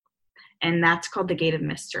And that's called the gate of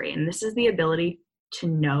mystery. And this is the ability to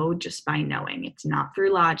know just by knowing. It's not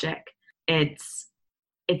through logic. It's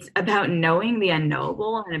about knowing the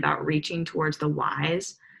unknowable and about reaching towards the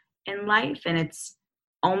whys in life. And it's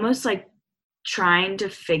almost like trying to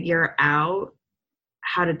figure out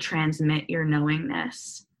how to transmit your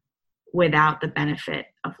knowingness without the benefit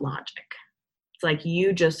of logic. It's like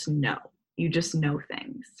you just know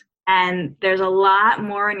things. And there's a lot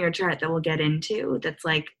more in your chart that we'll get into that's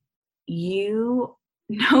like you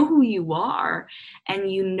know who you are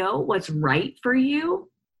and you know what's right for you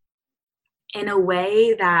in a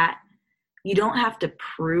way that you don't have to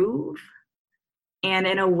prove, and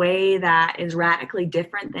in a way that is radically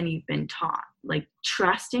different than you've been taught. Like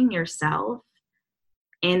trusting yourself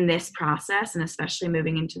in this process, and especially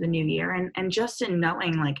moving into the new year, and just in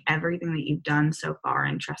knowing like everything that you've done so far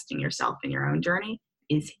and trusting yourself in your own journey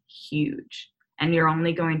is huge. And you're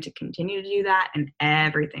only going to continue to do that, and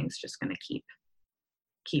everything's just going to keep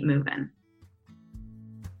moving.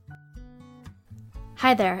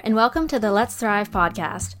 Hi there, and welcome to the Let's Thrive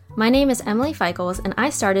podcast. My name is Emily Feichels, and I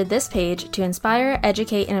started this page to inspire,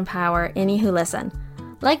 educate, and empower any who listen.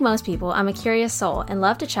 Like most people, I'm a curious soul and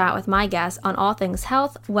love to chat with my guests on all things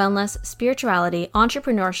health, wellness, spirituality,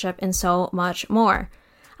 entrepreneurship, and so much more.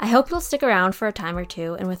 I hope you'll stick around for a time or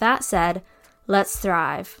two, and with that said, let's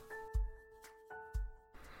thrive.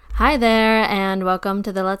 Hi there, and welcome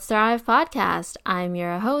to the Let's Thrive podcast. I'm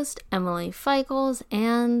your host, Emily Feichels,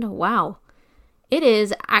 and wow. It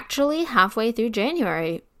is actually halfway through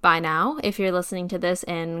January by now, if you're listening to this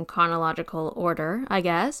in chronological order, I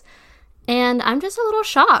guess. And I'm just a little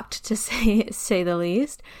shocked, to say the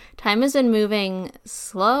least. Time has been moving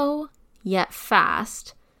slow, yet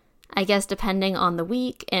fast. I guess depending on the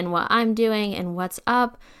week and what I'm doing and what's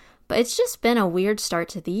up. But it's just been a weird start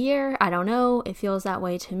to the year. I don't know. It feels that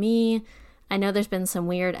way to me. I know there's been some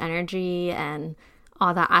weird energy and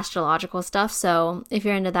all that astrological stuff. So if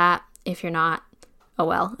you're into that, if you're not, oh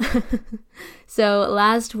well. So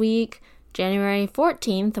last week, January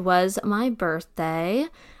 14th was my birthday.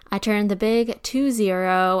 I turned the big 20.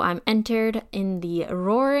 I'm entered in the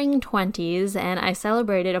roaring 20s and I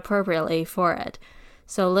celebrated appropriately for it.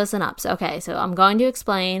 So listen up. So I'm going to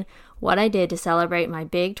explain what I did to celebrate my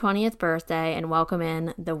big 20th birthday and welcome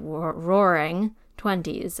in the roaring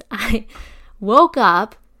 20s. I woke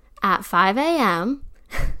up at 5 a.m.,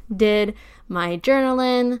 did my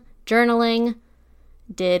journaling,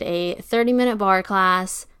 did a 30-minute bar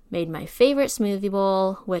class, made my favorite smoothie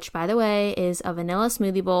bowl, which, by the way, is a vanilla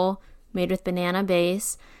smoothie bowl made with banana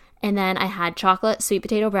base. And then I had chocolate sweet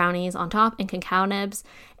potato brownies on top and cacao nibs,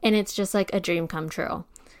 and it's just like a dream come true.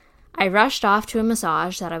 I rushed off to a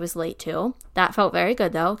massage that I was late to. That felt very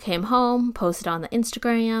good, though. Came home, posted on the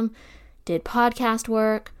Instagram, did podcast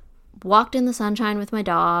work, walked in the sunshine with my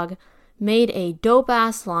dog, made a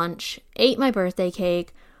dope-ass lunch, ate my birthday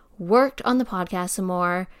cake, worked on the podcast some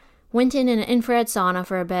more, went in an infrared sauna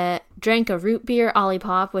for a bit, drank a root beer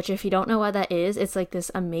Olipop, which if you don't know what that is, it's like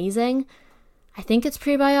this amazing, I think it's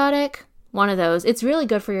prebiotic, one of those. It's really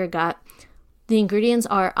good for your gut. The ingredients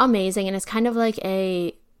are amazing, and it's kind of like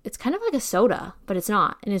a soda, but it's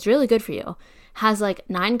not, and it's really good for you. Has like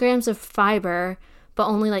 9 grams of fiber, but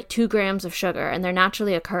only like 2 grams of sugar, and they're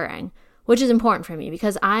naturally occurring, which is important for me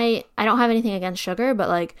because I don't have anything against sugar, but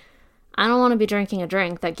like I don't want to be drinking a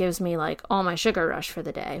drink that gives me like all my sugar rush for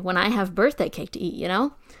the day when I have birthday cake to eat, you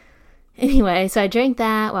know? Anyway, so I drank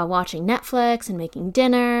that while watching Netflix and making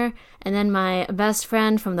dinner. And then my best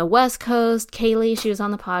friend from the West Coast, Kaylee, she was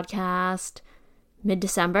on the podcast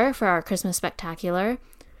mid-December for our Christmas spectacular.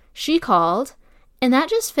 She called, and that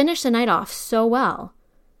just finished the night off so well.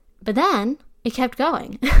 But then it kept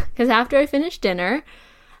going because after I finished dinner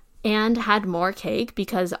and had more cake,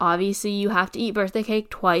 because obviously you have to eat birthday cake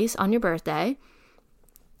twice on your birthday,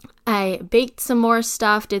 I baked some more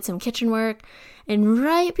stuff, did some kitchen work, and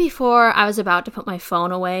right before I was about to put my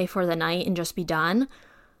phone away for the night and just be done,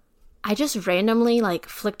 I just randomly like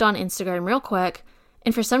flicked on Instagram real quick,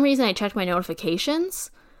 and for some reason I checked my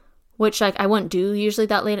notifications, which like I wouldn't do usually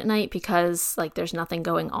that late at night because like there's nothing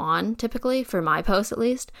going on typically, for my post at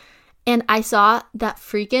least, and I saw that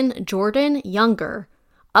freaking Jordan Younger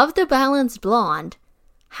of the Balanced Blonde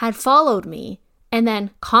had followed me and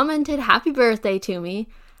then commented happy birthday to me.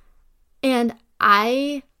 And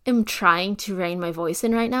I am trying to rein my voice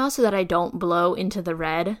in right now so that I don't blow into the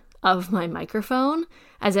red of my microphone,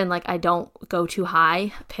 as in like I don't go too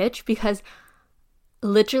high pitch, because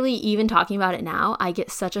literally even talking about it now, I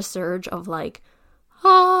get such a surge of like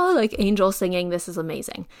angels singing. This is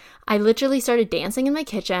amazing. I literally started dancing in my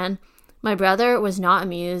kitchen. My brother was not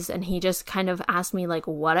amused, and he just kind of asked me like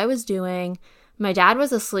what I was doing. my dad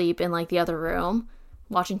was asleep in like the other room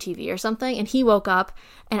watching TV or something, and he woke up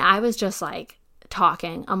and I was just like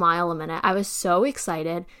talking a mile a minute. I was so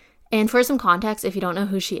excited. And for some context, if you don't know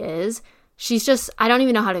who she is, she's just, I don't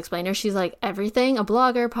even know how to explain her. She's like everything, a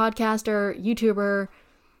blogger, podcaster, YouTuber,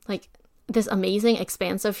 like this amazing,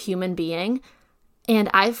 expansive human being. And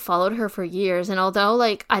I've followed her for years. And although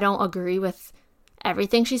like I don't agree with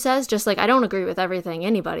everything she says, just like I don't agree with everything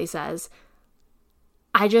anybody says,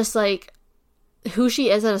 I just like who she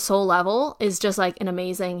is at a soul level is just like an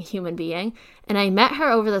amazing human being. And I met her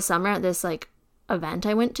over the summer at this like event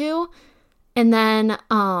I went to. And then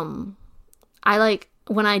I like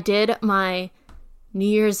when I did my New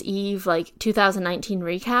Year's Eve like 2019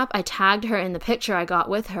 recap, I tagged her in the picture I got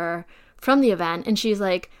with her from the event, and she's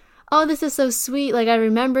like, "Oh, this is so sweet, like I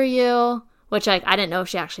remember you," which like I didn't know if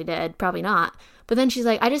she actually did, probably not. But then she's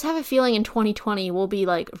like, "I just have a feeling in 2020 we'll be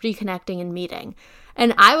like reconnecting and meeting."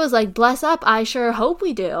 And I was like, bless up, I sure hope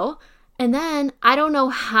we do. And then I don't know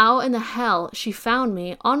how in the hell she found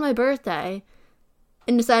me on my birthday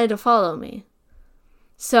and decided to follow me.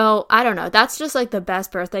 So I don't know. That's just like the best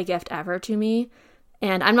birthday gift ever to me.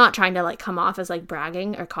 And I'm not trying to like come off as like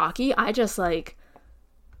bragging or cocky. I just like,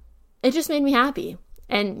 it just made me happy.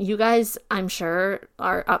 And you guys, I'm sure,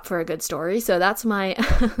 are up for a good story. So that's my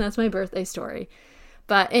that's my birthday story.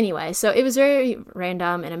 But anyway, so it was very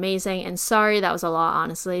random and amazing. And sorry, that was a lot,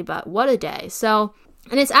 honestly, but what a day. So,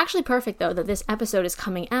 and it's actually perfect though that this episode is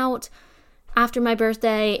coming out after my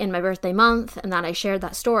birthday in my birthday month and that I shared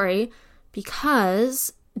that story,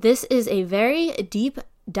 because this is a very deep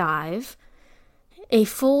dive, a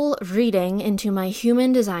full reading into my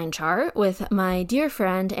human design chart with my dear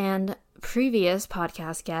friend and previous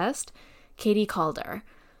podcast guest, Katie Calder.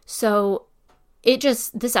 So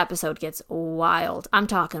this episode gets wild. I'm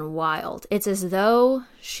talking wild. It's as though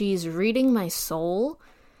she's reading my soul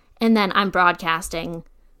and then I'm broadcasting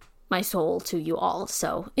my soul to you all.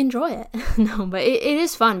 So enjoy it. No, but it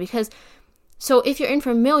is fun because, so if you're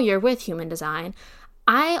unfamiliar with human design,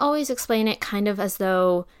 I always explain it kind of as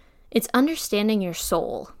though it's understanding your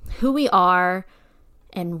soul, who we are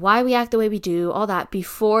and why we act the way we do, all that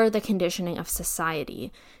before the conditioning of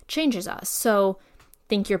society changes us. So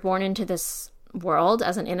think you're born into this world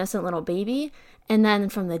as an innocent little baby, and then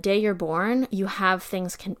from the day you're born, you have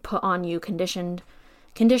things put on you, conditioning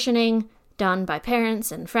done by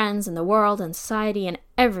parents and friends and the world and society and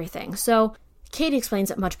everything. So Katie explains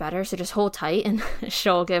it much better, so just hold tight and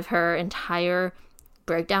she'll give her entire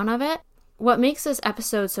breakdown of it. What makes this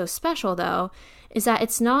episode so special, though, is that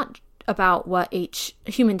it's not about what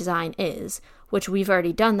human design is, which we've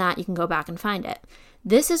already done that. You can go back and find it.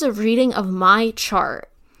 This is a reading of my chart.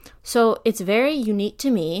 So it's very unique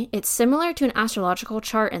to me. It's similar to an astrological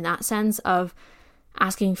chart in that sense of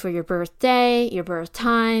asking for your birthday, your birth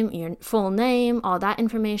time, your full name, all that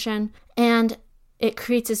information. And it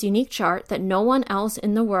creates this unique chart that no one else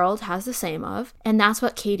in the world has the same of. And that's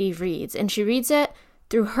what Katie reads. And she reads it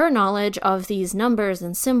through her knowledge of these numbers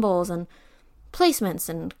and symbols and placements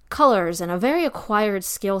and colors and a very acquired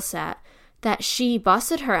skill set that she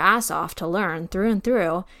busted her ass off to learn through and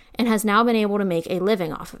through and has now been able to make a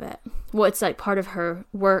living off of it. Well, it's like part of her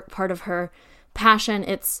work, part of her passion.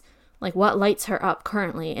 It's like what lights her up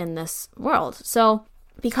currently in this world. So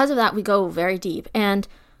because of that, we go very deep. And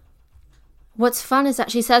what's fun is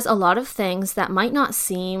that she says a lot of things that might not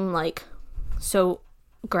seem like so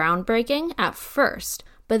groundbreaking at first,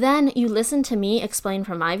 but then you listen to me explain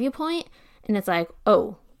from my viewpoint and it's like,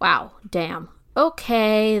 oh, wow, damn.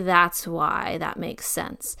 Okay, that's why. That makes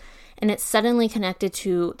sense. And it's suddenly connected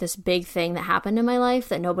to this big thing that happened in my life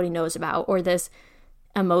that nobody knows about, or this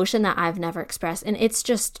emotion that I've never expressed. And it's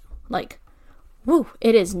just like, woo,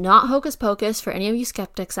 it is not hocus pocus for any of you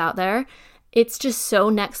skeptics out there. It's just so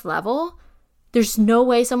next level. There's no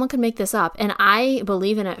way someone could make this up. And I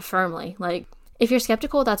believe in it firmly. Like, if you're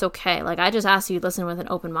skeptical, that's okay. Like, I just ask you to listen with an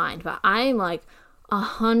open mind. But I'm like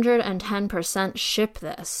 110% ship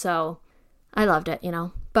this. So I loved it,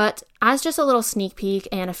 But as just a little sneak peek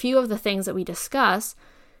and a few of the things that we discuss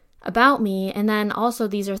about me, and then also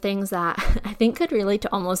these are things that I think could relate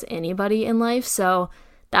to almost anybody in life, so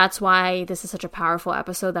that's why this is such a powerful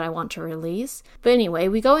episode that I want to release. But anyway,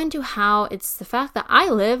 we go into how it's the fact that I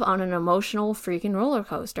live on an emotional freaking roller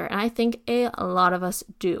coaster, and I think a lot of us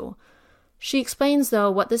do. She explains,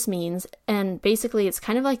 though, what this means, and basically it's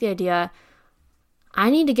kind of like the idea, I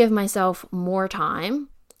need to give myself more time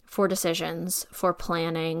for decisions, for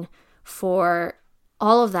planning, for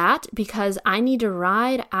all of that, because I need to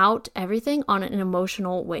ride out everything on an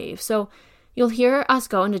emotional wave. So you'll hear us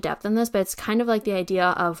go into depth in this, but it's kind of like the idea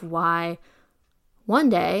of why one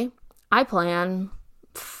day I plan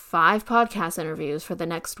 5 podcast interviews for the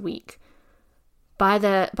next week.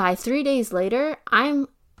 By 3 days later, I'm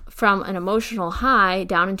from an emotional high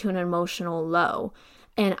down into an emotional low.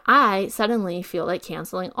 And I suddenly feel like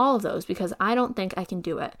canceling all of those because I don't think I can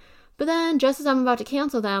do it. But then just as I'm about to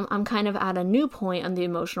cancel them, I'm kind of at a new point on the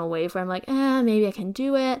emotional wave where I'm like, maybe I can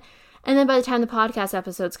do it. And then by the time the podcast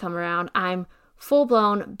episodes come around, I'm full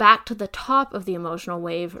blown back to the top of the emotional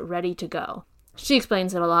wave, ready to go. She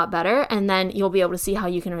explains it a lot better, and then you'll be able to see how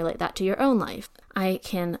you can relate that to your own life. I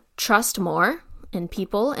can trust more in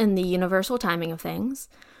people and the universal timing of things.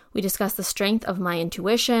 We discuss the strength of my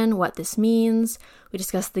intuition, what this means. We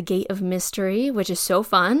discuss the gate of mystery, which is so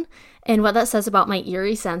fun, and what that says about my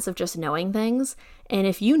eerie sense of just knowing things. And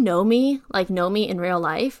if you know me in real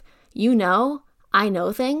life, you know I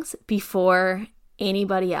know things before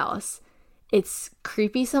anybody else. It's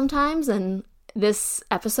creepy sometimes, and this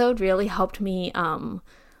episode really helped me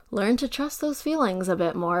learn to trust those feelings a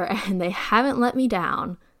bit more, and they haven't let me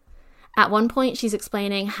down. At one point, she's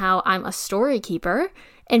explaining how I'm a story keeper,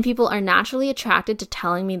 and people are naturally attracted to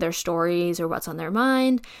telling me their stories or what's on their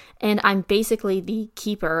mind, and I'm basically the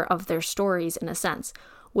keeper of their stories in a sense,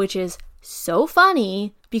 which is so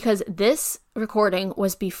funny because this recording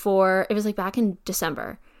was before, it was like back in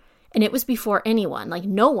December, and it was before anyone, like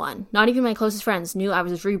no one, not even my closest friends, knew I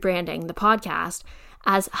was rebranding the podcast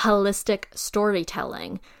as Holistic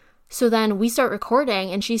Storytelling. So then we start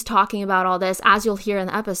recording and she's talking about all this, as you'll hear in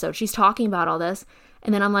the episode. She's talking about all this.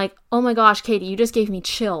 And then I'm like, oh my gosh, Katie, you just gave me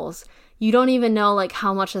chills. You don't even know like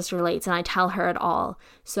how much this relates. And I tell her it all.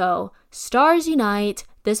 So stars unite.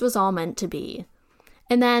 This was all meant to be.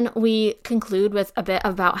 And then we conclude with a bit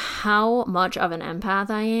about how much of an empath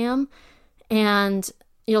I am. And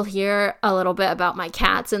you'll hear a little bit about my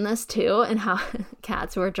cats in this too and how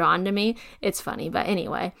cats were drawn to me. It's funny, but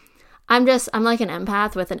anyway. I'm like an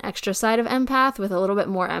empath with an extra side of empath with a little bit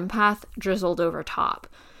more empath drizzled over top.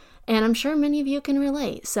 And I'm sure many of you can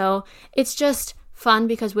relate. So it's just fun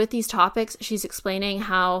because with these topics, she's explaining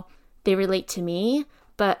how they relate to me,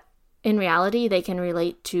 but in reality, they can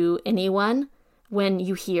relate to anyone. When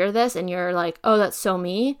you hear this and you're like, oh, that's so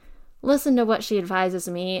me, listen to what she advises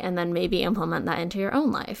me and then maybe implement that into your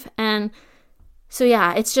own life. And so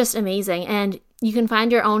yeah, it's just amazing. And you can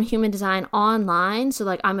find your own human design online. So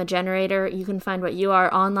like I'm a generator, you can find what you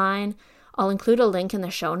are online. I'll include a link in the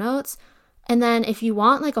show notes. And then if you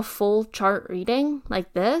want like a full chart reading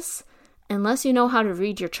like this, unless you know how to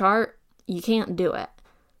read your chart, you can't do it.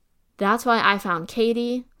 That's why I found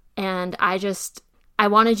Katie, and I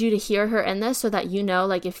wanted you to hear her in this so that you know,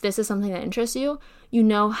 like if this is something that interests you, you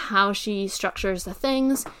know how she structures the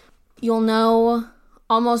things. You'll know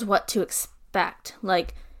almost what to expect.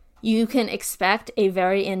 Like you can expect a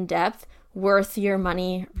very in-depth, worth your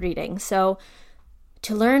money reading. So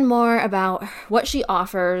to learn more about what she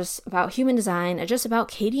offers, about human design, and just about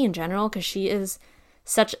Katie in general, because she is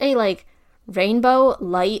such a like rainbow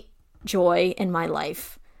light joy in my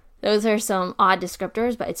life. Those are some odd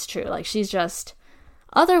descriptors, but it's true. Like she's just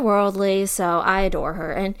otherworldly, so I adore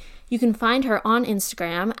her. And you can find her on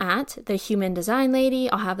Instagram at The Human Design Lady.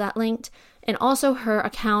 I'll have that linked. And also her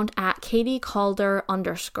account at Katie Calder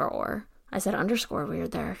 _ I said underscore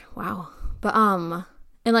weird there. Wow. But and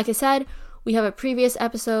like I said, we have a previous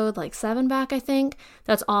episode, like 7 back, I think,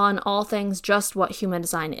 that's on all things just what human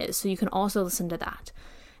design is. So you can also listen to that.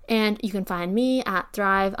 And you can find me at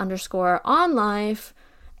Thrive _ life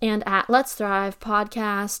and at Let's Thrive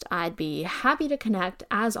podcast. I'd be happy to connect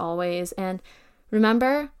as always. And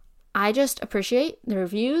remember, I just appreciate the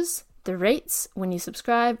reviews, the rates, when you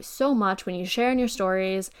subscribe so much, when you share in your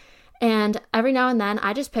stories. And every now and then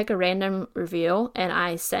I just pick a random review and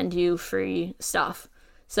I send you free stuff.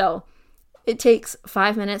 So it takes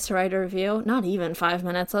 5 minutes to write a review, not even 5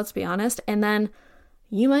 minutes, let's be honest. And then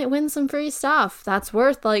you might win some free stuff that's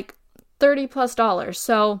worth like $30+.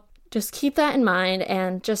 So just keep that in mind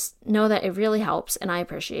and just know that it really helps and I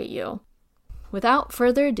appreciate you. Without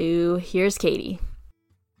further ado, here's Katie.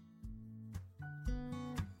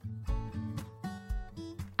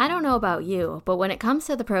 I don't know about you, but when it comes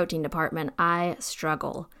to the protein department, I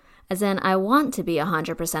struggle. As in, I want to be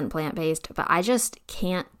 100% plant-based, but I just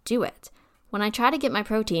can't do it. When I try to get my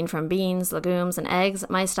protein from beans, legumes, and eggs,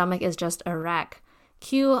 my stomach is just a wreck.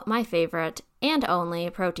 Cue my favorite and only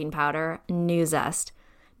protein powder, Nuzest.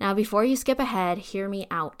 Now, before you skip ahead, hear me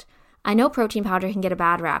out. I know protein powder can get a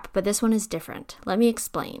bad rap, but this one is different. Let me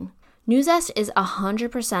explain. Nuzest is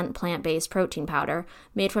 100% plant-based protein powder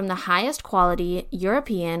made from the highest quality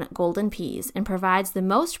European golden peas and provides the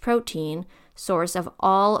most protein source of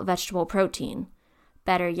all vegetable protein.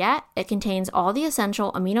 Better yet, it contains all the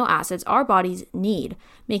essential amino acids our bodies need,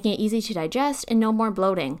 making it easy to digest and no more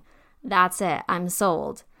bloating. That's it, I'm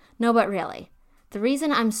sold. No, but really, the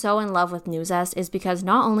reason I'm so in love with Nuzest is because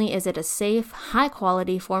not only is it a safe,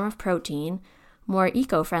 high-quality form of protein, more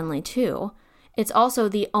eco-friendly too, it's also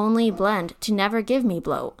the only blend to never give me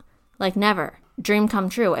bloat. Like never. Dream come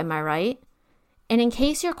true, am I right? And in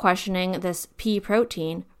case you're questioning this pea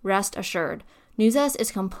protein, rest assured, Nuzest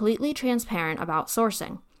is completely transparent about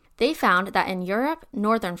sourcing. They found that in Europe,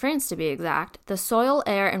 northern France to be exact, the soil,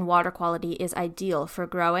 air, and water quality is ideal for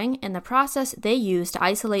growing, and the process they use to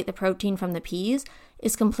isolate the protein from the peas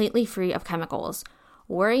is completely free of chemicals.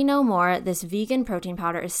 Worry no more, this vegan protein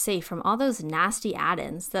powder is safe from all those nasty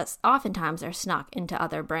add-ins that oftentimes are snuck into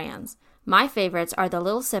other brands. My favorites are the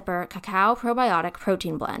Little Sipper Cacao Probiotic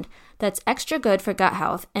Protein Blend that's extra good for gut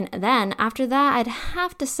health, and then after that I'd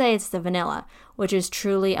have to say it's the vanilla, which is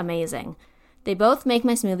truly amazing. They both make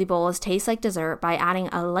my smoothie bowls taste like dessert by adding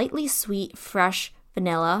a lightly sweet, fresh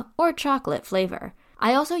vanilla or chocolate flavor.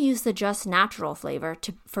 I also use the Just Natural flavor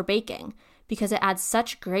for baking because it adds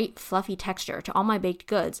such great fluffy texture to all my baked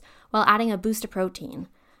goods while adding a boost of protein.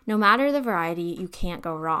 No matter the variety, you can't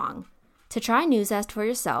go wrong. To try Nuzest for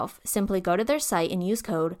yourself, simply go to their site and use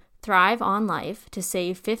code THRIVEONLIFE to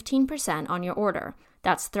save 15% on your order.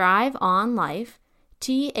 That's THRIVEONLIFE,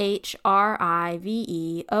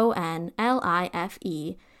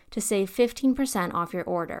 THRIVEONLIFE, to save 15% off your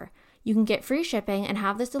order. You can get free shipping and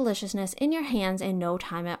have this deliciousness in your hands in no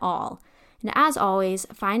time at all. And as always,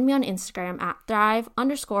 find me on Instagram at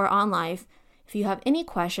thrive_onlife. If you have any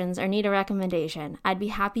questions or need a recommendation, I'd be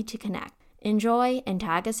happy to connect. Enjoy and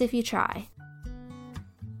tag us if you try.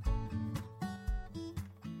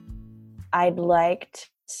 I'd like to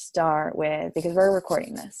start with, because we're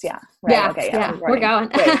recording this. Yeah. Right. Yeah. Okay. Yeah. We're going.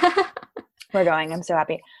 We're going. I'm so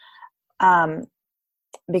happy.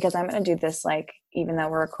 Because I'm going to do this, like, even though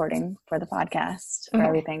we're recording for the podcast, for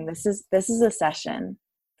everything, this is a session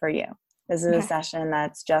for you. This is a session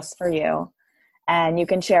that's just for you, and you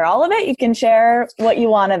can share all of it. You can share what you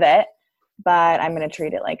want of it, but I'm going to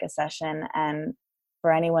treat it like a session. And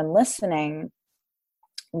for anyone listening,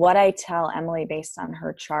 what I tell Emily based on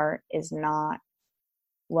her chart is not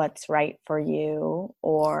what's right for you,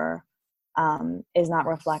 or is not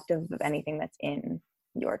reflective of anything that's in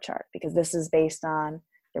your chart, because this is based on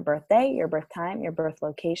your birthday, your birth time, your birth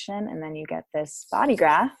location, and then you get this body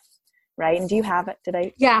graph, right? And do you have it?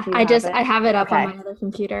 Yeah, I have it up on my other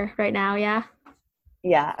computer right now. Yeah.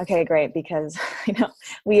 Yeah. Okay, great. Because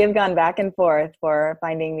we have gone back and forth for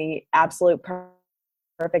finding the absolute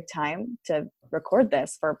perfect time to record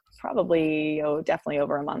this for probably, definitely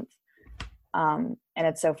over a month. And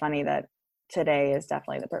it's so funny that today is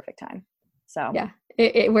definitely the perfect time. So yeah,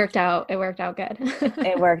 it worked out. It worked out good.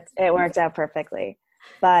 It worked out perfectly.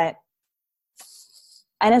 But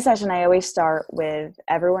in a session, I always start with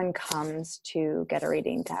everyone comes to get a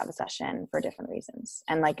reading to have a session for different reasons.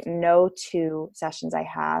 And like no two sessions I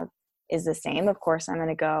have is the same. Of course, I'm going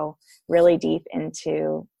to go really deep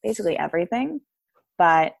into basically everything,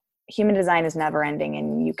 but human design is never ending.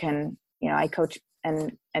 And you can, I coach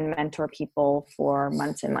and mentor people for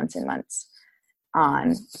months and months and months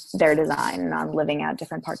on their design and on living out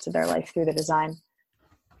different parts of their life through the design.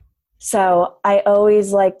 So I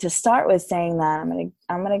always like to start with saying that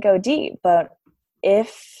I'm gonna go deep, but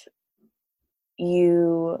if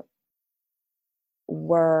you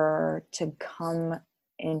were to come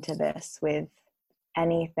into this with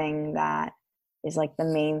anything that is like the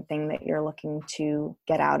main thing that you're looking to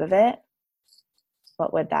get out of it,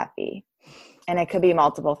 what would that be? And it could be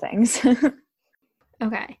multiple things.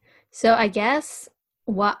 Okay. So I guess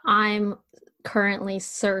what I'm currently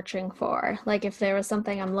searching for, like if there was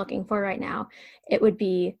something I'm looking for right now, it would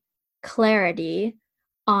be clarity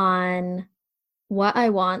on what I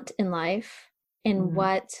want in life and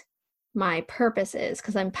what my purpose is,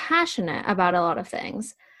 because I'm passionate about a lot of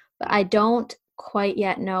things, but I don't quite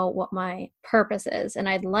yet know what my purpose is. And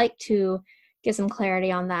I'd like to get some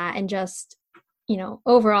clarity on that and just,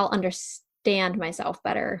 overall understand myself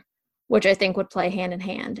better, which I think would play hand in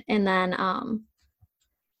hand. And then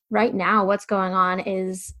right now what's going on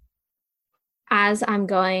is as I'm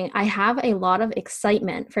going, I have a lot of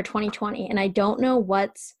excitement for 2020 and I don't know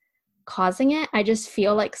what's causing it. I just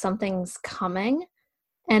feel like something's coming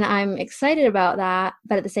and I'm excited about that.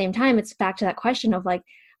 But at the same time, it's back to that question of like,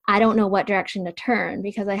 I don't know what direction to turn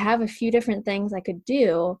because I have a few different things I could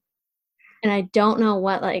do and I don't know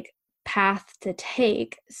what like path to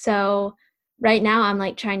take. So right now I'm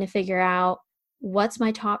like trying to figure out what's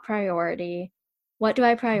my top priority. What do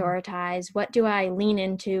I prioritize? What do I lean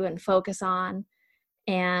into and focus on?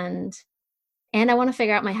 And And I want to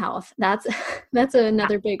figure out my health. That's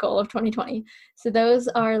another big goal of 2020. So those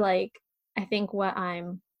are like, I think where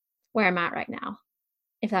I'm at right now,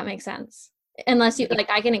 if that makes sense. Unless you like,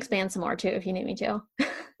 I can expand some more too if you need me to.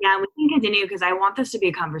 Yeah, we can continue because I want this to be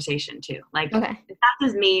a conversation too. Like, Okay. it's not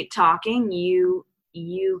just me talking. You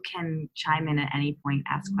can chime in at any point,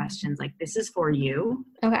 ask questions. Like, this is for you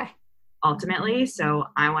Okay. ultimately. So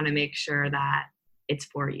I want to make sure that it's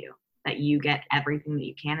for you, that you get everything that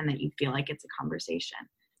you can, and that you feel like it's a conversation.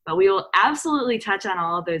 But we will absolutely touch on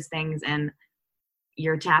all of those things, and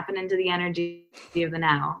you're tapping into the energy of the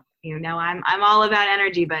now. You know, I'm all about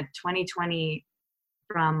energy, but 2020,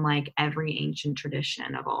 from like every ancient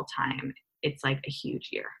tradition of all time, it's like a huge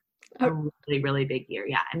year, a really, really big year.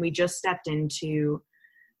 Yeah. And we just stepped into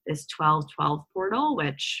this 12/12 portal,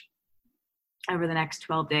 which over the next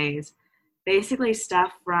 12 days, basically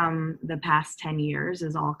stuff from the past 10 years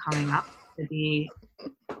is all coming up to be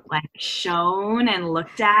like shown and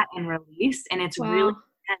looked at and released. And it's really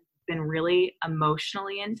been really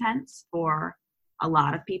emotionally intense for a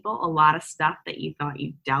lot of people. A lot of stuff that you thought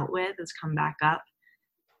you dealt with has come back up.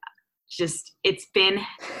 Just, it's been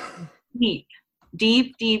deep.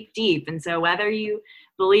 And so whether you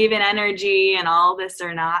believe in energy and all this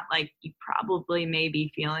or not, like, you probably may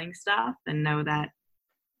be feeling stuff, and know that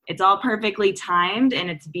it's all perfectly timed and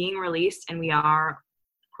it's being released, and we are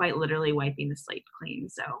quite literally wiping the slate clean.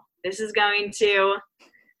 So this is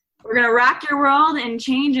we're going to rock your world and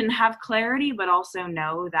change and have clarity, but also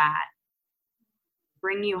know that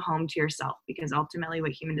bring you home to yourself, because ultimately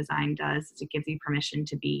what human design does is it gives you permission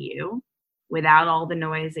to be you without all the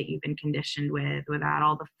noise that you've been conditioned with, without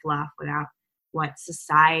all the fluff, without what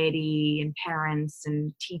society and parents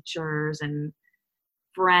and teachers and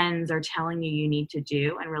friends are telling you need to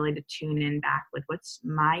do, and really to tune in back with what's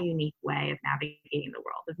my unique way of navigating the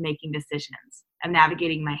world, of making decisions, of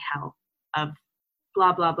navigating my health, of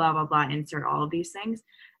blah, blah, blah, blah, blah, insert all of these things.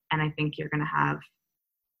 And I think you're going to have,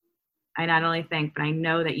 I not only think, but I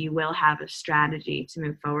know that you will have a strategy to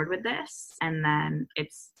move forward with this. And then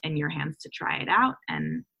it's in your hands to try it out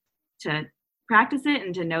and to practice it,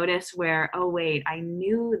 and to notice where, oh, wait, I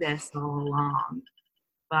knew this all along,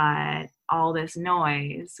 but all this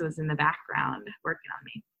noise was in the background working on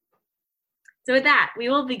me. So with that, we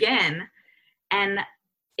will begin. And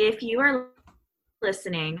if you are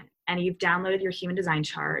listening and you've downloaded your human design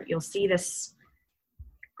chart, you'll see this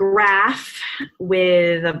graph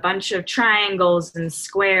with a bunch of triangles and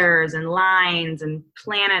squares and lines and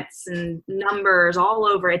planets and numbers all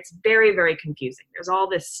over. It's very, very confusing. There's all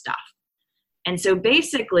this stuff. And so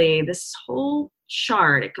basically this whole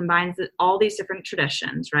chart, it combines all these different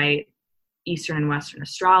traditions, right? Eastern and Western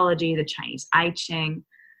astrology, the Chinese I Ching,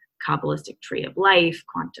 Kabbalistic tree of life,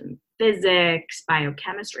 quantum physics,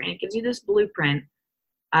 biochemistry, and it gives you this blueprint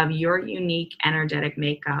of your unique energetic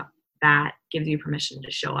makeup that gives you permission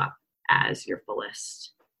to show up as your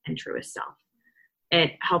fullest and truest self.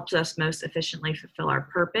 It helps us most efficiently fulfill our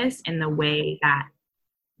purpose in the way that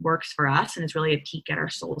works for us, and it's really a peek at our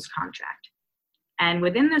soul's contract. And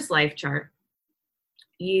within this life chart,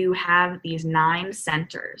 you have these 9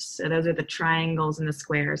 centers. So those are the triangles and the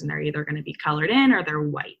squares, and they're either going to be colored in or they're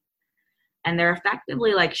white. And they're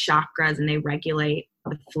effectively like chakras, and they regulate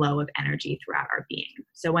the flow of energy throughout our being.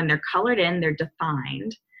 So when they're colored in, they're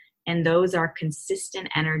defined, and those are consistent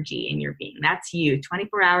energy in your being. That's you,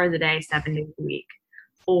 24 hours a day, 7 days a week.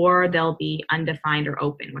 Or they'll be undefined or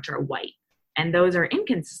open, which are white. And those are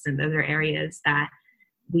inconsistent. Those are areas that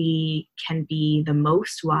we can be the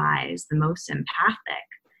most wise, the most empathic,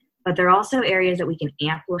 but they're also areas that we can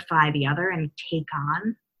amplify the other and take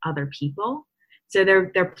on other people. So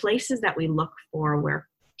they're places that we look for where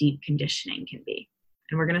deep conditioning can be.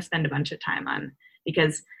 And we're going to spend a bunch of time on,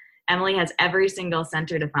 because Emily has every single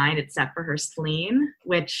center defined except for her spleen,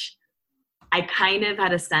 which I kind of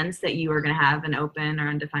had a sense that you were going to have an open or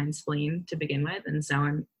undefined spleen to begin with. And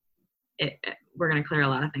so we're going to clear a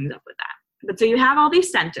lot of things up with that. But so you have all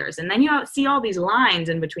these centers, and then you see all these lines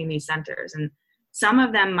in between these centers, and some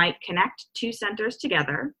of them might connect 2 centers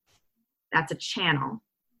together. That's a channel.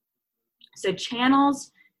 So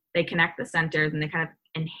channels, they connect the centers, and they kind of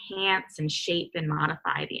enhance and shape and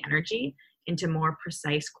modify the energy into more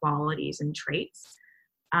precise qualities and traits.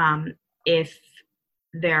 If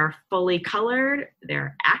they're fully colored,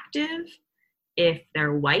 they're active. If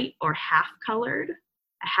they're white or half colored,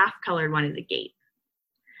 a half colored one is a gate.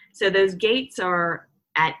 So those gates are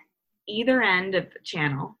at either end of the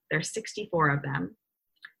channel. There's 64 of them,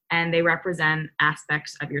 and they represent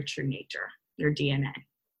aspects of your true nature, your DNA.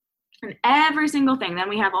 And every single thing. Then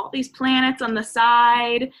we have all these planets on the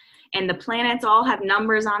side, and the planets all have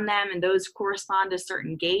numbers on them, and those correspond to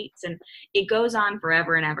certain gates, and it goes on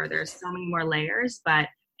forever and ever. There's so many more layers, and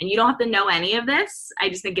you don't have to know any of this. I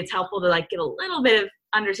just think it's helpful to like get a little bit of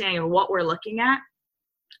understanding of what we're looking at.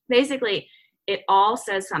 Basically, it all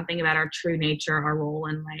says something about our true nature, our role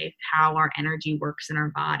in life, how our energy works in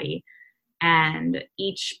our body. And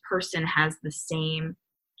each person has the same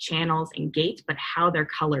channels and gates, but how they're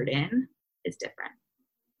colored in is different.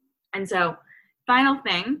 And so, final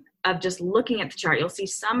thing of just looking at the chart, you'll see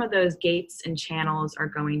some of those gates and channels are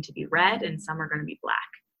going to be red and some are going to be black.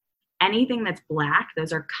 Anything that's black,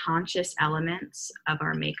 those are conscious elements of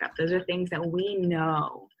our makeup. Those are things that we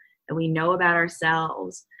know about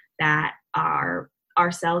ourselves, that are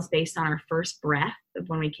ourselves based on our first breath of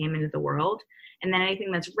when we came into the world. And then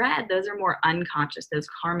anything that's red, those are more unconscious, those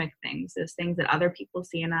karmic things, those things that other people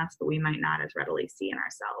see in us, but we might not as readily see in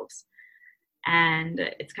ourselves. And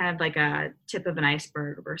it's kind of like a tip of an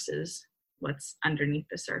iceberg versus what's underneath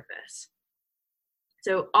the surface.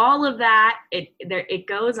 So all of that, it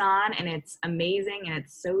goes on, and it's amazing, and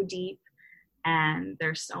it's so deep, and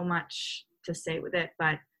there's so much to say with it.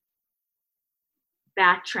 But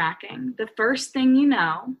backtracking, the first thing you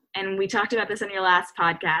know, and we talked about this on your last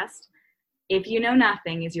podcast, if you know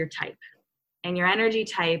nothing, is your type. And your energy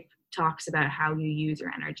type talks about how you use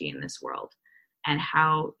your energy in this world and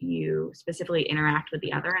how you specifically interact with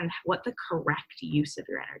the other and what the correct use of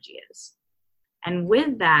your energy is. And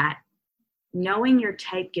with that, knowing your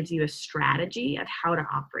type gives you a strategy of how to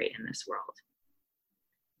operate in this world.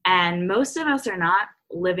 And most of us are not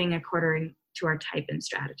living according to our type and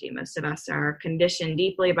strategy. Most of us are conditioned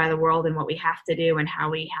deeply by the world and what we have to do and how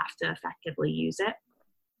we have to effectively use it.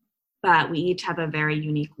 But we each have a very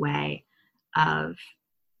unique way of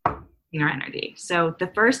using our energy. So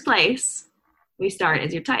the first place we start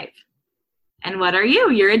is your type. And what are you?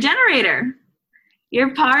 You're a generator.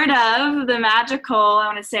 You're part of the magical, I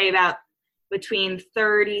want to say about between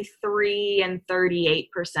 33 and 38%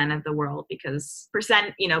 of the world, because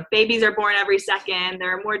babies are born every second.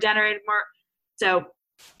 There are more generated, so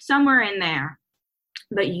somewhere in there.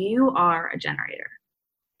 But you are a generator.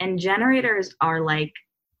 And generators are like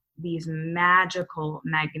these magical,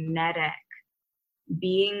 magnetic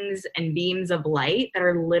beings and beams of light that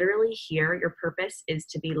are literally here. Your purpose is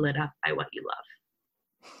to be lit up by what you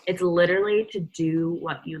love. It's literally to do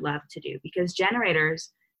what you love to do, because generator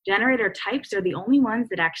types are the only ones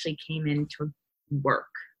that actually came into work.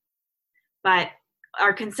 But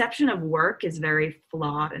our conception of work is very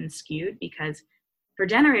flawed and skewed, because for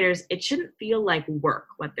generators, it shouldn't feel like work,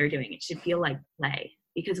 what they're doing. It should feel like play.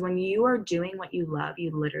 Because when you are doing what you love,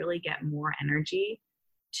 you literally get more energy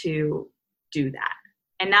to do that.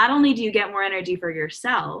 And not only do you get more energy for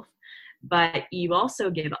yourself, but you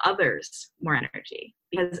also give others more energy.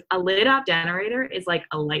 Because a lit up generator is like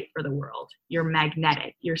a light for the world. You're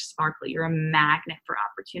magnetic, you're sparkly, you're a magnet for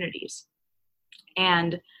opportunities.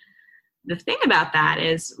 And the thing about that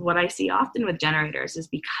is, what I see often with generators is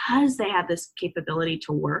because they have this capability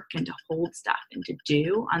to work and to hold stuff and to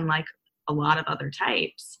do, unlike a lot of other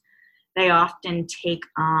types, they often take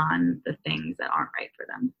on the things that aren't right for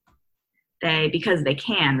them. Because they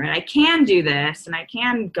can, right? I can do this, and I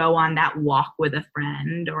can go on that walk with a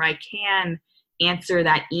friend, or I can answer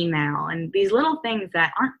that email. And these little things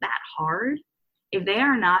that aren't that hard, if they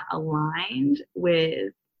are not aligned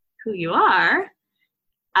with who you are,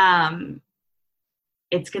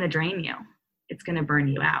 it's going to drain you. It's going to burn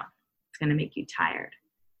you out. It's going to make you tired.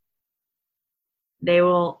 They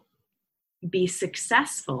will be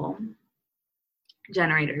successful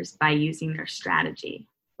generators by using their strategy,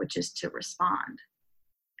 which is to respond.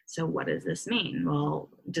 So what does this mean? Well,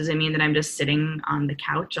 does it mean that I'm just sitting on the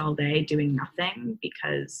couch all day doing nothing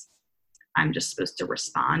because I'm just supposed to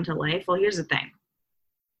respond to life? Well, here's the thing.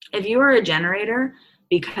 If you are a generator,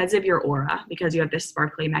 because of your aura, because you have this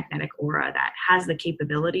sparkly magnetic aura that has the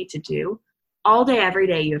capability to do, all day, every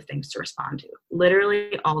day, you have things to respond to.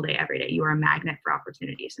 Literally all day, every day. You are a magnet for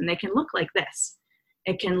opportunities. And they can look like this.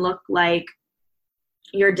 It can look like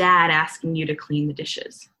your dad asking you to clean the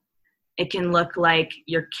dishes. It can look like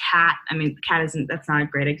your cat. I mean, that's not a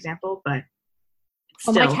great example, but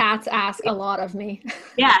still. Oh, my cats ask a lot of me.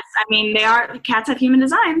 Yes. I mean, cats have human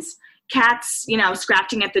designs. Cats,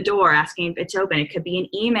 scratching at the door, asking if it's open. It could be an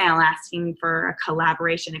email asking for a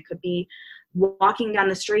collaboration. It could be walking down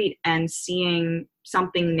the street and seeing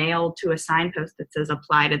something nailed to a signpost that says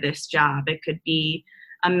apply to this job. It could be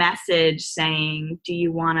a message saying, do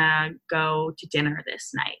you want to go to dinner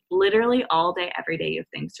this night? Literally all day, every day, you have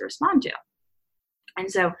things to respond to.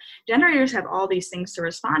 And so generators have all these things to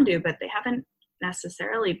respond to, but they haven't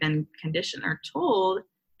necessarily been conditioned or told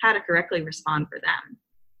how to correctly respond for them.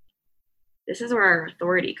 this is where our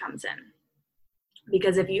authority comes in.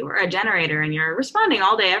 Because if you are a generator and you're responding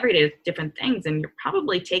all day, every day to different things, and you're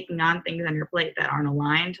probably taking on things on your plate that aren't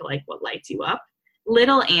aligned to like what lights you up,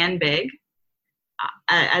 little and big.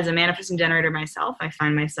 As a manifesting generator myself, I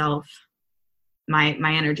find myself, my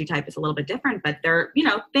energy type is a little bit different, but there,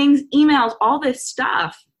 things, emails, all this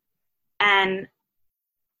stuff. And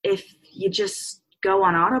if you just go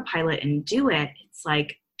on autopilot and do it, it's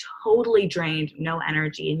like totally drained, no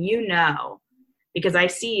energy. And because I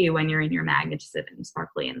see you when you're in your magnetism and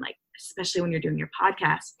sparkly, and like, especially when you're doing your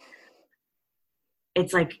podcast,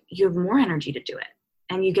 it's like you have more energy to do it.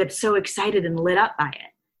 And you get so excited and lit up by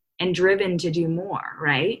it and driven to do more,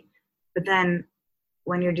 right? But then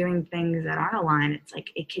when you're doing things that aren't aligned, it's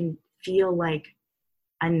like it can feel like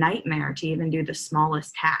a nightmare to even do the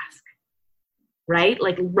smallest task, right?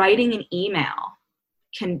 Like writing an email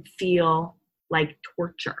can feel like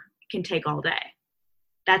torture. It can take all day.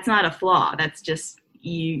 That's not a flaw. That's just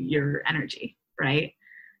your energy, right?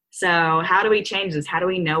 So how do we change this? How do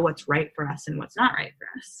we know what's right for us and what's not right for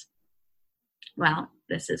us? Well,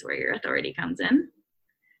 this is where your authority comes in.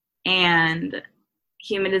 And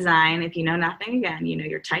human design, if you know nothing, again, you know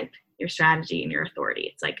your type, your strategy, and your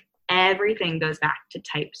authority. It's like everything goes back to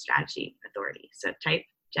type, strategy, authority. So type,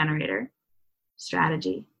 generator,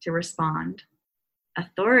 strategy, to respond.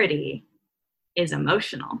 Authority is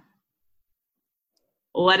emotional.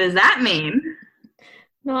 What does that mean?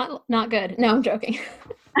 Not good. No, I'm joking.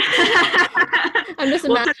 I'm just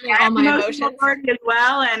imagining all my emotions as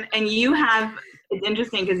well. And you have, it's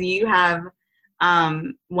interesting because you have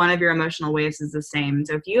one of your emotional waves is the same.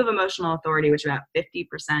 So if you have emotional authority, which about 50%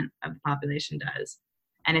 of the population does,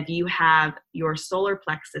 and if you have your solar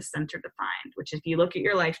plexus center defined, which if you look at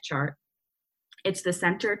your life chart, it's the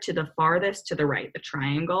center to the farthest to the right, the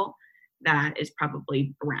triangle, that is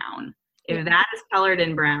probably brown. If that is colored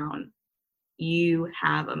in brown, you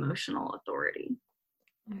have emotional authority.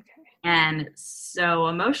 Okay. And so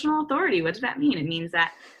emotional authority, what does that mean? It means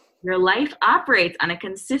that your life operates on a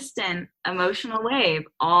consistent emotional wave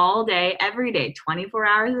all day, every day, 24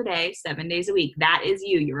 hours a day, 7 days a week. That is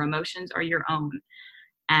you. Your emotions are your own.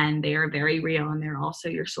 And they are very real, and they're also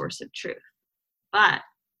your source of truth. But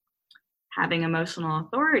having emotional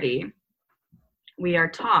authority, we are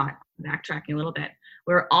taught, backtracking a little bit,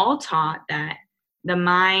 we're all taught that the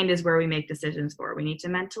mind is where we make decisions for. We need to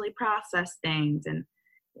mentally process things and,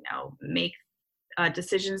 make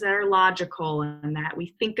decisions that are logical and that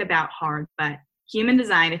we think about hard. But human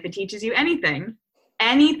design, if it teaches you anything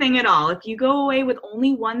at all, if you go away with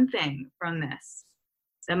only one thing from this,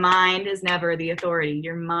 the mind is never the authority.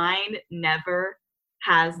 Your mind never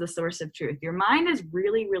has the source of truth. Your mind is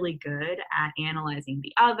really, really good at analyzing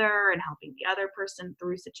the other and helping the other person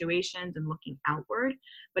through situations and looking outward,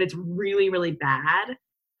 but it's really, really bad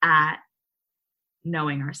at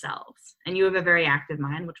knowing ourselves. And you have a very active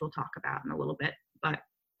mind, which we'll talk about in a little bit, but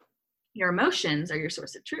your emotions are your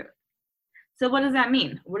source of truth. So what does that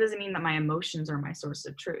mean? What does it mean that my emotions are my source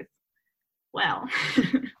of truth? Well,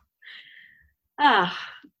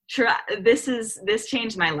 this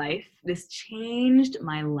changed my life. This changed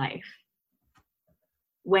my life.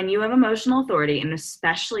 When you have emotional authority, and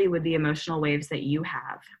especially with the emotional waves that you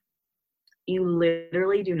have, you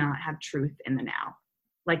literally do not have truth in the now.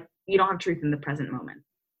 Like, you don't have truth in the present moment.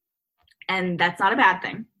 And that's not a bad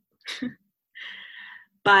thing.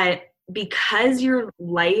 But because your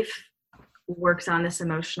life works on this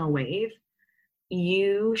emotional wave,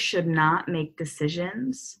 you should not make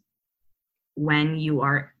decisions when you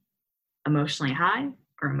are emotionally high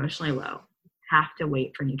or emotionally low. Have to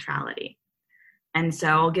wait for neutrality. And so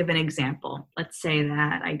I'll give an example. Let's say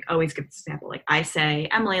that I always give this example. Like I say,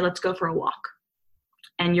 Emily, let's go for a walk.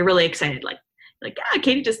 And you're really excited. Like,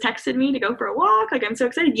 Katie just texted me to go for a walk. Like, I'm so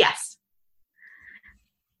excited. Yes.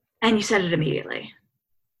 And you said it immediately.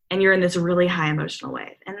 And you're in this really high emotional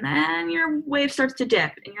wave. And then your wave starts to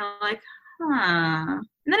dip. And you're like, And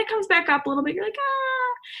then it comes back up a little bit. You're like,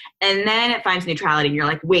 And then it finds neutrality. And you're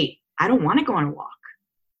like, wait, I don't want to go on a walk.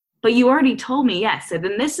 But you already told me yes. So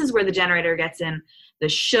then this is where the generator gets in the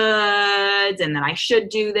shoulds, and then I should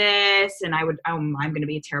do this. And I'm going to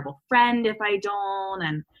be a terrible friend if I don't.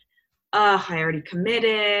 And I already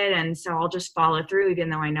committed. And so I'll just follow through, even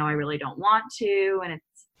though I know I really don't want to.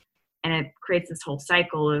 And it creates this whole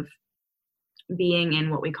cycle of being in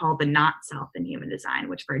what we call the not self in human design,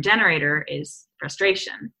 which for a generator is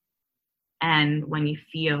frustration. And when you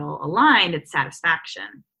feel aligned, it's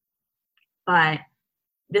satisfaction. But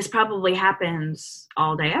this probably happens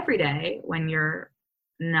all day, every day when you're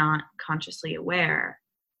not consciously aware.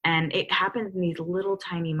 And it happens in these little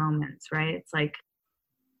tiny moments, right? It's like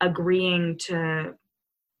agreeing to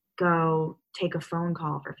go take a phone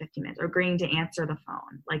call for 15 minutes, or agreeing to answer the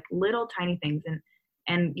phone, like little tiny things.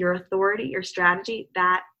 And your authority, your strategy,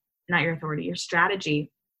 your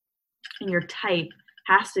strategy and your type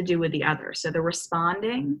has to do with the other. So the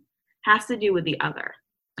responding has to do with the other.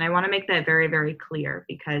 And I want to make that very, very clear,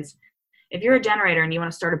 because if you're a generator and you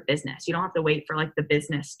want to start a business, you don't have to wait for like the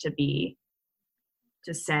business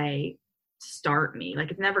to say, start me. Like,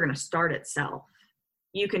 it's never going to start itself.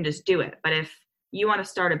 You can just do it. But if you want to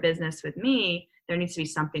start a business with me, there needs to be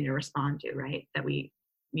something to respond to, right? That we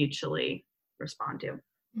mutually respond to.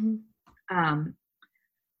 Mm-hmm.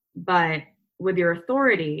 But with your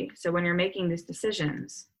authority, so when you're making these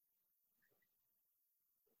decisions,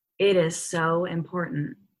 it is so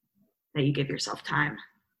important that you give yourself time.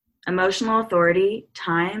 Emotional authority,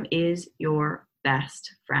 time is your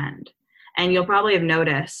best friend. And you'll probably have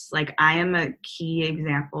noticed, like, I am a key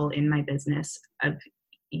example in my business of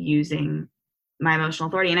using my emotional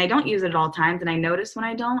authority. And I don't use it at all times. And I notice when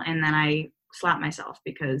I don't, and then I slap myself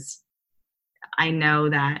because I know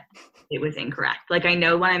that it was incorrect. Like, I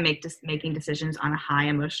know when I'm making decisions on a high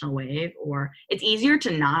emotional wave, or it's easier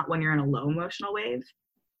to not when you're in a low emotional wave,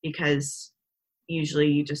 because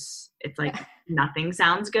usually it's like nothing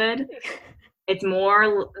sounds good. It's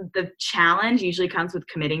more, the challenge usually comes with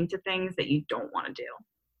committing to things that you don't want to do.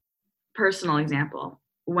 Personal example,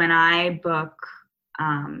 when I book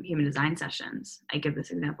human design sessions, I give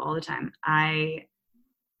this example all the time. I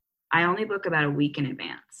only book about a week in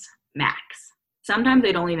advance, max. Sometimes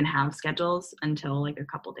they don't even have schedules until like a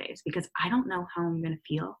couple days, because I don't know how I'm going to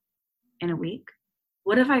feel in a week.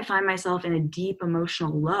 What if I find myself in a deep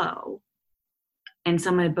emotional low and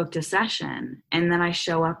someone had booked a session and then I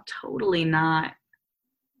show up totally not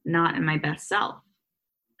in my best self?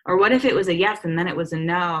 Or what if it was a yes and then it was a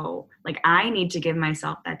no? Like, I need to give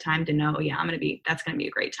myself that time to know, yeah, that's going to be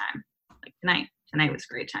a great time. Like tonight was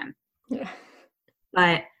a great time. Yeah.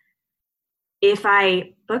 But if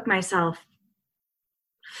I book myself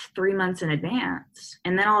 3 months in advance,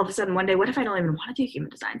 and then all of a sudden one day, what if I don't even want to do human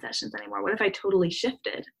design sessions anymore? What if I totally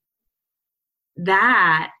shifted?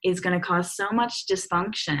 That is going to cause so much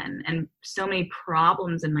dysfunction and so many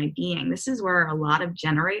problems in my being. This is where a lot of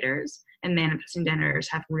generators and manifesting generators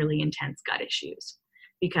have really intense gut issues,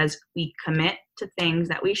 because we commit to things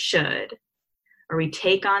that we should, or we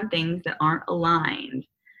take on things that aren't aligned,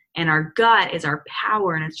 and our gut is our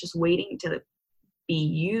power, and it's just waiting to be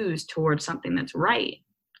used towards something that's right.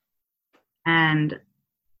 And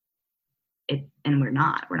we're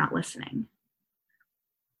not listening.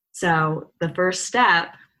 So the first step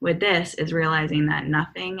with this is realizing that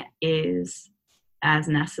nothing is as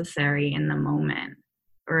necessary in the moment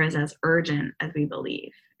or is as urgent as we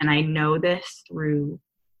believe. And I know this through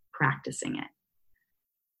practicing it.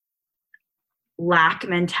 Lack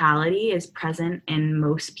mentality is present in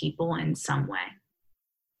most people in some way.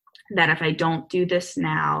 That if I don't do this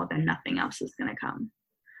now, then nothing else is going to come.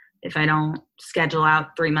 If I don't schedule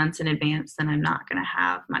out 3 months in advance, then I'm not going to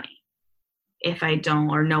have money. If I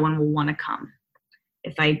don't, or no one will want to come.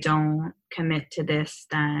 If I don't commit to this,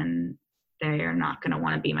 then they are not going to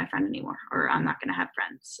want to be my friend anymore, or I'm not going to have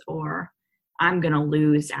friends, or I'm going to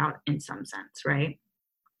lose out in some sense, right?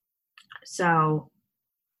 So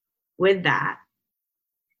with that,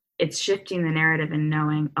 it's shifting the narrative and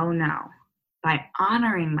knowing, oh no, by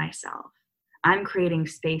honoring myself, I'm creating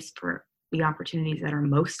space for the opportunities that are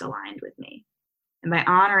most aligned with me. And by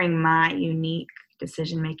honoring my unique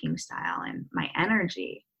decision-making style and my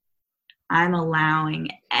energy, I'm allowing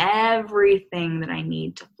everything that I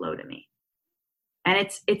need to flow to me. And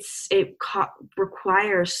it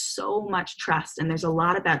requires so much trust. And there's a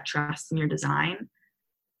lot about trust in your design.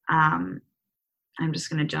 I'm just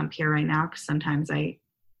going to jump here right now, because sometimes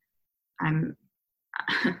I'm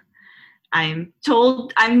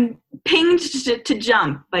told, I'm pinged to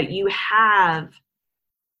jump, but you have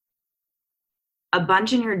a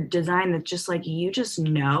bunch in your design that's just like, you just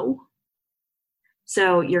know.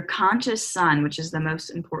 So your conscious sun, which is the most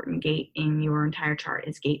important gate in your entire chart,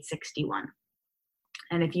 is gate 61.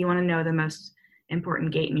 And if you want to know the most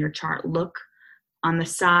important gate in your chart, look on the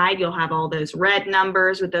side. You'll have all those red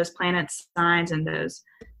numbers with those planet signs and those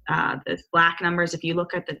black numbers. If you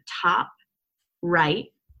look at the top right,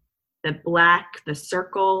 the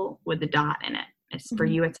circle with the dot in it. It's for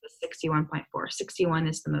you, it's the 61.4. 61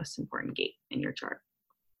 is the most important gate in your chart.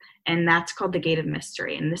 And that's called the gate of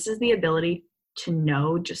mystery. And this is the ability to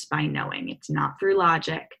know just by knowing. It's not through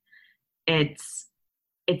logic. It's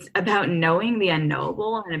about knowing the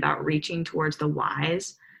unknowable and about reaching towards the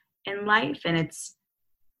wise in life. And it's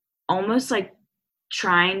almost like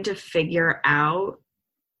trying to figure out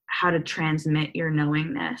how to transmit your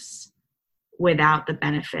knowingness without the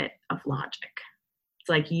benefit of logic. It's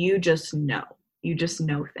like you just know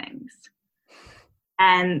things.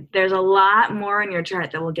 And there's a lot more in your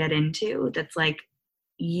chart that we'll get into that's like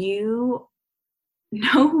you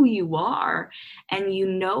know who you are and you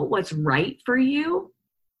know what's right for you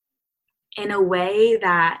in a way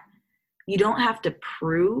that you don't have to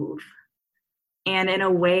prove, and in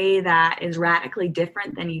a way that is radically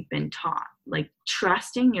different than you've been taught. Like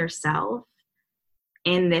trusting yourself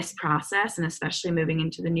in this process, and especially moving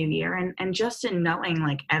into the new year, and just in knowing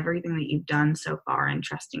like everything that you've done so far and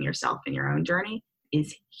trusting yourself in your own journey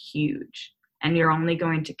is huge. And you're only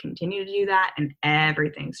going to continue to do that, and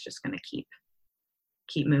everything's just going to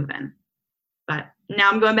keep moving. But now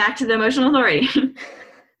I'm going back to the emotional authority.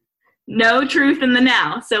 No truth in the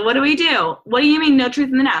now. So what do we do? What do you mean no truth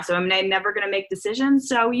in the now? So I'm never going to make decisions.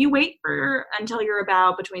 So you wait until you're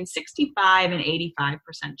about between 65 and 85%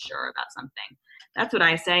 sure about something. That's what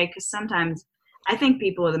I say, because sometimes I think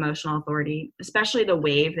people with emotional authority, especially the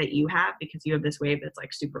wave that you have, because you have this wave that's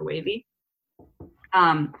like super wavy.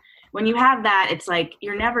 When you have that, it's like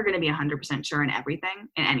you're never going to be 100% sure in everything,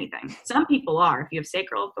 in anything. Some people are. If you have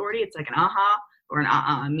sacral authority, it's like an aha or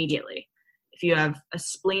an immediately. If you have a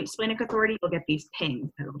splenic authority, you'll get these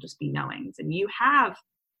pings that'll just be knowings. And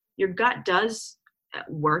your gut does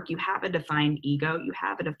work. You have a defined ego. You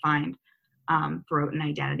have a defined throat and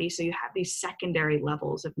identity. So you have these secondary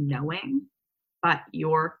levels of knowing, but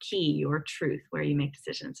your key, your truth, where you make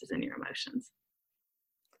decisions is in your emotions.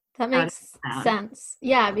 That makes sense.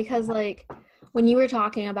 Yeah, because like when you were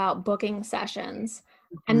talking about booking sessions,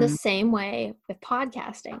 I'm the same way with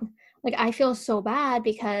podcasting. Like I feel so bad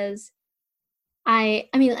because I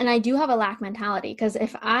mean, and I do have a lack mentality, because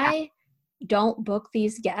if I don't book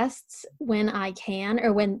these guests when I can,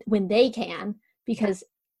 or when they can, because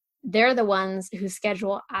they're the ones whose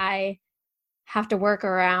schedule I have to work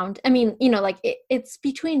around. I mean, like it's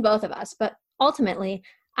between both of us, but ultimately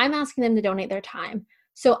I'm asking them to donate their time.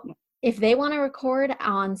 So if they want to record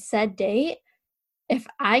on said date, if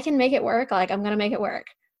I can make it work, like I'm going to make it work.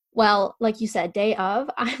 Well, like you said, day of,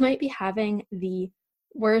 I might be having the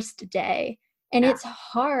worst day. And it's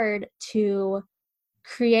hard to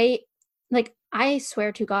create, like, I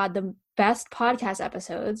swear to God, the best podcast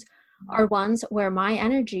episodes are ones where my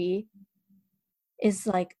energy is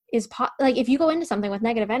like, if you go into something with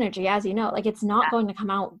negative energy, as you know, like it's not going to come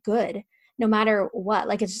out good no matter what.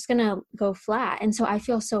 Like it's just going to go flat. And so I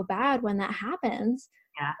feel so bad when that happens.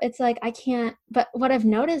 Yeah. It's like, I can't, but what I've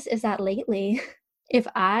noticed is that lately, if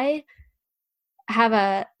I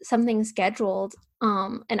have something scheduled,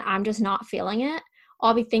 and I'm just not feeling it,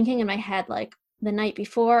 I'll be thinking in my head, like the night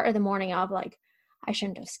before or the morning of, like, I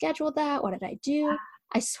shouldn't have scheduled that. What did I do?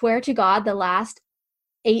 I swear to God, the last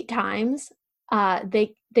 8 times,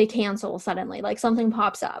 they cancel suddenly, like something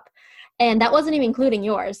pops up. And that wasn't even including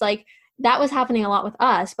yours. Like that was happening a lot with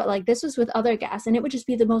us, but like this was with other guests, and it would just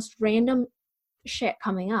be the most random shit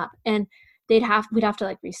coming up, and we'd have to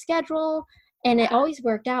like reschedule, and it always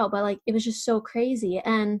worked out, but like it was just so crazy.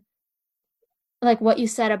 And like what you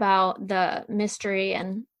said about the mystery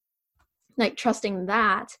and like trusting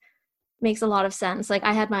that makes a lot of sense. Like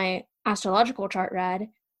I had my astrological chart read,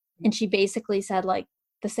 and she basically said like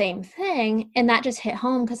the same thing, and that just hit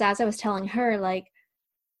home, because as I was telling her, like,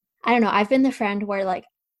 I don't know, I've been the friend where like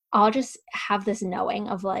I'll just have this knowing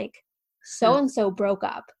of like so and so broke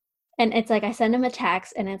up, and it's like I send him a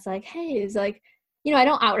text and it's like, hey, it's like, I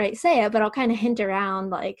don't outright say it, but I'll kind of hint around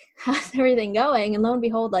like, how's everything going? And lo and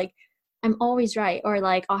behold, like I'm always right. Or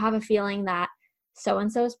like I'll have a feeling that so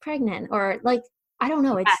and so is pregnant, or like I don't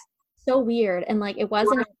know, it's so weird. And like it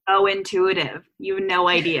wasn't so intuitive, you have no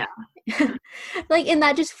idea. Like, and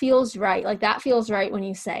that just feels right. Like that feels right when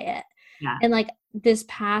you say it. Yeah. And like this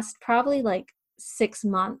past probably like 6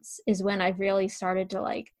 months is when I've really started to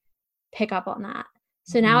like pick up on that.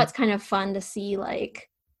 So now it's kind of fun to see like,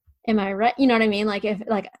 am I right? You know what I mean? Like if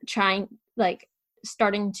like trying, like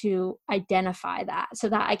starting to identify that so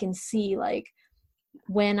that I can see like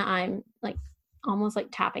when I'm like almost like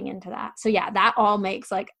tapping into that. So yeah, that all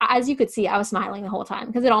makes, like, as you could see, I was smiling the whole time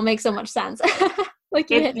because it all makes so much sense. Like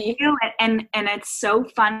you hit me. And it's so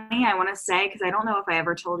funny, I want to say, because I don't know if I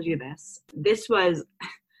ever told you this. This was,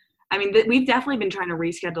 I mean, we've definitely been trying to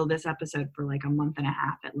reschedule this episode for like a month and a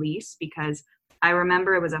half at least, because I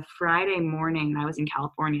remember it was a Friday morning. I was in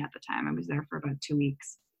California at the time. I was there for about 2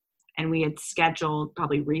 weeks. And we had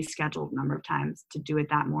probably rescheduled a number of times to do it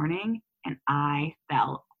that morning. And I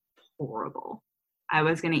felt horrible. I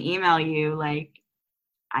was going to email you like,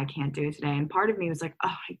 I can't do it today. And part of me was like,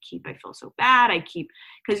 oh, I feel so bad.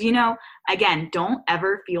 Because, again, don't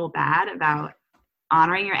ever feel bad about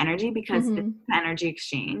honoring your energy, because Mm-hmm. it's an energy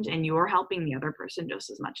exchange and you're helping the other person just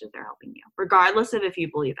as much as they're helping you, regardless of if you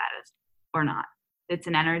believe that is or not. It's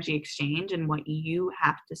an energy exchange, and what you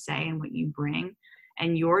have to say and what you bring,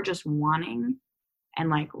 and you're just wanting and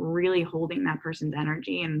like really holding that person's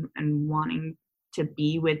energy and wanting to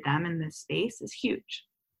be with them in this space is huge.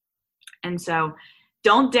 And so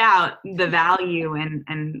don't doubt the value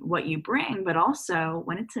and what you bring, but also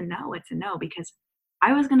when it's a no, because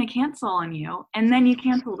I was going to cancel on you and then you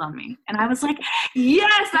canceled on me. And I was like,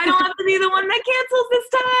 yes, I don't have to be the one that cancels this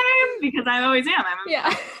time, because I always am.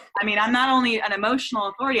 I mean, I'm not only an emotional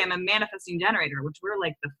authority, I'm a manifesting generator, which we're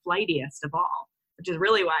like the flightiest of all, which is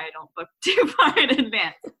really why I don't book too far in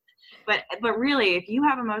advance. But really, if you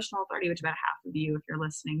have emotional authority, which about half of you, if you're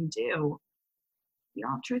listening, do, you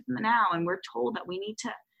don't have truth in the now. And we're told that we need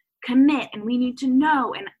to commit and we need to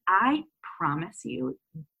know. And I promise you,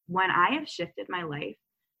 when I have shifted my life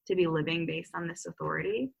to be living based on this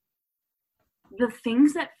authority, the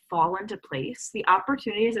things that fall into place, the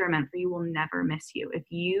opportunities that are meant for you will never miss you. If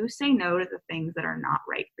you say no to the things that are not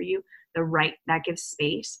right for you, that gives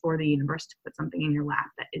space for the universe to put something in your lap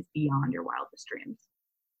that is beyond your wildest dreams.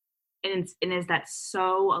 And is that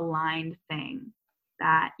so aligned thing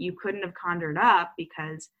that you couldn't have conjured up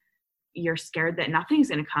because you're scared that nothing's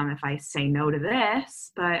going to come if I say no to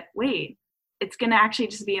this. But wait, it's going to actually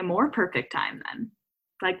just be a more perfect time then,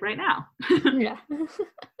 like right now. Yeah.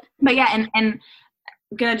 But yeah, and I'm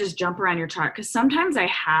going to just jump around your chart, because sometimes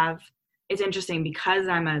it's interesting because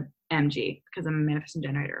I'm a MG, because I'm a manifesting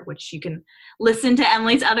generator, which you can listen to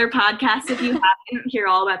Emily's other podcasts if you haven't, hear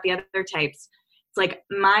all about the other types. It's like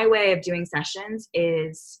my way of doing sessions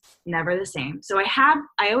is never the same. So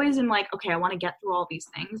I always am like, okay, I want to get through all these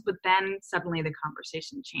things, but then suddenly the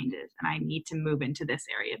conversation changes and I need to move into this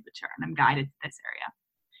area of the chart, and I'm guided to this area.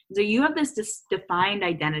 So you have this defined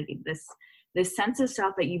identity, this sense of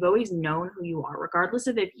self that you've always known who you are, regardless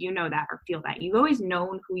of if you know that or feel that. You've always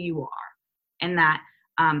known who you are, and that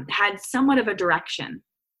had somewhat of a direction.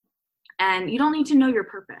 And you don't need to know your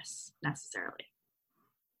purpose necessarily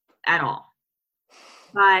at all.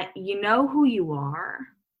 But you know who you are,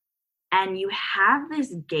 and you have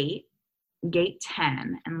this gate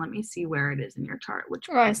 10, and let me see where it is in your chart.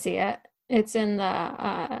 I see it. It's in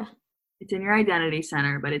the it's in your identity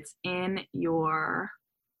center, but it's in your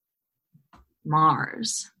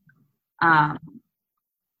Mars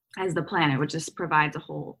as the planet, which just provides a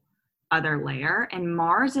whole other layer. And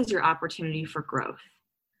Mars is your opportunity for growth.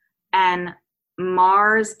 And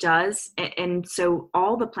Mars does, and so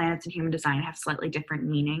all the planets in human design have slightly different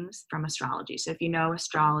meanings from astrology. So if you know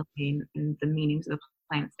astrology and the meanings of the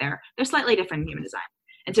planets there, they're slightly different in human design.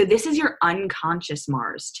 And so this is your unconscious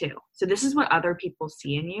Mars too. So this is what other people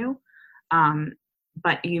see in you,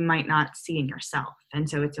 but you might not see in yourself. And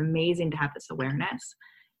so it's amazing to have this awareness.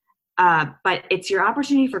 But it's your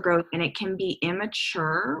opportunity for growth, and it can be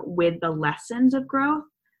immature with the lessons of growth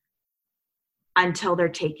until they're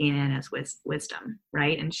taken in as wisdom,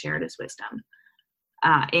 right? And shared as wisdom.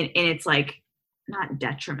 And it's like not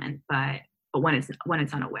detriment, but when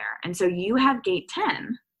it's unaware. And so you have gate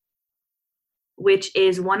 10, which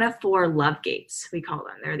is one of 4 love gates, we call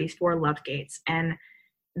them. There are these 4 love gates. And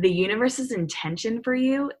the universe's intention for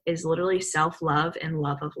you is literally self-love and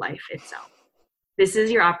love of life itself. This is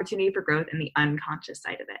your opportunity for growth in the unconscious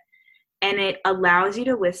side of it. And it allows you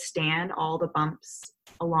to withstand all the bumps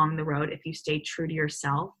along the road if you stay true to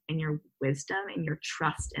yourself and your wisdom and your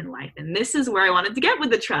trust in life. And this is where I wanted to get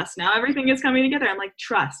with the trust. Now everything is coming together. I'm like,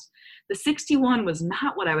 trust. The 61 was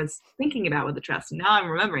not what I was thinking about with the trust. Now I'm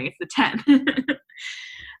remembering it's the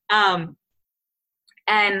 10.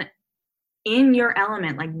 And in your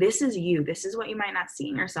element, like this is you. This is what you might not see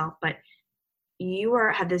in yourself, but you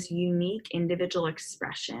have this unique individual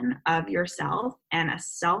expression of yourself and a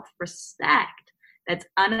self-respect that's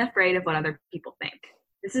unafraid of what other people think.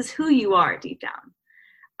 This is who you are deep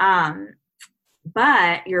down.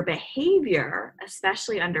 But your behavior,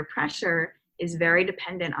 especially under pressure, is very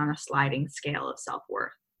dependent on a sliding scale of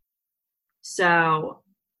self-worth. So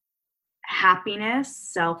happiness,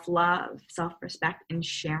 self-love, self-respect, and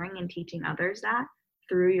sharing and teaching others that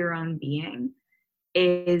through your own being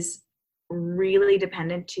is really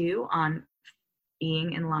dependent too on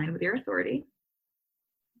being in line with your authority.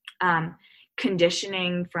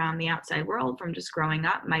 Conditioning from the outside world, from just growing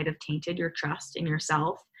up, might have tainted your trust in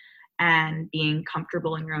yourself and being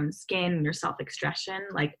comfortable in your own skin and your self-expression.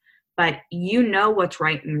 But you know what's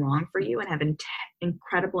right and wrong for you and have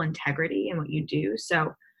incredible integrity in what you do.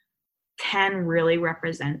 So 10 really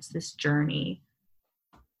represents this journey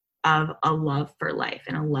of a love for life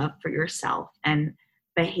and a love for yourself. And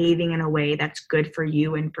behaving in a way that's good for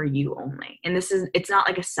you and for you only. And it's not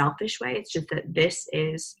like a selfish way. It's just that this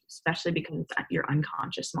is, especially because it's your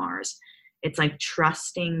unconscious Mars, it's like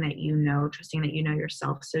trusting that you know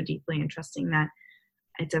yourself so deeply, and trusting that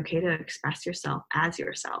it's okay to express yourself as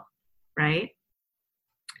yourself, right?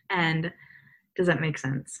 And does that make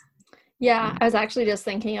sense? Yeah, I was actually just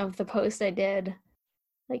thinking of the post I did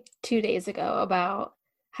like 2 days ago about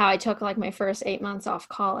how I took like my first 8 months off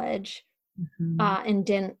college, and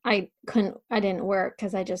I didn't work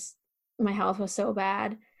because my health was so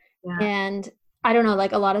bad. Yeah. And I don't know,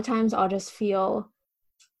 like a lot of times I'll just feel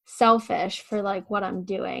selfish for like what I'm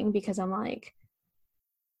doing, because I'm like,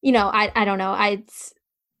 I don't know.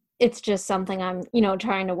 It's just something I'm,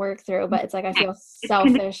 trying to work through, but it's like, I feel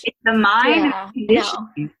selfish. It's the mind. Yeah,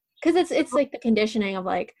 because it's like the conditioning of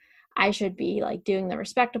like, I should be like doing the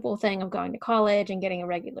respectable thing of going to college and getting a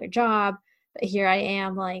regular job. But here I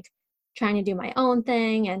am like trying to do my own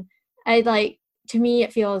thing. And to me,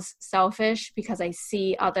 it feels selfish because I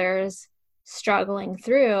see others struggling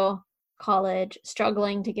through college,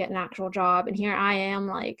 struggling to get an actual job. And here I am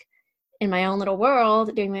like in my own little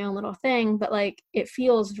world doing my own little thing, but like it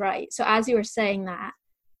feels right. So as you were saying that,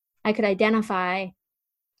 I could identify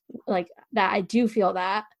like that I do feel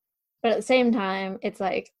that. But at the same time, it's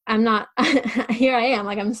like, I'm not, here I am,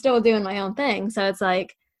 like, I'm still doing my own thing. So it's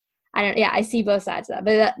like, I see both sides of that,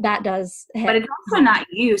 but that does hit. But it's also not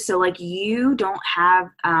you. So like, you don't have,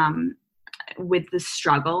 with the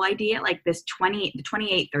struggle idea, like the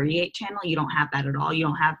 28-38 channel, you don't have that at all. You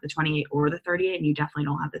don't have the 28 or the 38, and you definitely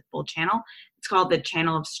don't have the full channel. It's called the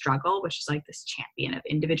channel of struggle, which is like this champion of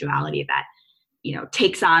individuality that,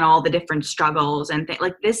 takes on all the different struggles and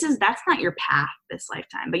like that's not your path this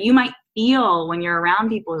lifetime. But you might feel when you're around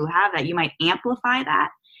people who have that, you might amplify that.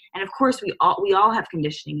 And of course we all have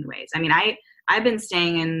conditioning in ways. I mean, I've been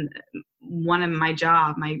staying in one of my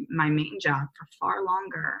main job for far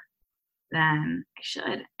longer than I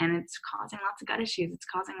should. And it's causing lots of gut issues. It's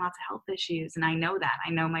causing lots of health issues. And I know that. I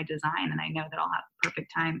know my design, and I know that I'll have the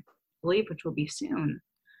perfect time to leave, which will be soon.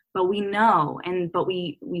 But we know, but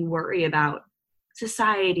we worry about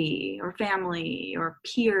society or family or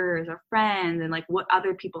peers or friends and like what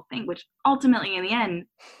other people think, which ultimately in the end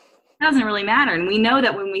doesn't really matter. And we know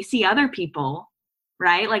that when we see other people,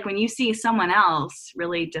 right, like when you see someone else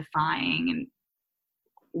really defying and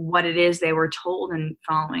what it is they were told and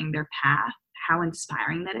following their path, how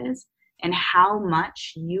inspiring that is, and how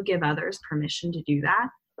much you give others permission to do that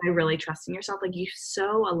by really trusting yourself. Like, you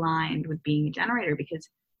so aligned with being a generator because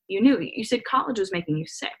you said college was making you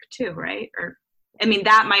sick too, right? Or I mean,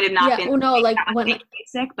 that might have not been. Well, no, like when making you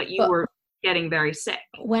sick, but you were getting very sick.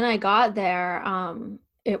 When I got there,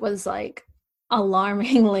 it was like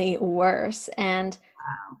alarmingly worse, and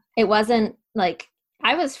it wasn't like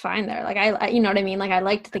I was fine there. Like I, you know what I mean? Like I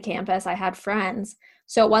liked the campus. I had friends,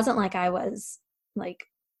 so it wasn't like I was like,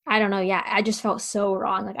 I don't know. Yeah, I just felt so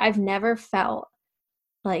wrong. Like I've never felt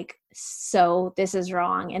like so this is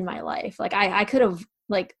wrong in my life. Like I could have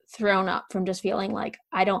like thrown up from just feeling like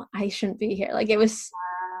I shouldn't be here. Like it was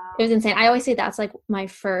insane. I always say that's like my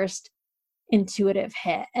first intuitive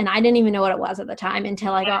hit, and I didn't even know what it was at the time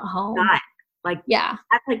until I got home. Like, yeah,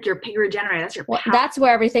 that's like your generator. That's your power. That's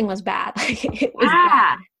where everything was bad. Like it was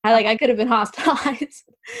bad. I could have been hospitalized.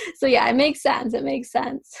 So yeah, it makes sense.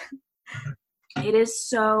 It is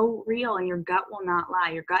so real, and your gut will not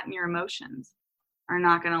lie. Your gut and your emotions are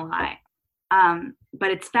not going to lie.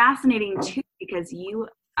 But it's fascinating too, because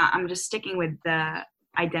I'm just sticking with the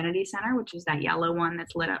identity center, which is that yellow one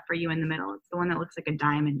that's lit up for you in the middle. It's the one that looks like a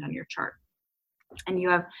diamond on your chart. And you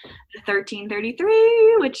have the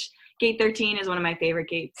 1333, which gate 13 is one of my favorite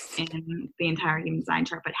gates in the entire human design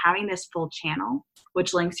chart. But having this full channel,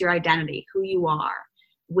 which links your identity, who you are,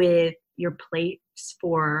 with your place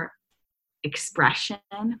for expression,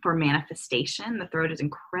 for manifestation. The throat is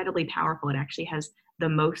incredibly powerful. It actually has the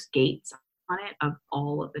most gates on it of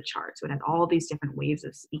all of the charts. So it has all these different ways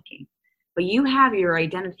of speaking. But you have your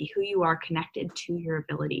identity, who you are, connected to your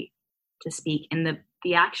ability to speak. And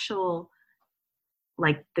the actual,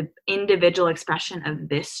 like the individual expression of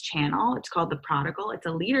this channel, it's called the prodigal. It's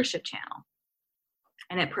a leadership channel.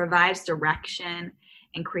 And it provides direction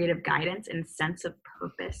and creative guidance and sense of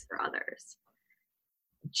purpose for others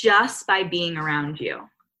just by being around you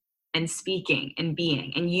and speaking and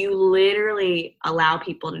being. And you literally allow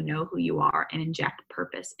people to know who you are and inject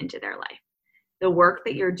purpose into their life. The work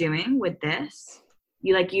that you're doing with this,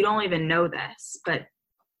 you don't even know this, but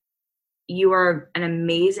you are an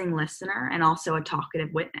amazing listener and also a talkative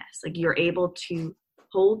witness. Like, you're able to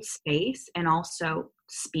hold space and also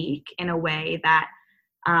speak in a way that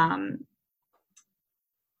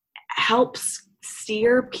helps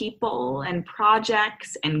steer people and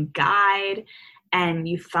projects and guide, and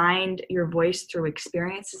you find your voice through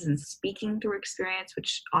experiences and speaking through experience,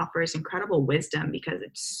 which offers incredible wisdom because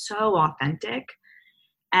it's so authentic.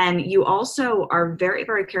 And you also are very,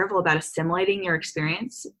 very careful about assimilating your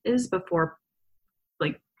experiences before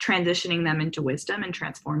like transitioning them into wisdom and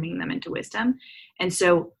transforming them into wisdom. And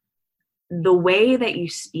so the way that you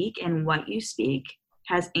speak and what you speak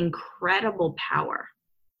has incredible power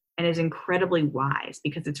and is incredibly wise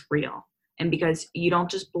because it's real. And because you don't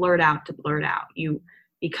just blurt out to blurt out.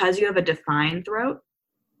 Because you have a defined throat,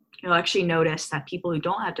 you'll actually notice that people who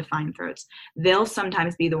don't have defined throats, they'll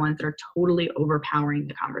sometimes be the ones that are totally overpowering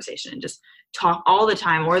the conversation and just talk all the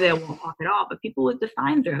time, or they won't talk at all. But people with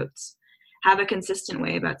defined throats have a consistent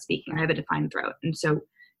way about speaking. I have a defined throat. And so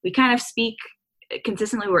we kind of speak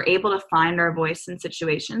consistently. We're able to find our voice in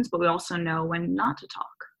situations, but we also know when not to talk.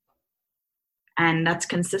 And that's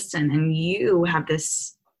consistent. And you have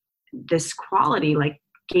this quality, like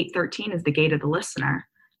gate 13 is the gate of the listener.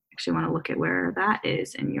 Actually want to look at where that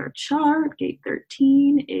is in your chart. Gate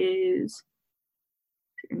 13 is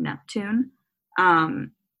your Neptune.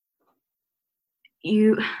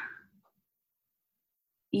 You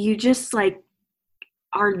just like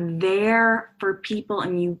are there for people,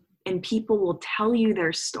 and people will tell you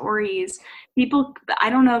their stories. People, I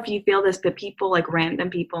don't know if you feel this, but people, like random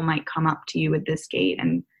people, might come up to you with this gate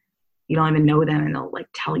and you don't even know them, and they'll like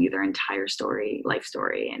tell you their entire story, life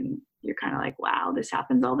story, and you're kind of like, wow, this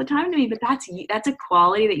happens all the time to me. But that's a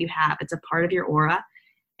quality that you have. It's a part of your aura,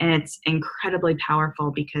 and it's incredibly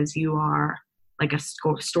powerful because you are like a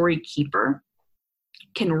story keeper,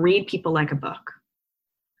 can read people like a book.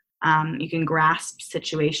 You can grasp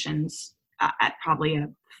situations at probably a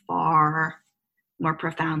far more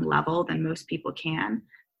profound level than most people can.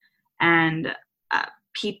 And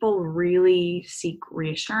people really seek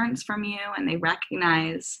reassurance from you, and they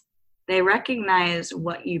recognize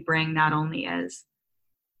what you bring, not only as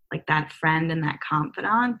like that friend and that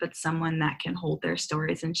confidant, but someone that can hold their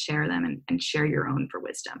stories and share them and share your own for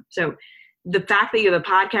wisdom. So the fact that you have a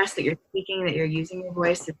podcast, that you're speaking, that you're using your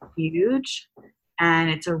voice is huge. And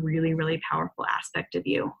it's a really, really powerful aspect of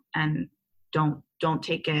you. And don't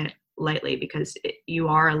take it lightly, because you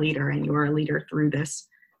are a leader, and you are a leader through this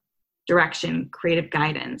direction, creative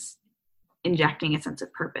guidance, injecting a sense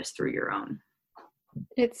of purpose through your own.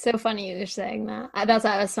 It's so funny you're saying that. That's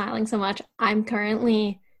why I was smiling so much. I'm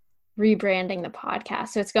currently rebranding the podcast,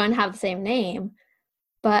 so it's going to have the same name,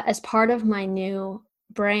 but as part of my new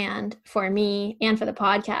brand for me and for the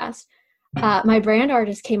podcast, my brand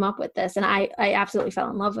artist came up with this, and I absolutely fell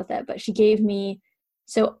in love with it. But she gave me,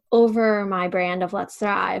 so over my brand of Let's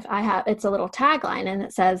Thrive, it's a little tagline, and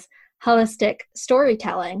it says holistic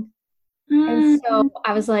storytelling. And so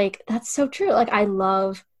I was like, that's so true. Like, I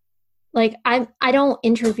love, like, I don't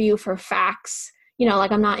interview for facts,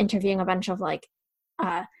 like I'm not interviewing a bunch of like,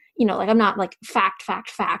 like I'm not like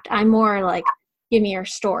fact. I'm more like, give me your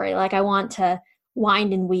story. Like, I want to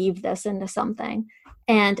wind and weave this into something.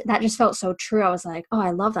 And that just felt so true. I was like, oh,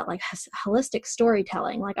 I love that. Like holistic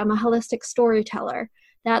storytelling. Like, I'm a holistic storyteller.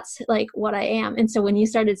 That's like what I am. And so when you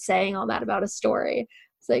started saying all that about a story,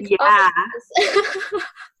 it's like, yeah.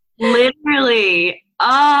 Oh, literally.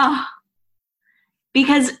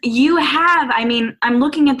 Because you have, I'm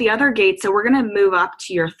looking at the other gate. So we're going to move up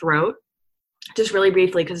to your throat just really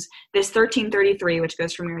briefly, because this 1333, which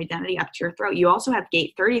goes from your identity up to your throat, you also have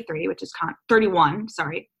gate 33, which is 31,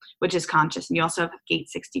 which is conscious. And you also have gate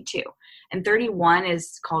 62. And 31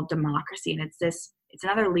 is called democracy. And it's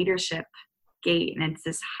another leadership gate. And it's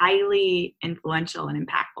this highly influential and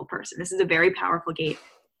impactful person. This is a very powerful gate.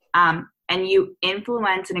 And you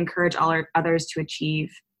influence and encourage others to achieve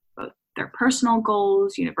both their personal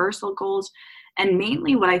goals, universal goals. And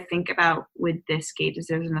mainly what I think about with this gate is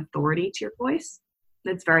there's an authority to your voice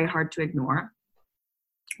that's very hard to ignore.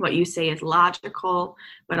 What you say is logical,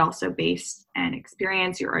 but also based on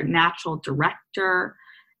experience. You're a natural director.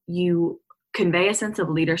 You convey a sense of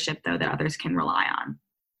leadership, though, that others can rely on.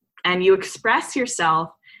 And you express yourself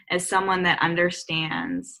as someone that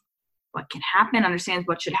understands what can happen, understands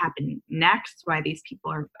what should happen next, why these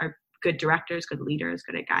people are good directors, good leaders,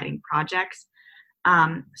 good at guiding projects.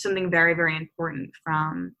 Something very, very important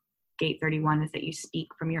from gate 31 is that you speak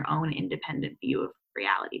from your own independent view of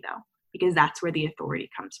reality, though, because that's where the authority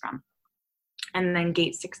comes from. And then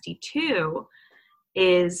gate 62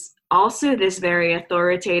 is also this very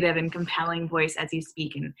authoritative and compelling voice as you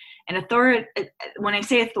speak. And when I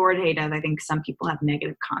say authoritative, I think some people have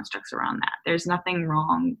negative constructs around that. There's nothing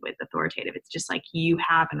wrong with authoritative. It's just like you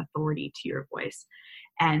have an authority to your voice,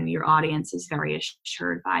 and your audience is very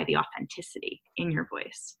assured by the authenticity in your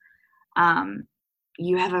voice.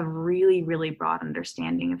 you have a really, really broad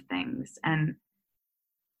understanding of things. And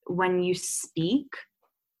when you speak,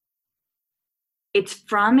 it's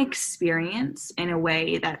from experience in a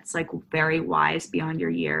way that's like very wise beyond your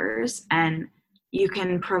years. And you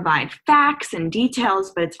can provide facts and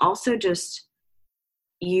details, but it's also just,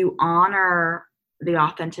 you honor the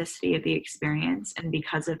authenticity of the experience. And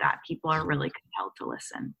because of that, people are really compelled to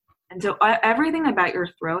listen. And so everything about your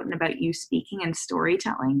throat and about you speaking and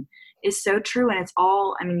storytelling is so true. And it's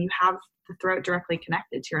all, I mean, you have the throat directly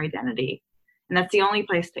connected to your identity. And that's the only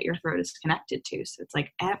place that your throat is connected to. So it's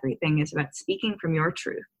like everything is about speaking from your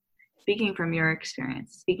truth, speaking from your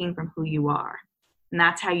experience, speaking from who you are. And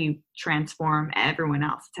that's how you transform everyone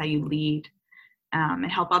else. It's how you lead and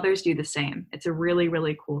help others do the same. It's a really,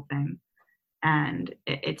 really cool thing. And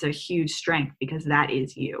it's a huge strength because that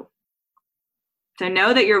is you. So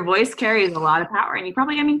know that your voice carries a lot of power. And you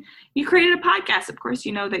probably, I mean, you created a podcast. Of course,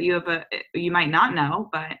 you know that you have you might not know,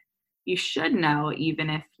 but you should know, even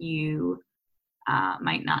if you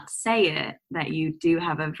might not say it, that you do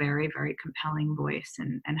have a very, very compelling voice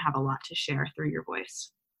and have a lot to share through your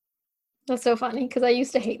voice. That's so funny because I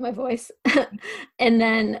used to hate my voice. And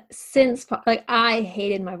then since, like, I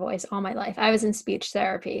hated my voice all my life. I was in speech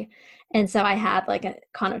therapy. And so I had like a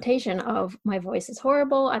connotation of my voice is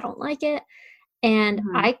horrible. I don't like it. And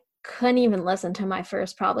I couldn't even listen to my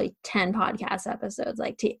first probably 10 podcast episodes.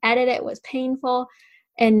 Like, to edit it was painful.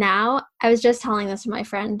 And now I was just telling this to my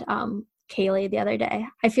friend, Kaylee, the other day.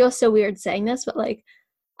 I feel so weird saying this, but like,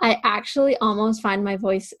 I actually almost find my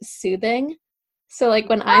voice soothing. So like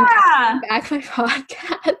when I'm back my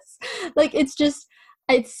podcast, like it's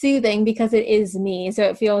soothing because it is me. So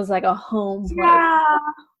it feels like a home place.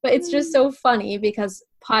 But it's just so funny because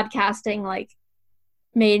podcasting like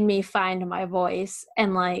made me find my voice.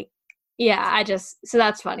 And like, yeah, so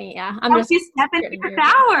that's funny. Yeah. I'm just you step into your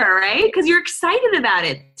power, right? Because you're excited about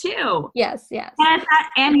it too. Yes.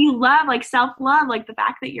 And you love, like, self-love, like the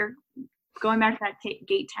fact that you're going back to that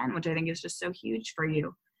gate 10, which I think is just so huge for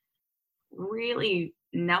you. Really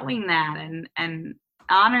knowing that and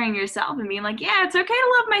honoring yourself and being like, yeah, it's okay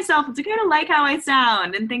to love myself. It's okay to like how I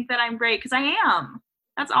sound and think that I'm great, because I am.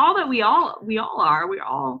 That's all that we all are. We're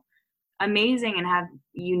all amazing and have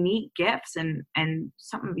unique gifts and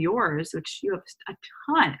some of yours, which you have a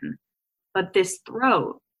ton. But this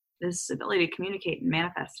throat, this ability to communicate and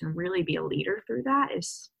manifest and really be a leader through that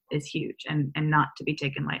is huge and not to be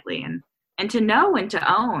taken lightly, and to know and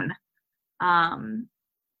to own.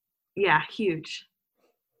 Yeah, huge.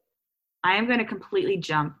 I am going to completely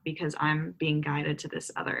jump because I'm being guided to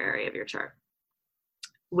this other area of your chart,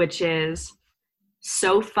 which is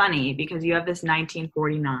so funny because you have this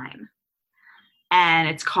 1949 and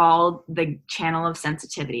it's called the channel of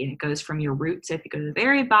sensitivity, and it goes from your root. So if you go to the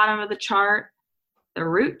very bottom of the chart, the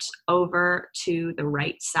root over to the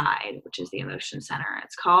right side, which is the emotion center,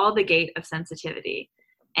 it's called the gate of sensitivity.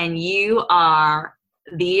 And you are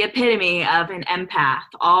the epitome of an empath,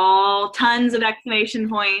 all tons of exclamation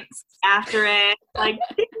points after it, like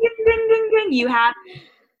ding, ding, ding, ding, ding. You have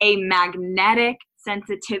a magnetic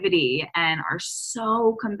sensitivity and are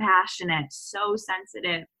so compassionate, so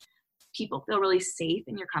sensitive. People feel really safe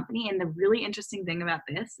in your company. And the really interesting thing about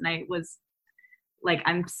this, and I was like,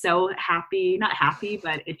 I'm so happy, not happy,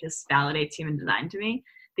 but it just validates human design to me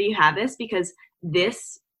that you have this, because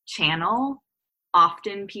this channel,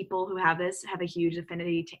 often people who have this have a huge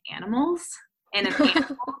affinity to animals, and if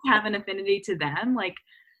animals have an affinity to them, like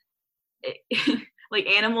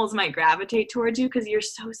animals might gravitate towards you because you're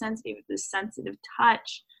so sensitive with this sensitive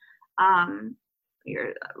touch.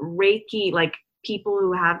 You're Reiki, like people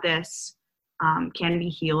who have this can be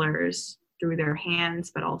healers through their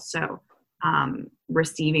hands, but also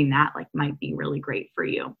receiving that like might be really great for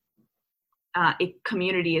you.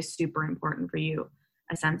 Community is super important for you.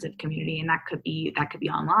 A sense of community, and that could be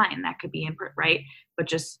online, that could be in, right? But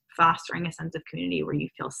just fostering a sense of community where you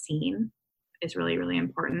feel seen is really, really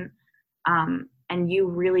important. And you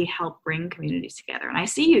really help bring communities together. And I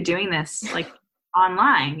see you doing this like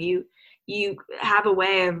online. You have a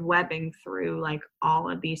way of webbing through like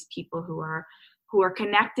all of these people who are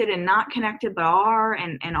connected and not connected, but are,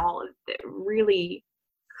 and all of the, really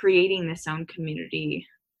creating this own community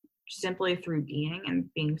simply through being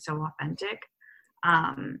and being so authentic.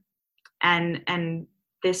 And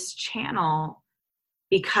this channel,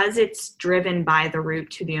 because it's driven by the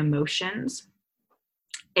root to the emotions,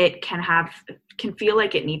 it can feel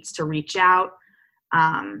like it needs to reach out,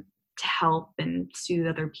 to help and soothe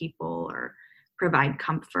other people or provide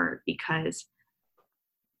comfort, because,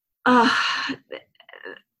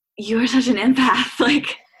 you're such an empath.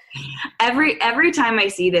 Like every time I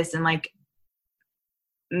see this, and like,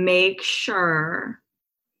 make sure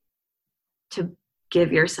to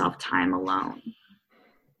give yourself time alone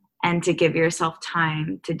and to give yourself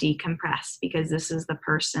time to decompress, because this is the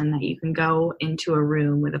person that you can go into a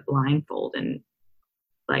room with a blindfold and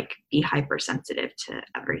like be hypersensitive to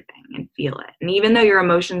everything and feel it. And even though your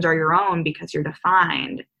emotions are your own because you're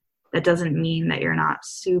defined, that doesn't mean that you're not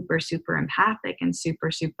super, super empathic and super,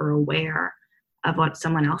 super aware of what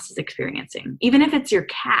someone else is experiencing. Even if it's your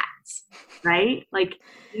cats, right? Like,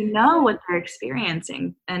 you know what they're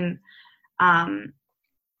experiencing. And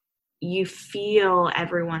you feel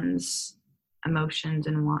everyone's emotions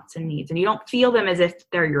and wants and needs. And you don't feel them as if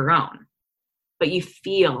they're your own, but you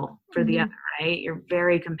feel for the other, right? You're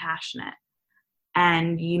very compassionate.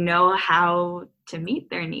 And you know how to meet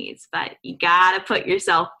their needs, but you gotta put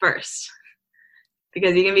yourself first,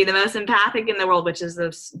 because you can be the most empathic in the world, which is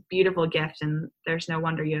this beautiful gift. And there's no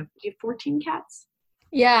wonder you have 14 cats.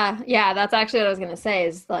 Yeah. That's actually what I was gonna say,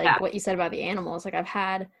 is like what you said about the animals. Like I've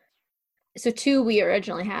had, so 2 we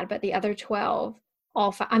originally had, but the other 12,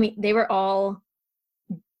 they were all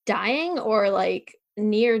dying or like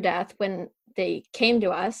near death when they came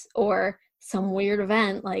to us, or some weird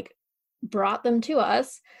event like brought them to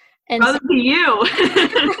us. And to you.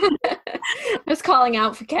 I was calling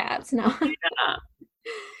out for cats. No. Yeah.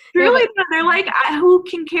 Really, they're like, who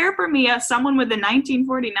can care for me as someone with a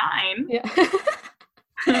 1949? Yeah.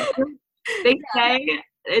 They say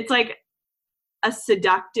it's like a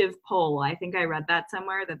seductive pull. I think I read that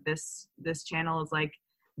somewhere, that this channel is like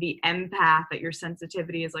the empath, that your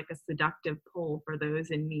sensitivity is like a seductive pull for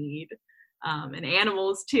those in need. And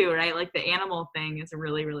animals too, right? Like the animal thing is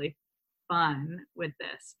really, really fun with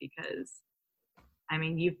this, because I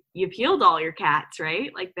mean, you've healed all your cats, right?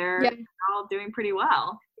 Like they're all doing pretty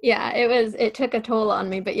well. Yeah, it took a toll on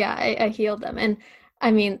me, but yeah, I healed them. And I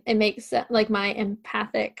mean, it makes sense. Like my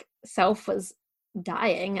empathic self was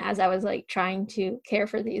dying as I was like trying to care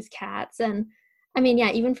for these cats. And I mean,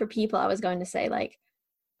 yeah, even for people, I was going to say, like,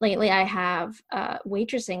 lately I have a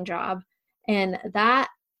waitressing job, and that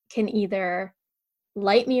can either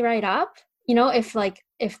light me right up,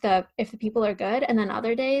 if the people are good, and then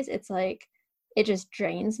other days it's like it just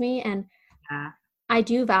drains me. And I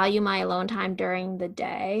do value my alone time during the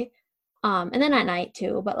day, and then at night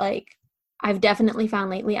too, but like I've definitely found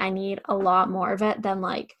lately I need a lot more of it than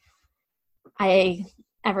like I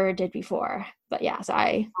ever did before. But yeah, so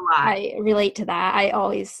I relate to that. I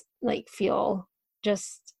always like feel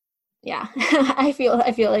just I feel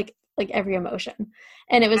like every emotion.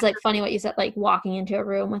 And it was like funny what you said, like walking into a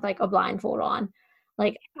room with like a blindfold on.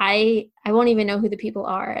 Like I won't even know who the people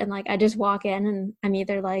are, and like I just walk in and I'm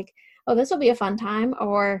either like, oh, this will be a fun time,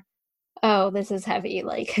 or oh, this is heavy,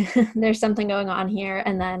 like there's something going on here.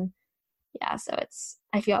 And then so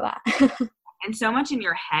I feel that. And so much in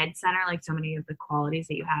your head center, like so many of the qualities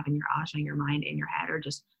that you have in your ajna, your mind, in your head, are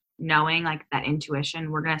just knowing, like that intuition.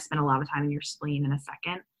 We're going to spend a lot of time in your spleen in a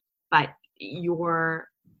second, but your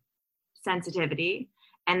sensitivity,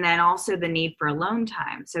 and then also the need for alone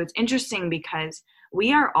time. So it's interesting because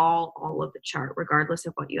we are all of the chart, regardless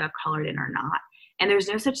of what you have colored in or not. And there's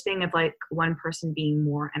no such thing of like one person being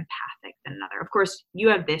more empathic than another. Of course, you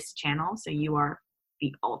have this channel, so you are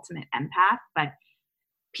the ultimate empath, but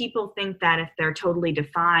people think that if they're totally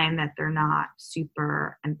defined, that they're not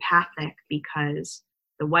super empathic, because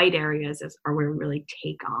the white areas are where we really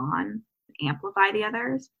take on, amplify the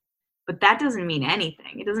others. But that doesn't mean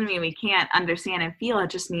anything. It doesn't mean we can't understand and feel. It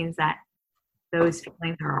just means that those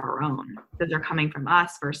feelings are our own. Those are coming from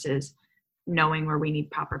us versus knowing where we need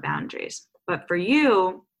proper boundaries. But for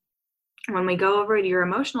you, when we go over to your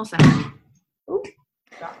emotional center,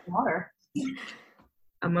 got water.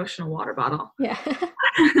 Emotional water bottle. Yeah.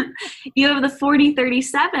 You have the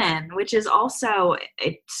 4037, which is also,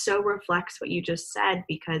 it so reflects what you just said,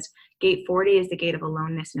 because gate 40 is the gate of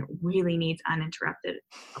aloneness, and it really needs uninterrupted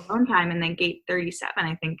alone time. And then gate 37,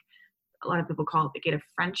 I think a lot of people call it the gate of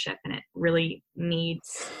friendship, and it really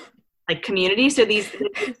needs like community. So these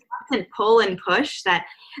constant pull and push that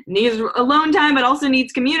needs alone time but also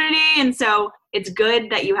needs community. And so it's good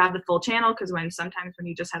that you have the full channel, because sometimes when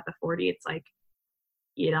you just have the 40, it's like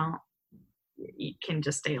you can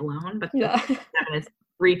just stay alone, but that is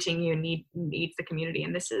reaching you needs the community.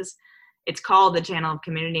 And it's called the channel of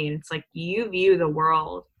community. And it's like you view the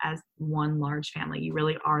world as one large family. You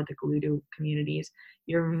really are the glue to communities.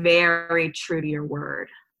 You're very true to your word.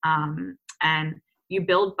 And you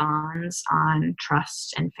build bonds on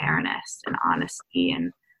trust and fairness and honesty.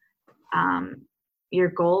 And your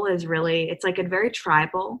goal is really, it's like a very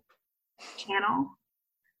tribal channel.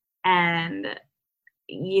 And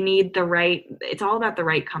you need it's all about the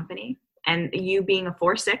right company. And you being a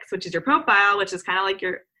 4-6, which is your profile, which is kind of like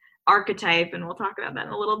your archetype, and we'll talk about that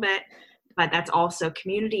in a little bit. But that's also,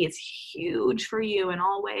 community is huge for you in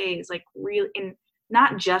all ways, like really, in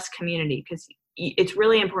not just community, because it's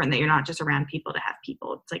really important that you're not just around people to have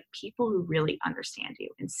people. It's like people who really understand you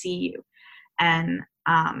and see you and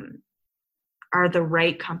are the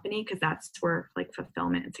right company, because that's where like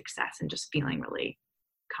fulfillment and success and just feeling really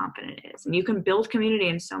confident is. And you can build community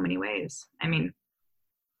in so many ways. I mean,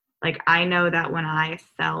 like, I know that when I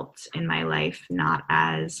felt in my life not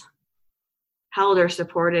as held or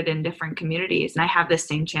supported in different communities, and I have this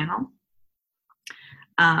same channel,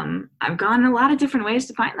 I've gone a lot of different ways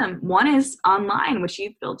to find them. One is online, which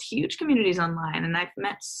you've built huge communities online, and I've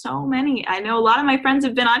met so many. I know a lot of my friends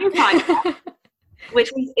have been on your podcast,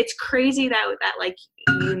 which means it's crazy that like,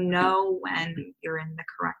 you know when you're in the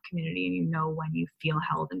correct community, and you know when you feel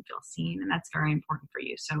held and feel seen, and that's very important for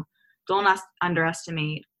you. So don't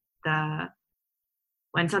underestimate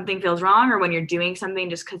when something feels wrong, or when you're doing something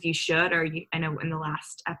just because you should, or I know in the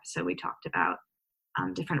last episode we talked about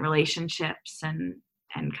different relationships and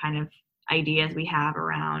kind of ideas we have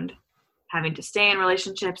around having to stay in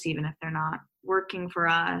relationships even if they're not working for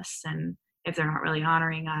us, and if they're not really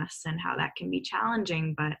honoring us, and how that can be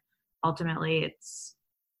challenging. But ultimately it's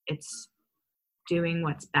doing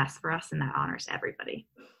what's best for us, and that honors everybody.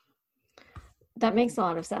 That makes a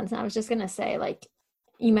lot of sense. And I was just going to say, like,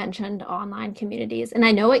 you mentioned online communities, and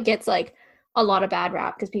I know it gets like a lot of bad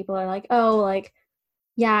rap because people are like, oh, like,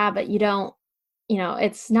 yeah, but you don't,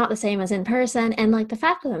 it's not the same as in person. And like, the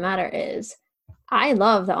fact of the matter is, I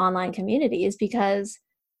love the online communities because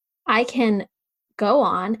I can go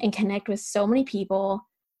on and connect with so many people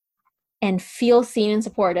and feel seen and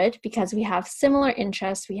supported because we have similar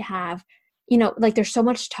interests. We have, like, there's so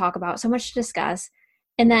much to talk about, so much to discuss.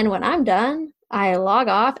 And then when I'm done, I log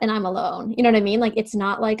off and I'm alone. You know what I mean? Like, it's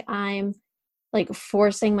not like I'm like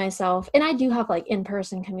forcing myself. And I do have like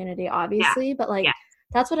in-person community, obviously, but like,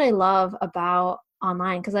 that's what I love about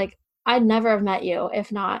online. Cause like, I'd never have met you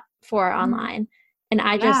if not for online. And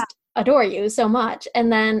I just adore you so much.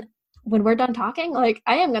 And then when we're done talking, like,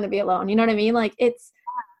 I am going to be alone. You know what I mean? Like,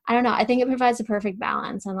 I don't know. I think it provides a perfect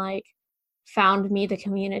balance, and like found me the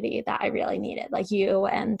community that I really needed. Like you,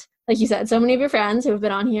 and like you said, so many of your friends who have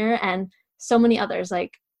been on here, and so many others.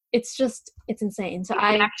 Like, it's insane. So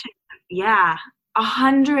 100%.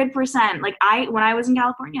 Like, when I was in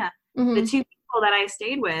California, the two people that I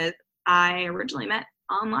stayed with, I originally met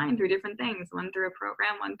online through different things. One through a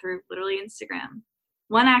program, one through literally Instagram.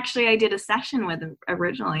 One actually I did a session with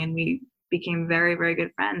originally, and we became very, very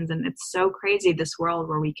good friends. And it's so crazy, this world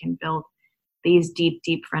where we can build these deep,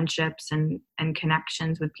 deep friendships and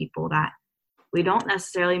connections with people that we don't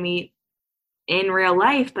necessarily meet in real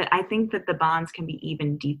life. But I think that the bonds can be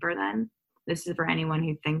even deeper then. This is for anyone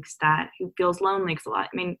who feels lonely.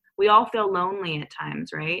 We all feel lonely at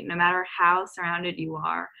times, right? No matter how surrounded you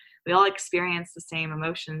are, we all experience the same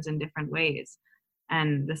emotions in different ways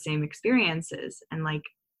and the same experiences. And like,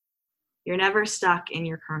 you're never stuck in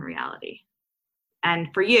your current reality. And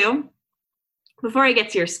for you, before I get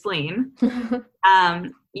to your spleen,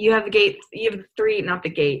 you have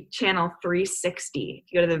channel 360.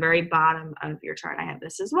 If you go to the very bottom of your chart, I have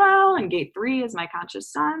this as well. And gate 3 is my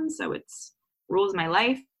conscious sun. So it's rules my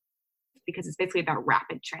life, because it's basically about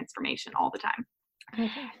rapid transformation all the time. Okay.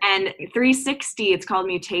 And 360, it's called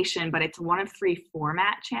mutation, but it's one of 3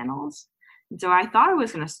 format channels. And so I thought I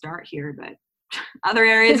was going to start here, but other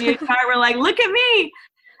areas you start were like, look at me.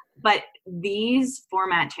 But these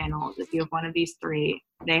format channels, if you have one of these 3,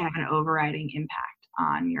 they have an overriding impact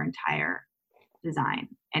on your entire design.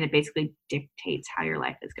 And it basically dictates how your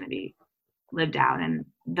life is going to be lived out. And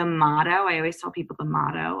the motto, I always tell people, the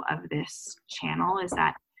motto of this channel is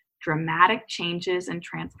that dramatic changes and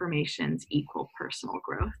transformations equal personal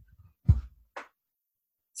growth.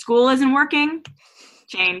 School isn't working,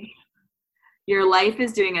 change. Your life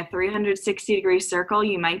is doing a 360-degree circle.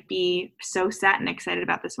 You might be so set and excited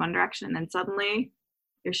about this one direction, and then suddenly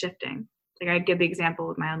you're shifting. Like, I give the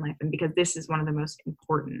example of my own life, and because this is one of the most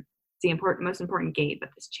important gate, but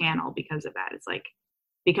this channel, because of that, it's like,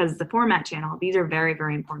 because it's a format channel, these are very,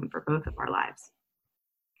 very important for both of our lives.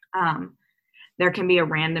 There can be a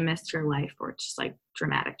randomness to your life where it's just like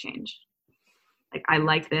dramatic change. Like, I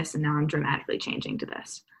like this, and now I'm dramatically changing to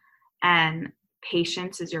this. And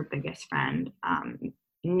patience is your biggest friend.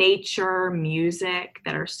 Nature, music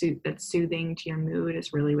that's soothing to your mood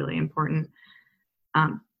is really, really important.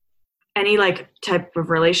 Any like type of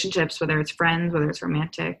relationships, whether it's friends, whether it's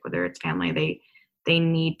romantic, whether it's family, they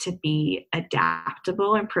need to be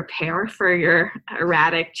adaptable and prepare for your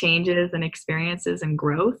erratic changes and experiences and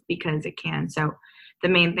growth, because it can. So the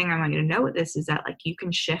main thing I want you to know with this is that like you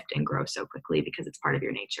can shift and grow so quickly because it's part of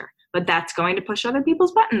your nature. But that's going to push other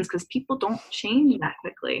people's buttons because people don't change that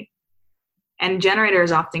quickly. And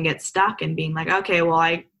generators often get stuck in being like, okay, well,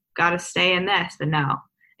 I got to stay in this, but no.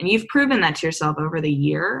 And you've proven that to yourself over the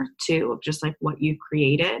year too, of just like what you've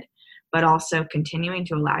created, but also continuing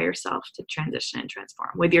to allow yourself to transition and transform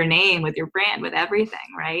with your name, with your brand, with everything,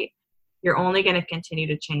 right? You're only going to continue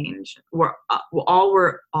to change. All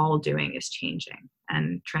we're all doing is changing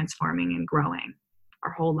and transforming and growing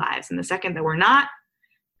our whole lives. And the second that we're not,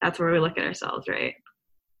 that's where we look at ourselves, right?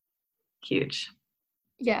 Huge.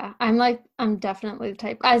 Yeah, I'm definitely the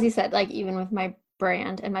type, as you said, like even with my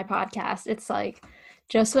brand and my podcast, it's like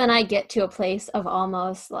just when I get to a place of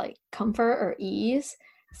almost like comfort or ease,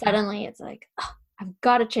 suddenly it's like, oh, I've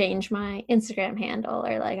got to change my Instagram handle,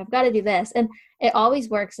 or like I've got to do this. And it always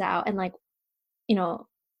works out. And like, you know,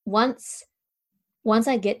 once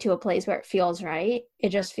I get to a place where it feels right, it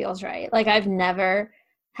just feels right. Like I've never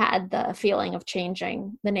had the feeling of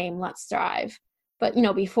changing the name Let's Thrive. But, you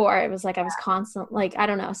know, before it was like I was constant, like, I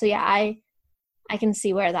don't know. So yeah, I can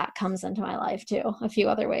see where that comes into my life too, a few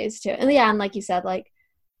other ways too. And yeah, and like you said, like,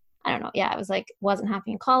 I don't know. Yeah, it was like, wasn't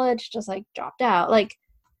happy in college, just like dropped out. Like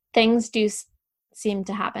things do seem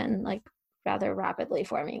to happen like rather rapidly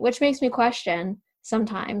for me, which makes me question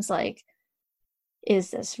sometimes, like,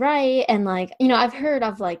 is this right? And like, you know, I've heard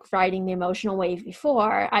of like riding the emotional wave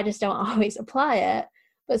before. I just don't always apply it.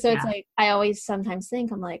 But so it's like, I always sometimes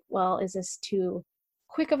think, I'm like, well, is this too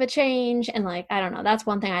quick of a change? And like, I don't know. That's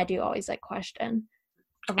one thing I do always like question.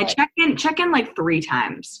 And check in like 3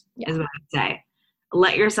 times is what I'd say.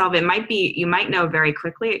 Let yourself, it might be, you might know very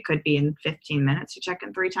quickly. It could be in 15 minutes to check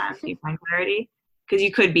in 3 times and you find clarity, because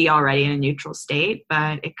you could be already in a neutral state,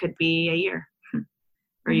 but it could be a year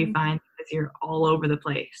where you find because you're all over the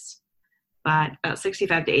place. But about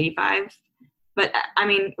 65 to 85. But I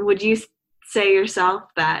mean, would you say yourself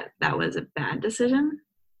that that was a bad decision?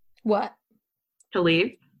 What? To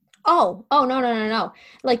leave? Oh, no.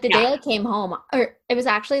 Like the day I came home, or it was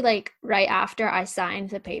actually like right after I signed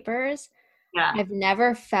the papers. Yeah. I've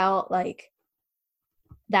never felt like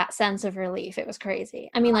that sense of relief. It was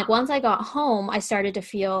crazy. I mean, like once I got home, I started to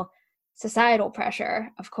feel societal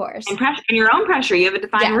pressure, of course. And pressure, and your own pressure. You have a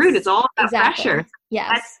defined route. It's all about pressure.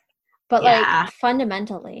 Yes. But like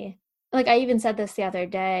fundamentally, like I even said this the other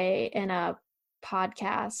day in a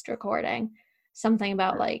podcast recording, something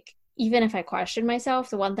about like, even if I question myself,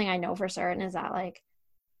 the one thing I know for certain is that like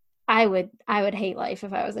I would hate life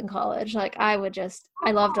if I was in college. Like I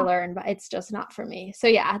love to learn, but it's just not for me. So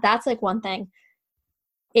yeah, that's like one thing.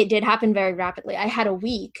 It did happen very rapidly. I had a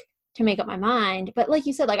week to make up my mind, but like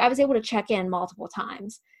you said, like I was able to check in multiple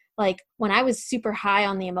times. Like when I was super high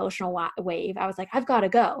on the emotional wave, I was like, I've got to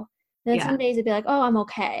go. And then some days it'd be like, oh, I'm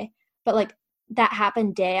okay. But like that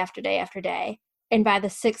happened day after day after day. And by the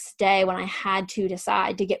 6th day, when I had to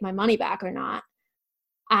decide to get my money back or not,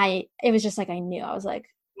 it was just like I knew. I was like,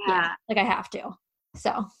 like I have to.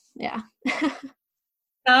 So, yeah.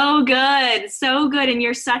 So good. And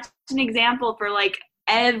you're such an example for like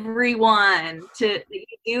everyone that you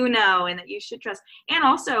do know and that you should trust. And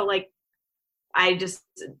also like,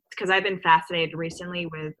 because I've been fascinated recently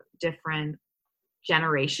with different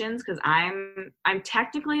generations, because I'm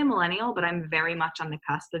technically a millennial, but I'm very much on the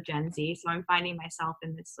cusp of Gen Z. So I'm finding myself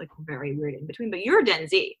in this like very weird in between, but you're Gen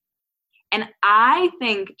Z. And I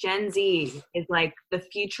think Gen Z is like the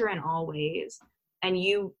future in all ways. And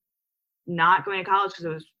you not going to college because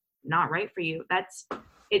it was not right for you. That's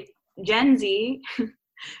it. Gen Z,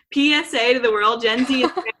 PSA to the world, Gen Z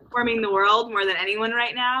is transforming the world more than anyone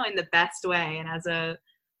right now in the best way. And as a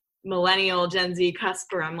millennial Gen Z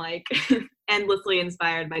cusper, I'm like endlessly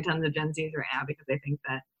inspired by tons of Gen Zs right now, because I think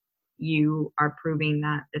that you are proving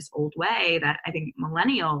that this old way that I think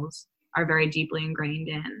millennials are very deeply ingrained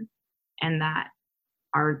in, and that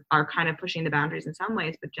are kind of pushing the boundaries in some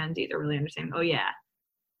ways, but Gen Zs are really understanding, oh yeah,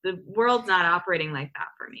 the world's not operating like that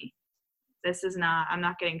for me. This is not, I'm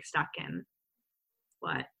not getting stuck in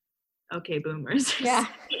what? Okay, boomers. Yeah.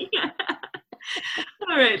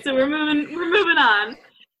 All right, so we're moving on.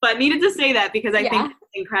 But needed to say that because I think it's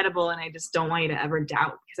incredible, and I just don't want you to ever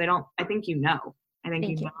doubt, because I think you know. I think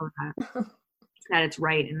you know that it's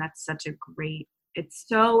right, and that's such a great, it's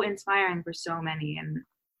so inspiring for so many, and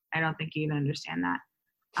I don't think you even understand that.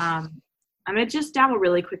 I'm going to just dabble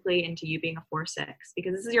really quickly into you being a 4-6,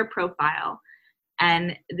 because this is your profile,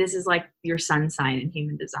 and this is like your sun sign in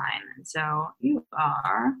human design. And so you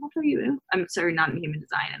are, what are you? I'm sorry, not in human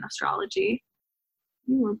design, in astrology.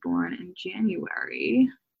 You were born in January.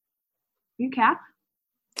 You Cap?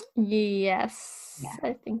 Yes, Yeah.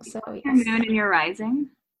 I think so. Your Yes. moon and your rising?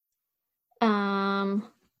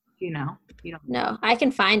 Um, You know, you don't. no, I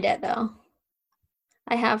can find it though.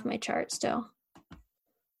 I have my chart still.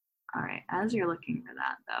 All right. As you're looking for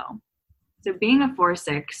that, though, so being a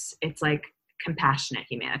 4-6, it's like compassionate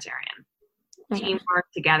humanitarian, Okay. teamwork,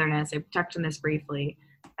 togetherness. I touched on this briefly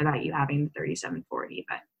about you having 3740,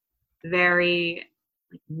 but very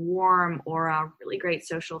like warm aura, really great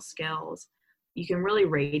social skills. You can really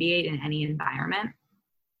radiate in any environment.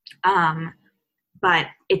 But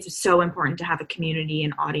it's so important to have a community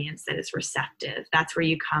and audience that is receptive. That's where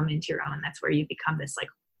you come into your own. That's where you become this like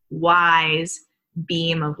wise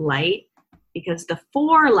beam of light, because the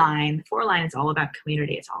 4 line is all about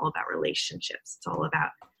community. It's all about relationships. It's all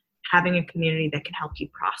about having a community that can help you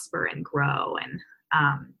prosper and grow, and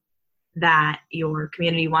that your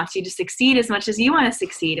community wants you to succeed as much as you want to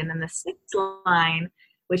succeed. And then the 6 line,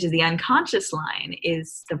 which is the unconscious line,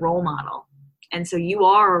 is the role model. And so you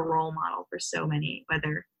are a role model for so many,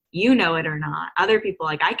 whether you know it or not. Other people,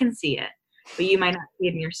 like, I can see it, but you might not see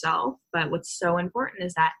it in yourself. But what's so important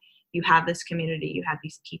is that you have this community, you have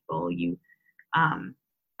these people, you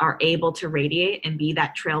are able to radiate and be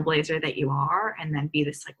that trailblazer that you are, and then be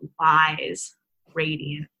this like wise,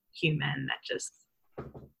 radiant human that just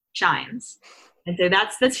shines. And so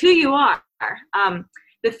that's who you are.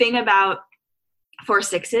 The thing about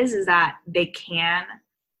 4-6s is that they can,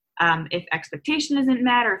 if expectation isn't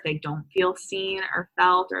met, or if they don't feel seen or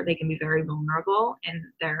felt, or they can be very vulnerable in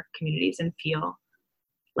their communities and feel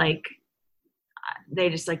like they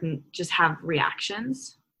just have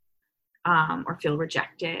reactions, or feel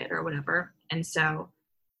rejected or whatever. And so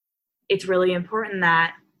it's really important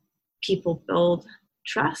that people build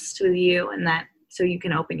trust with you, and that so you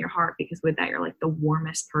can open your heart, because with that, you're like the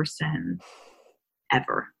warmest person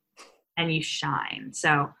ever and you shine.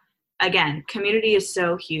 So again, community is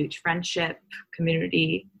so huge. Friendship,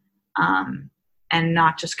 community, and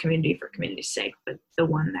not just community for community's sake, but the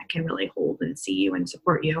one that can really hold and see you and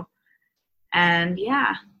support you. And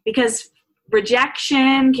yeah, because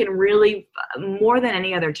rejection can really, more than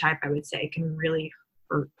any other type, I would say, can really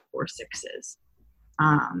hurt 4-6s,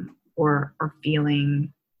 or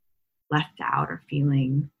feeling left out, or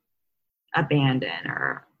feeling abandoned,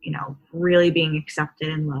 or really being accepted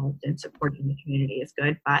and loved and supported in the community is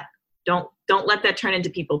good. But don't let that turn into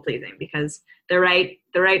people pleasing, because the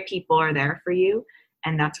right people are there for you,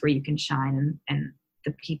 and that's where you can shine. And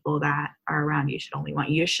the people that are around you should only want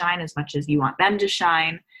you to shine as much as you want them to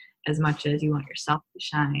shine, as much as you want yourself to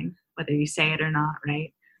shine, whether you say it or not,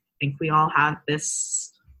 right? I think we all have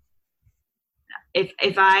this.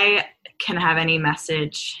 If I can have any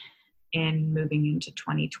message in moving into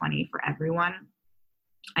 2020 for everyone,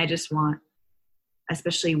 I just want,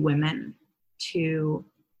 especially women, to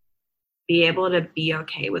be able to be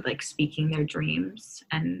okay with like speaking their dreams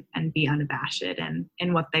and be unabashed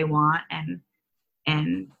in what they want,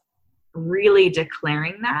 and really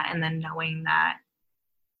declaring that, and then knowing that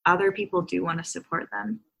other people do want to support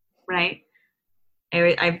them, right?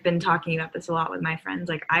 I've been talking about this a lot with my friends.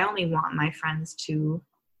 Like, I only want my friends to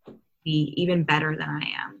be even better than I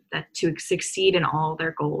am, that to succeed in all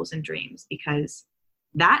their goals and dreams, because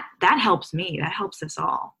that helps me. That helps us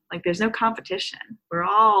all. Like, there's no competition.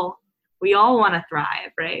 We all want to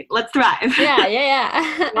thrive, right? Let's thrive. Yeah.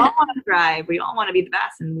 We all want to thrive. We all want to be the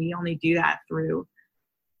best. And we only do that through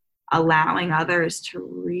allowing others to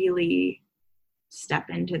really step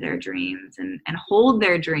into their dreams and hold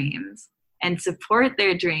their dreams and support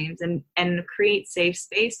their dreams, and create safe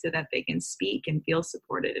space so that they can speak and feel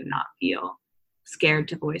supported and not feel scared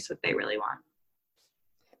to voice what they really want.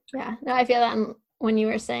 Yeah, no, I feel that when you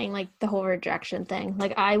were saying like the whole rejection thing,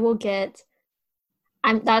 like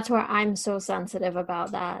that's where I'm so sensitive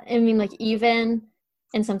about that. I mean, like, even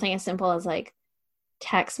in something as simple as like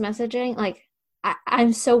text messaging, like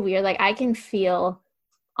I'm so weird. Like, I can feel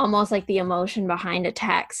almost like the emotion behind a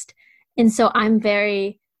text. And so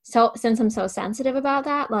since I'm so sensitive about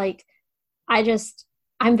that, like,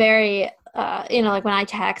 I'm very, like when I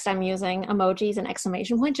text, I'm using emojis and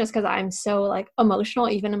exclamation points just because I'm so like emotional,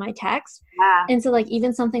 even in my text. Yeah. And so like,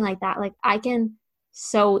 even something like that, like I can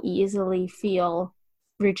so easily feel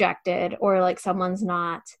rejected, or like someone's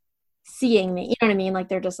not seeing me, you know what I mean? Like,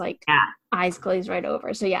 they're just like eyes glazed right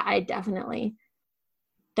over. So yeah, I definitely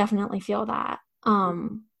feel that.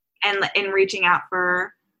 And in reaching out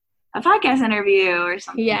for a podcast interview or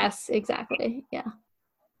something. Yes, exactly. Yeah.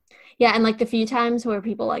 And like the few times where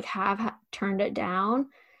people like have turned it down,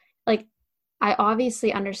 like, I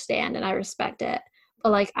obviously understand and I respect it,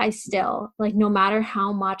 but like I still, like, no matter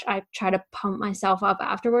how much I try to pump myself up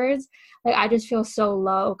afterwards, like I just feel so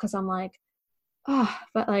low because I'm like, oh,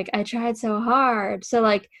 but like I tried so hard. So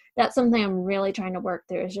like that's something I'm really trying to work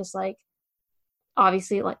through, is just like,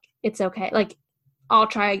 obviously, like, it's okay, like I'll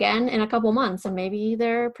try again in a couple months and maybe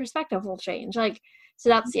their perspective will change. Like, so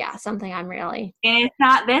that's, yeah, something I'm really. And it's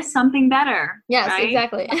not this, something better. Yes, right?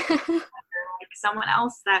 exactly. Like someone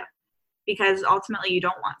else that, because ultimately you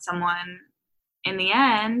don't want someone in the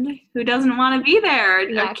end who doesn't want to be there.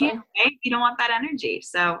 Exactly. Can't, right? You don't want that energy.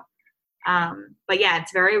 So, but yeah,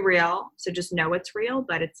 it's very real. So just know it's real,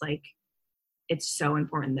 but it's like, it's so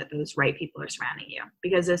important that those right people are surrounding you,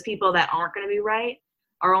 because those people that aren't going to be right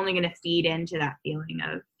are only going to feed into that feeling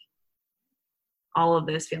of all of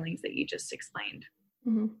those feelings that you just explained.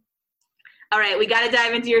 Mm-hmm. All right, we got to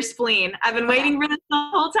dive into your spleen. I've been waiting for this the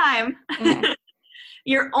whole time. Okay.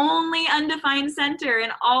 Your only undefined center in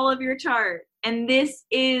all of your chart. And this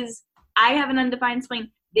is, I have an undefined spleen.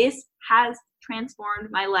 This has transformed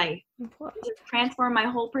my life. This has transformed my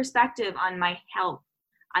whole perspective on my health,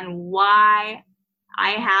 on why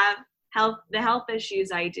I have the health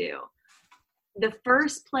issues I do. The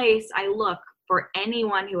first place I look for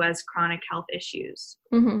anyone who has chronic health issues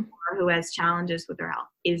Mm-hmm. or who has challenges with their health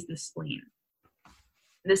is the spleen.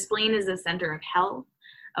 The spleen is the center of health,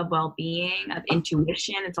 of well-being, of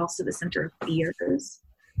intuition. It's also the center of fears.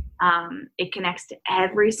 It connects to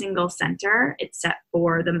every single center. It's set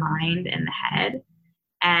for the mind and the head.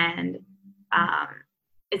 And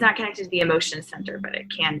it's not connected to the emotion center, but it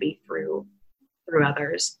can be through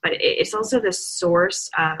others. But it's also the source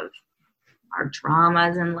of our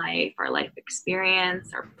dramas in life, our life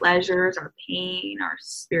experience, our pleasures, our pain, our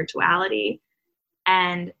spirituality.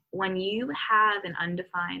 And when you have an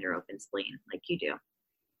undefined or open spleen, like you do,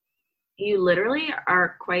 you literally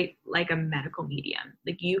are quite like a medical medium.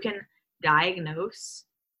 Like you can diagnose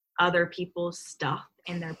other people's stuff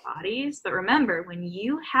in their bodies. But remember, when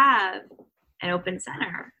you have an open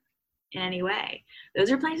center in any way,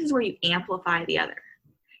 those are places where you amplify the other.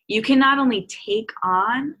 You can not only take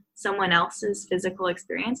on someone else's physical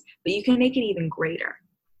experience, but you can make it even greater.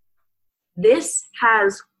 This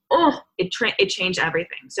has, it changed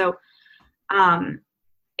everything. So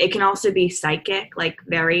it can also be psychic, like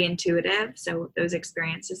very intuitive. So those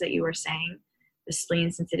experiences that you were saying, the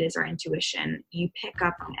spleen, since it is our intuition, you pick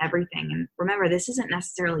up on everything. And remember, this isn't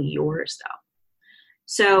necessarily yours though.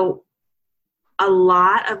 So a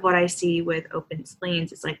lot of what I see with open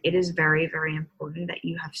spleens is like, it is very, very important that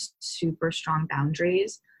you have super strong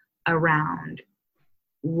boundaries around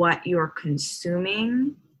what you're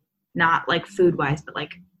consuming, not like food wise, but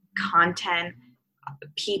like content,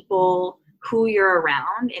 people, who you're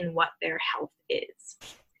around, and what their health is.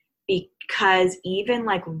 Because even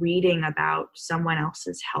like reading about someone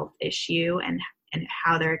else's health issue and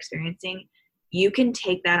how they're experiencing, you can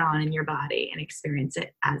take that on in your body and experience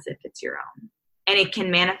it as if it's your own. And it can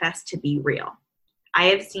manifest to be real. I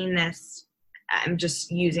have seen this, I'm just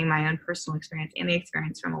using my own personal experience and the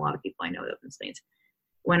experience from a lot of people I know with open spleens.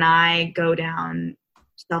 When I go down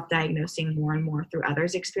self-diagnosing more and more through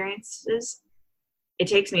others' experiences, it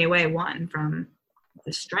takes me away, one, from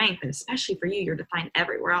the strength, and especially for you, you're defined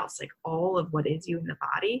everywhere else, like all of what is you in the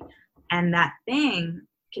body. And that thing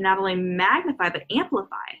can not only magnify, but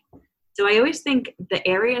amplify. So I always think the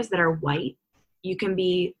areas that are white, you can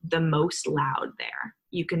be the most loud there.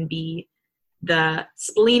 You can be the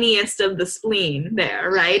spleeniest of the spleen there,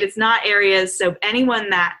 right? It's not areas. So anyone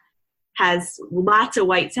that has lots of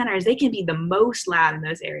white centers, they can be the most loud in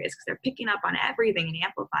those areas because they're picking up on everything and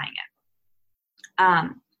amplifying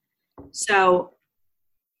it. So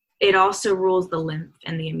it also rules the lymph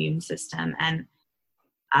and the immune system. And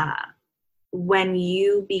when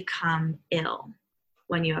you become ill,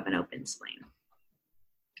 when you have an open spleen,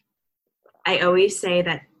 I always say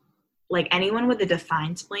that like anyone with a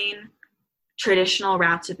defined spleen, traditional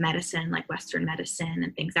routes of medicine, like Western medicine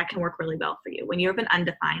and things, that can work really well for you. When you have an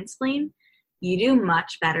undefined spleen, you do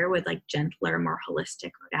much better with like gentler, more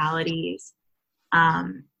holistic modalities,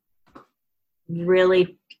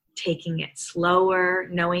 really taking it slower,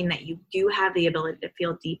 knowing that you do have the ability to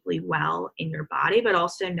feel deeply well in your body, but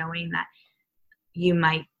also knowing that you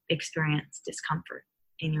might experience discomfort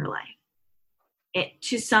in your life.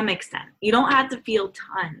 To some extent. You don't have to feel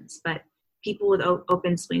tons, but people with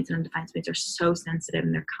open spleens and undefined spleens are so sensitive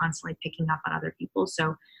and they're constantly picking up on other people.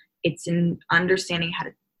 So it's in understanding how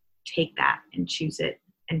to take that and choose it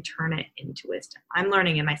and turn it into wisdom. I'm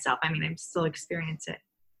learning it myself. I mean, I still experience it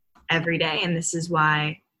every day. And this is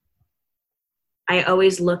why I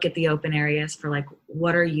always look at the open areas for like,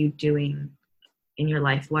 what are you doing in your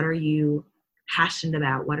life? passionate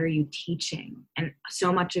about? What are you teaching? And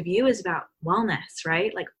so much of you is about wellness,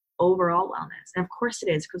 right? Like overall wellness. And of course it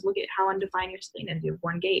is, because look at how undefined your spleen is. You have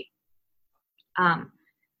one gate.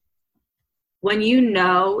 When you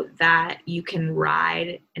know that you can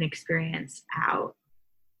ride an experience out,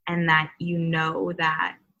 and that you know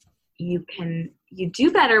that you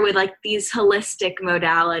do better with like these holistic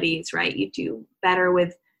modalities, right? You do better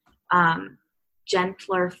with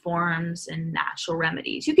gentler forms and natural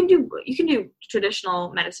remedies. You can do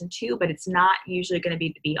traditional medicine too, but it's not usually going to be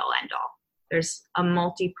the be all end all. There's a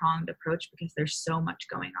multi-pronged approach because there's so much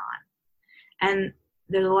going on. And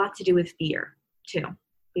there's a lot to do with fear too,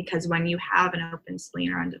 because when you have an open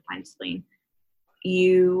spleen or undefined spleen,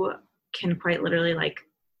 you can quite literally like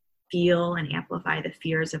feel and amplify the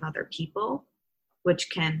fears of other people, which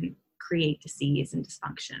can create disease and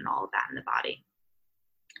dysfunction and all of that in the body.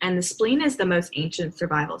 And the spleen is the most ancient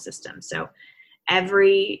survival system. So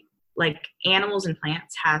every, like animals and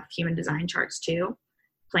plants have human design charts too.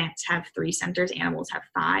 Plants have 3 centers, animals have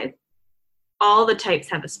 5. All the types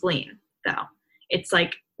have a spleen though. It's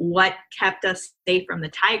like what kept us safe from the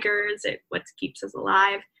tigers, what keeps us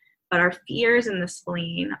alive. But our fears in the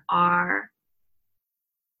spleen are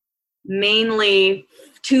mainly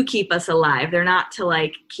to keep us alive. They're not to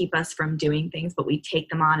like keep us from doing things, but we take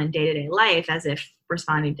them on in day-to-day life as if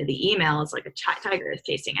responding to the email is like a tiger is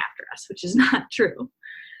chasing after us, which is not true.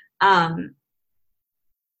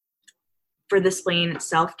 For the spleen,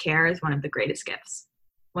 self-care is one of the greatest gifts.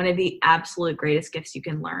 One of the absolute greatest gifts you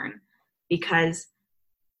can learn, because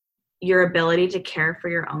your ability to care for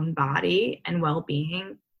your own body and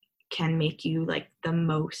well-being can make you like the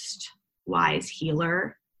most wise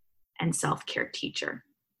healer and self-care teacher,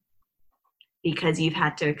 because you've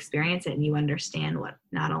had to experience it and you understand what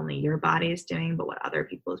not only your body is doing, but what other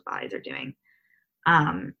people's bodies are doing.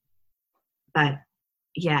 But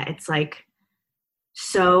yeah, it's like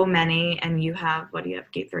so many, and you have, what do you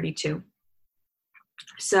have? Gate 32.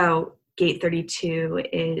 So gate 32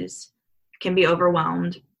 can be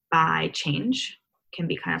overwhelmed by change, can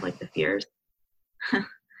be kind of like the fears.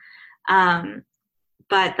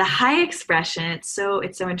 But the high expression, it's so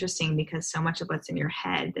interesting, because so much of what's in your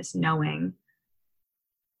head, this knowing,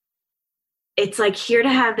 it's like here to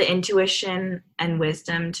have the intuition and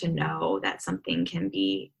wisdom to know that something can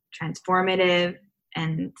be transformative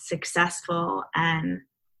and successful, and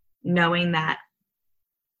knowing that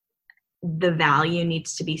the value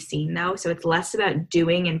needs to be seen though. So it's less about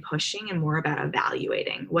doing and pushing and more about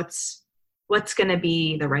evaluating what's going to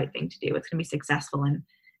be the right thing to do, what's going to be successful. And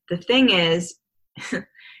the thing is,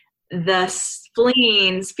 the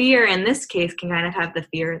spleen's fear in this case can kind of have the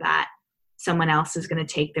fear that someone else is going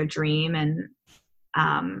to take their dream and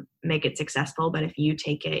make it successful. But if you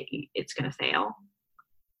take it, it's going to fail.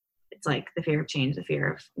 It's like the fear of change, the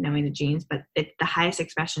fear of knowing the genes. But the highest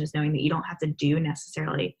expression is knowing that you don't have to do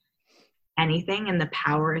necessarily anything. And the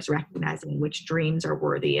power is recognizing which dreams are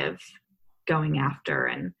worthy of going after,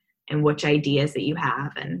 and which ideas that you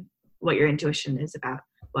have, and what your intuition is about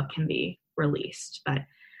what can be released. But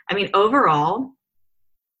I mean, overall,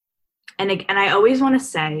 and I always want to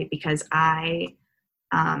say, because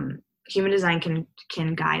human design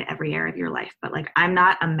can guide every area of your life, but like, I'm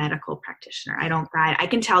not a medical practitioner. I don't guide. I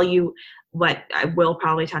can tell you what I will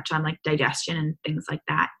probably touch on, like digestion and things like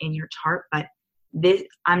that in your chart, but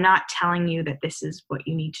I'm not telling you that this is what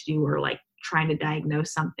you need to do, or like trying to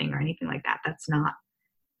diagnose something or anything like that. That's not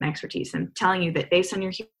my expertise. I'm telling you that based on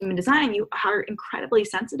your human design, you are incredibly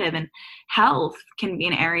sensitive, and health can be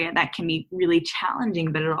an area that can be really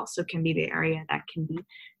challenging, but it also can be the area that can be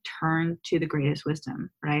turned to the greatest wisdom,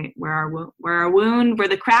 right? Where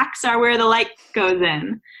the cracks are, where the light goes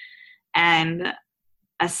in. And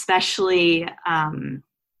especially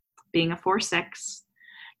being a 4/6,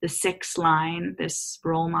 the 6 line, this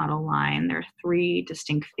role model line, there are 3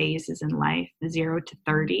 distinct phases in life. The 0 to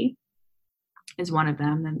 30 is one of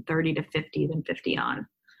them, then 30 to 50, then 50 on.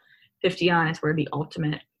 50 on is where the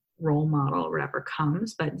ultimate role model or whatever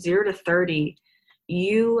comes. But 0 to 30,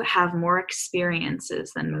 you have more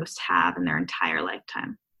experiences than most have in their entire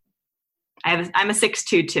lifetime. I'm a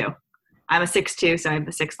 6/2 too. I'm a 6/2, so I have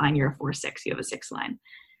the 6 line. You're a 4/6. You have a 6 line.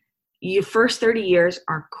 Your first 30 years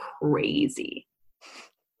are crazy.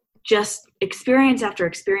 Just experience after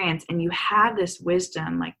experience, and you have this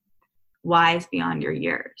wisdom, like wise beyond your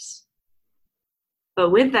years.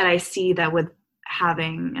 But with that, I see that with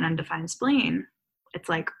having an undefined spleen, it's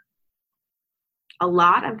like a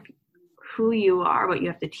lot of who you are, what you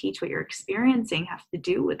have to teach, what you're experiencing has to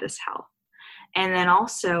do with this health. And then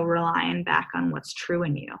also relying back on what's true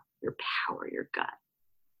in you, your power, your gut,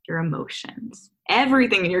 your emotions.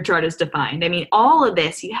 Everything in your chart is defined. I mean, all of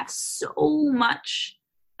this, you have so much,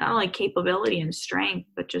 not only capability and strength,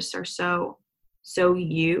 but just are so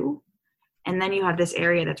you. And then you have this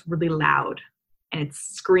area that's really loud and it's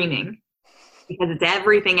screaming because it's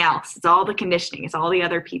everything else. It's all the conditioning. It's all the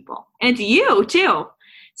other people. And it's you too.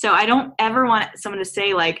 So I don't ever want someone to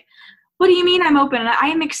say like, what do you mean I'm open? And I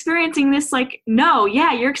am experiencing this. Like, no,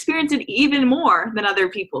 yeah, you're experiencing even more than other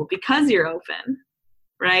people because you're open,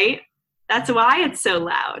 right? That's why it's so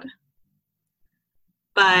loud.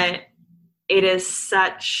 But it is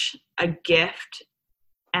such a gift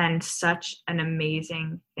and such an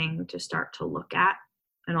amazing thing to start to look at.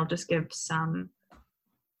 And I'll just give some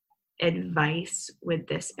advice with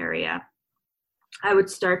this area. I would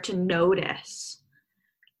start to notice,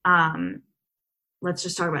 let's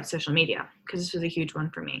just talk about social media, because this was a huge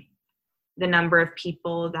one for me. The number of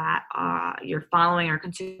people that you're following or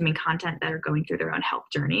consuming content that are going through their own health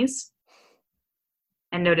journeys.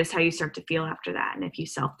 And notice how you start to feel after that. And if you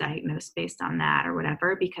self-diagnose based on that or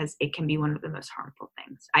whatever, because it can be one of the most harmful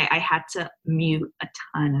things. I had to mute a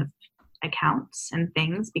ton of accounts and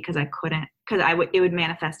things because I couldn't, because it would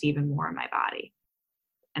manifest even more in my body.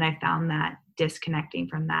 And I found that disconnecting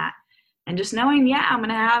from that and just knowing, yeah, I'm going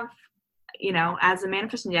to have, as a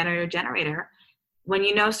manifesting generator, when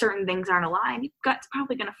you know certain things aren't aligned, your gut's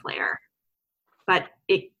probably going to flare, but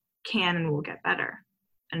it can and will get better.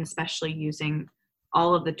 And especially using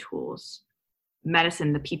all of the tools,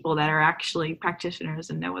 medicine, the people that are actually practitioners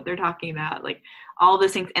and know what they're talking about, like all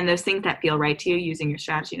those things, and those things that feel right to you, using your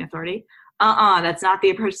strategy and authority. That's not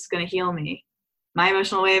the approach that's going to heal me. My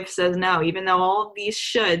emotional wave says no, even though all of these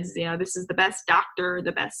shoulds, this is the best doctor,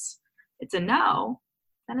 the best, it's a no,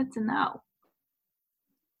 then it's a no.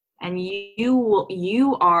 And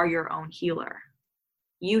you are your own healer.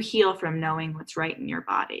 You heal from knowing what's right in your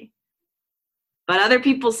body. But other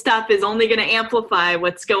people's stuff is only going to amplify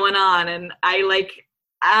what's going on. And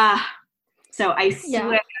so I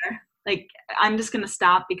swear, I'm just going to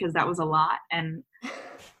stop because that was a lot. And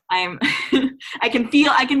I can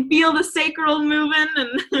feel the sacral moving.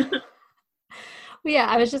 And yeah,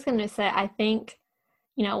 I was just going to say, I think,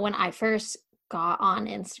 when I first got on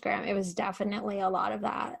Instagram, it was definitely a lot of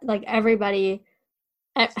that. Like everybody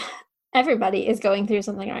is going through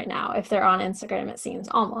something right now. If they're on Instagram, it seems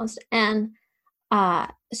almost. And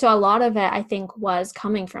so a lot of it, I think, was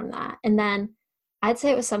coming from that. And then I'd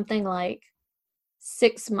say it was something like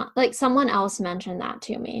 6 months, like someone else mentioned that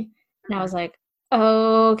to me. And I was like,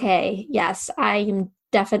 okay, yes,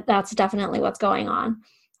 that's definitely what's going on.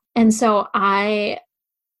 And so I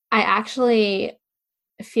actually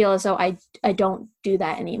feel as though I don't do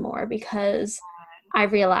that anymore, because I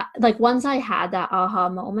realized, like, once I had that aha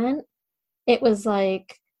moment, it was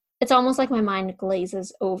like, it's almost like my mind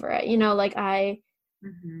glazes over it, like I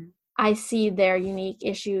see their unique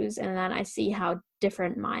issues and then I see how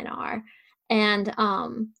different mine are. And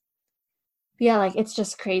yeah, like it's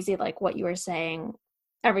just crazy, like what you were saying,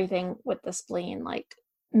 everything with the spleen like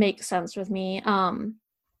makes sense with me.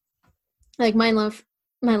 Like my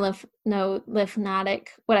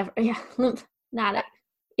lymphatic, whatever,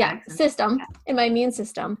 system and my immune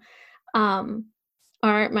system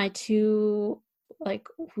are my two like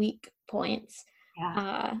weak points.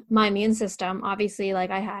 My immune system, obviously,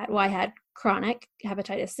 like I had chronic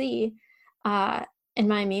hepatitis C, and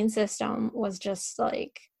my immune system was just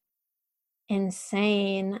like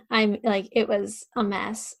insane. I'm like, it was a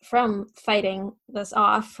mess from fighting this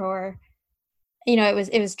off for,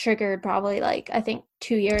 it was triggered probably like, I think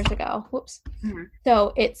 2 years ago. Whoops. Mm-hmm.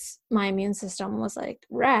 So my immune system was like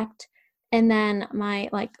wrecked. And then my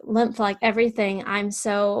like lymph, like everything, I'm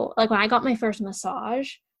so like, when I got my first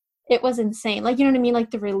massage, it was insane. Like, you know what I mean?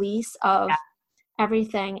 Like the release of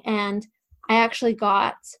everything. And I actually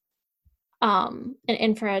got an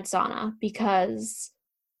infrared sauna because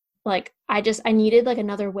like, I needed like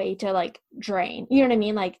another way to like drain, you know what I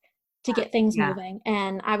mean? Like to get things moving.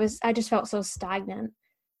 And I just felt so stagnant,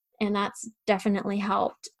 and that's definitely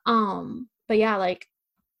helped. But yeah, like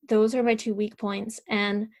those are my two weak points.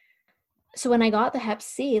 And so when I got the hep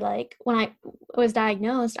C, like when I was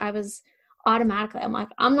diagnosed, I was automatically, I'm like,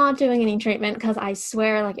 I'm not doing any treatment because I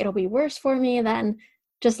swear like it'll be worse for me than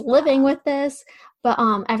just living with this. But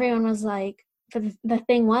everyone was like, the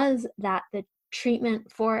thing was that the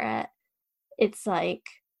treatment for it's like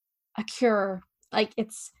a cure, like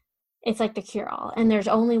it's like the cure all, and there's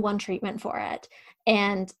only one treatment for it.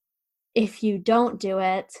 And if you don't do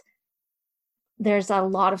it, there's a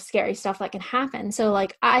lot of scary stuff that can happen. So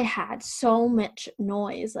like I had so much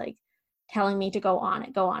noise like telling me to go on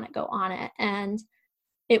it. And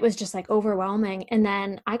it was just like overwhelming. And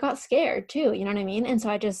then I got scared too, you know what I mean? And so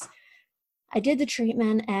I did the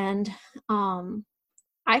treatment, and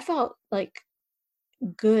I felt like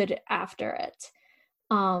good after it.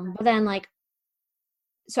 But then like,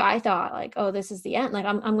 so I thought like, oh, this is the end. Like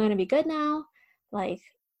I'm going to be good now. Like,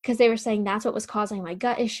 cause they were saying that's what was causing my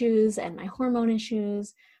gut issues and my hormone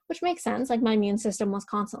issues, which makes sense. Like my immune system was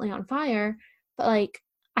constantly on fire, but like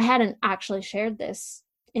I hadn't actually shared this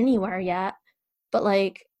anywhere yet, but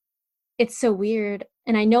like, it's so weird.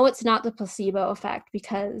 And I know it's not the placebo effect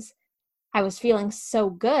because I was feeling so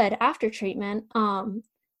good after treatment. But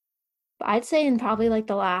I'd say in probably like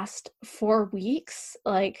the last 4 weeks,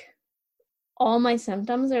 like all my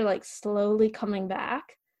symptoms are like slowly coming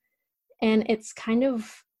back. And it's kind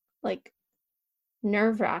of like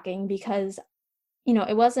nerve-wracking because, you know,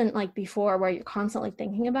 it wasn't like before where you're constantly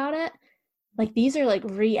thinking about it. Like these are like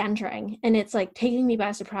re-entering, and it's like taking me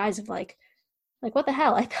by surprise of like what the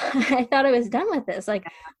hell? I thought I was done with this. Like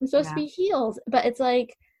I'm supposed to be healed, but it's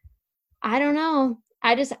like, I don't know.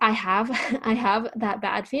 I have I have that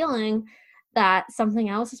bad feeling that something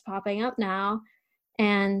else is popping up now.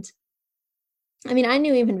 And I mean, I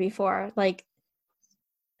knew even before, like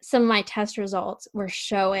some of my test results were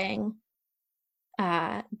showing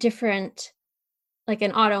different, like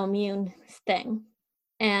an autoimmune thing.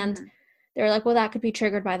 And they were like, well, that could be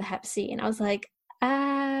triggered by the Hep C. And I was like,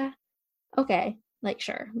 okay, like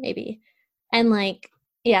sure, maybe. And like,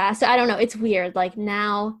 yeah, so I don't know. It's weird. Like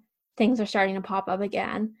now things are starting to pop up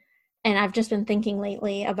again. And I've just been thinking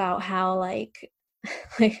lately about how like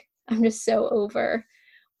I'm just so over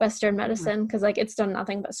Western medicine because like it's done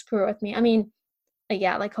nothing but screw with me. I mean,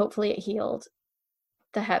 yeah, like hopefully it healed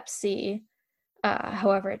the Hep C,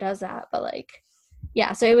 however it does that. But like,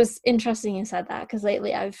 yeah, so it was interesting you said that because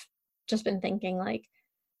lately I've just been thinking like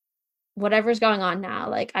whatever's going on now,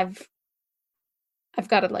 like I've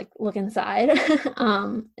got to like look inside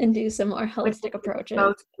and do some more holistic approaches.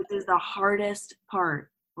 This is the hardest part,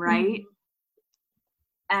 right?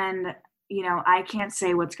 And, you know, I can't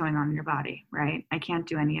say what's going on in your body, right? I can't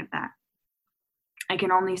do any of that. I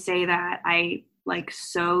can only say that I like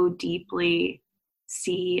so deeply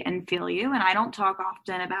see and feel you. And I don't talk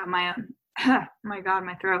often about my own, oh my God,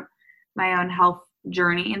 my throat, my own health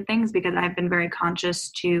journey and things because I've been very conscious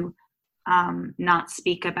to not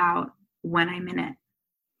speak about when I'm in it.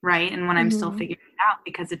 Right. And when I'm still figuring it out,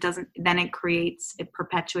 because it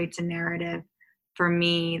perpetuates a narrative for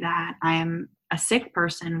me that I am a sick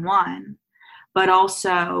person, one, but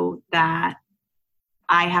also that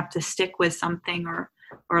I have to stick with something or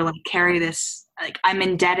like carry this, like I'm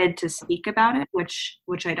indebted to speak about it, which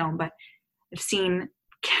I don't, but I've seen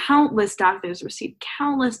countless doctors receive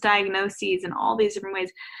countless diagnoses in all these different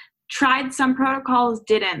ways, tried some protocols,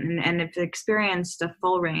 didn't, and have experienced a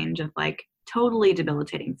full range of like totally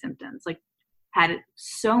debilitating symptoms, like had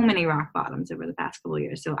so many rock bottoms over the past couple of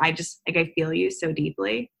years. So I just like, I feel you so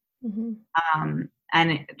deeply.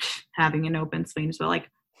 And having an open spleen as well, like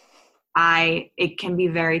it can be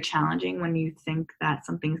very challenging when you think that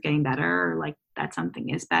something's getting better or like that something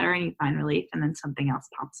is better and you find relief and then something else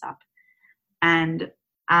pops up. And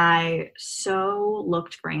I so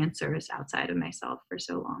looked for answers outside of myself for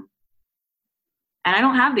so long. And I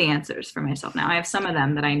don't have the answers for myself now. I have some of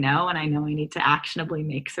them that I know, and I know I need to actionably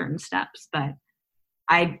make certain steps, but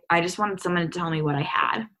I just wanted someone to tell me what I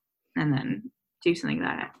had and then do something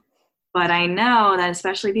about it. But I know that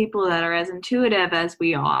especially people that are as intuitive as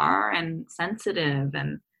we are and sensitive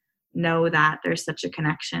and know that there's such a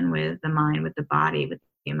connection with the mind, with the body, with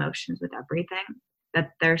the emotions, with everything, that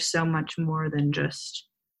there's so much more than just,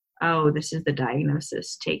 oh, this is the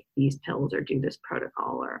diagnosis, take these pills or do this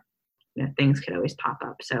protocol, or you know, things could always pop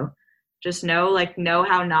up. So just know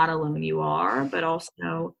how not alone you are, but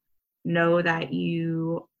also know that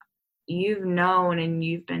you've known and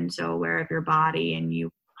you've been so aware of your body, and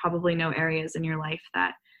you probably know areas in your life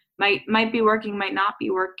that might be working, might not be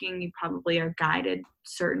working. You probably are guided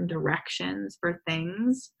certain directions for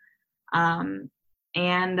things. And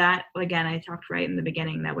that, again, I talked right in the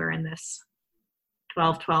beginning that we're in this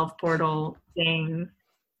 12/12 portal thing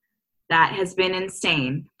that has been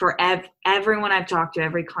insane for everyone I've talked to,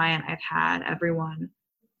 every client I've had, everyone,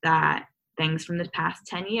 that things from the past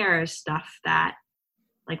 10 years, stuff that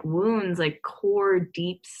like wounds, like core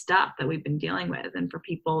deep stuff that we've been dealing with. And for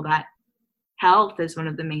people that health is one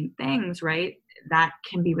of the main things, right? That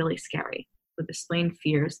can be really scary. With the spleen,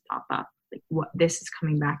 fears pop up. Like what, this is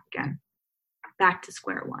coming back again, back to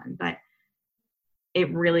square one. But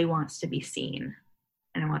it really wants to be seen.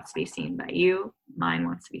 And it wants to be seen by you. Mine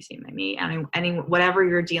wants to be seen by me. And whatever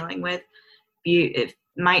you're dealing with, it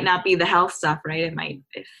might not be the health stuff, right? It might,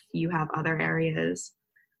 if you have other areas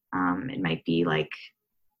It might be like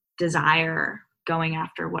desire, going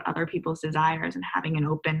after what other people's desires and having an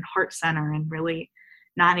open heart center and really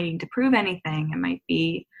not needing to prove anything. It might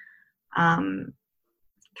be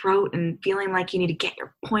throat and feeling like you need to get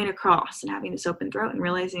your point across and having this open throat and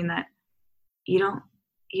realizing that you don't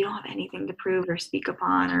have anything to prove or speak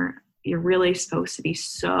upon, or you're really supposed to be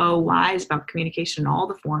so wise about communication in all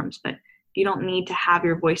the forms, but you don't need to have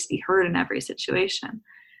your voice be heard in every situation.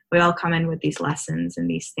 We all come in with these lessons and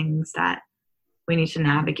these things that we need to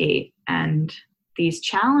navigate, and these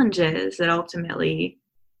challenges that ultimately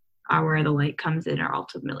are where the light comes in, are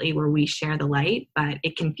ultimately where we share the light, but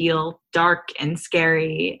it can feel dark and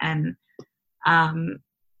scary. And I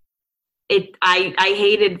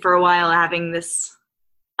hated for a while having this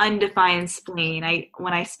undefined spleen.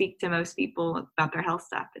 When I speak to most people about their health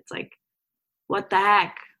stuff, it's like, what the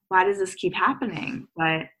heck? Why does this keep happening?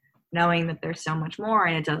 But knowing that there's so much more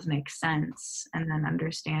and it does make sense, and then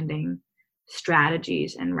understanding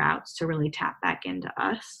strategies and routes to really tap back into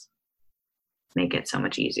us make it so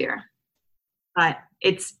much easier. But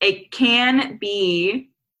it can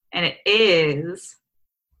be, and it is,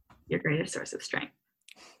 your greatest source of strength,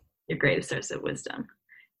 your greatest source of wisdom.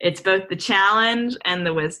 It's both the challenge and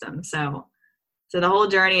the wisdom. So the whole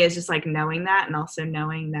journey is just like knowing that, and also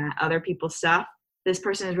knowing that other people's stuff, this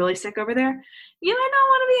person is really sick over there, you might not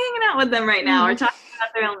want to be hanging out with them right now or talking about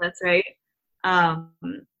their illness, right?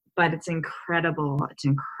 But it's incredible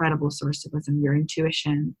source of wisdom. Your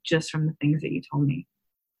intuition, just from the things that you told me,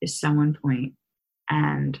 is so on point.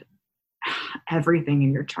 And everything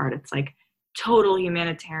in your chart, it's like total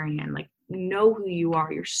humanitarian. Like, know who you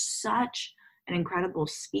are. You're such an incredible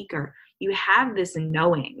speaker. You have this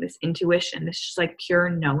knowing, this intuition, this just like pure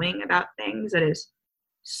knowing about things that is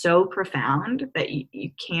so profound that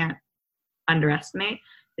you can't underestimate.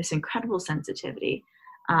 This incredible sensitivity,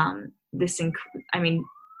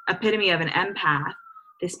 epitome of an empath,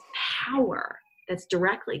 this power that's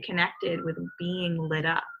directly connected with being lit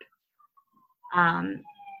up.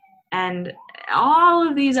 And all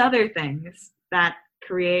of these other things that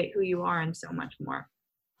create who you are and so much more.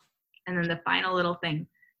 And then the final little thing,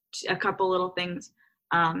 a couple little things.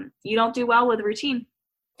 You don't do well with routine.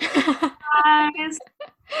 Guys,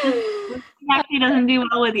 actually doesn't do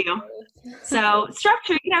well with you. So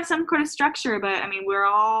structure, you can have some kind of structure, but I mean, we're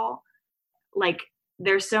all like,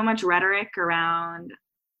 there's so much rhetoric around,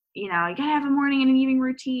 you gotta have a morning and an evening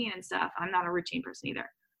routine and stuff. I'm not a routine person either.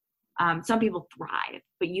 Some people thrive,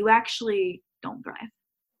 but you actually don't thrive.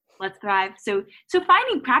 Let's thrive. So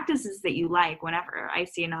finding practices that you like. Whenever I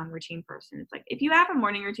see a non-routine person, it's like, if you have a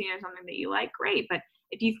morning routine or something that you like, great. But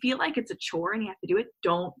if you feel like it's a chore and you have to do it,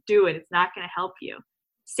 don't do it. It's not going to help you.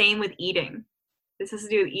 Same with eating. This has to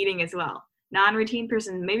do with eating as well. Non-routine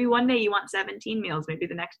person, maybe one day you want 17 meals. Maybe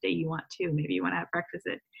the next day you want 2. Maybe you want to have breakfast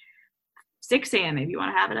at 6 a.m. Maybe you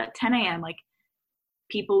want to have it at 10 a.m. Like,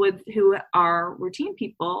 people who are routine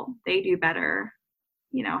people, they do better,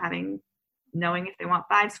 knowing if they want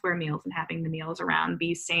 5 square meals and having the meals around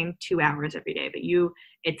these same 2 hours every day. But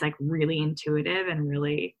it's like really intuitive and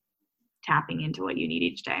really tapping into what you need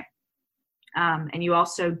each day. And you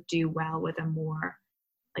also do well with a more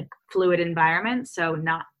like fluid environment. So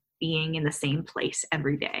not being in the same place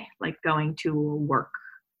every day, like going to work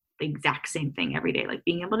the exact same thing every day, like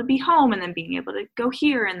being able to be home and then being able to go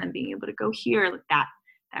here and then being able to go here, like that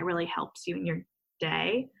really helps you in your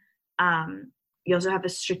day. You also have a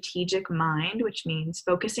strategic mind, which means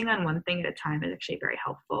focusing on one thing at a time is actually very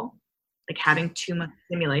helpful. Like having too much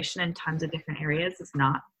stimulation in tons of different areas is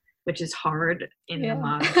not, which is hard in the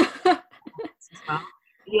modern as well.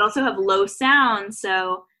 You also have low sound.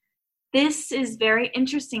 So this is very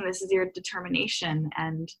interesting. This is your determination.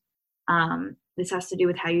 And this has to do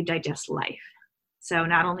with how you digest life. So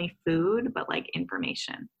not only food, but like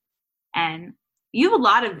information. And you have a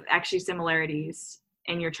lot of actually similarities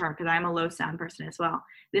in your chart, because I'm a low sound person as well.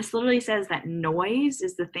 This literally says that noise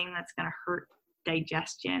is the thing that's going to hurt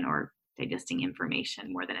digestion or digesting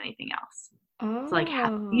information more than anything else. Oh. So like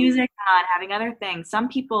having music on, having other things. Some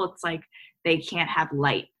people, it's like they can't have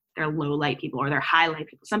light. They're low light people, or they're high light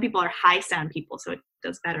people. Some people are high sound people, so it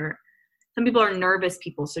does better. Some people are nervous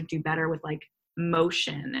people, so do better with like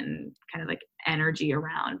motion and kind of like energy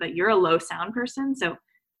around. But you're a low sound person, so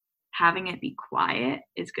having it be quiet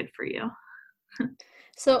is good for you.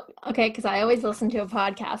 So, okay, because I always listen to a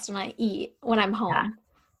podcast when I eat when I'm home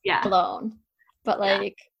alone. But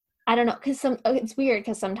like, I don't know, because it's weird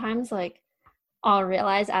because sometimes like I'll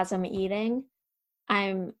realize as I'm eating,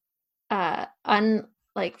 I'm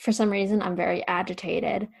for some reason I'm very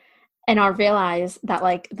agitated, and I'll realize that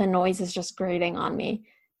like the noise is just grating on me.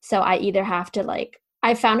 So I either have to like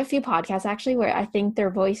I found a few podcasts actually where I think their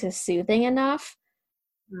voice is soothing enough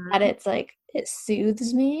that it's like, it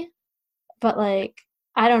soothes me. But like,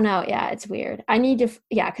 I don't know. Yeah, it's weird. I need to,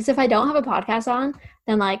 because if I don't have a podcast on,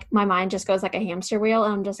 then like my mind just goes like a hamster wheel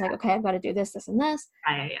and I'm just like, okay, I've got to do this, this, and this.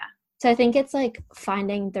 Yeah. So I think it's like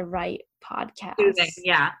finding the right podcast.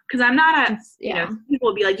 Yeah, because I'm not you know, people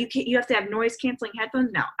will be like, you have to have noise canceling headphones.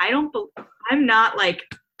 No, I'm not like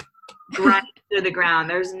grinding to the ground.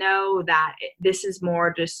 There's no that. This is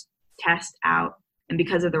more just test out. And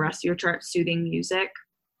because of the rest of your chart, soothing music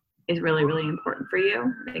is really, really important for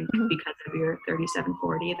you. I think because of your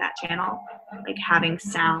 3740, that channel, like having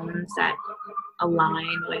sounds that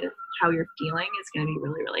align with how you're feeling is going to be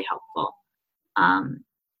really, really helpful.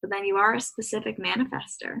 But then you are a specific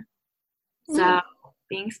manifester. So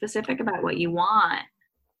being specific about what you want,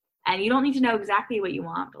 and you don't need to know exactly what you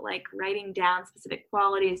want, but like writing down specific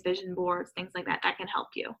qualities, vision boards, things like that, that can help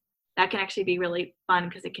you. That can actually be really fun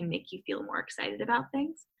because it can make you feel more excited about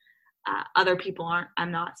things. Other people aren't.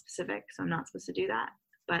 I'm not specific, so I'm not supposed to do that.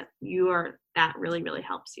 But that really, really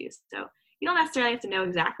helps you. So you don't necessarily have to know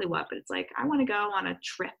exactly what, but it's like, I want to go on a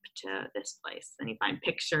trip to this place. And you find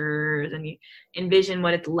pictures and you envision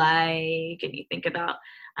what it's like. And you think about,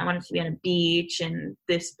 I want it to be on a beach in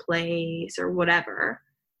this place or whatever.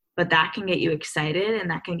 But that can get you excited, and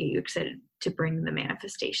that can get you excited to bring the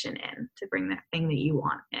manifestation in, to bring that thing that you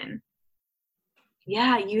want in.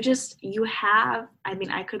 Yeah, I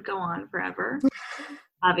could go on forever.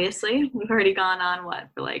 Obviously, we've already gone on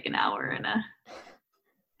for like an hour and hour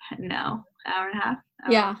and a half.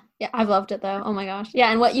 Yeah, I've loved it though. Oh my gosh.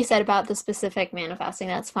 Yeah, and what you said about the specific manifesting,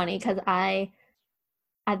 that's funny because at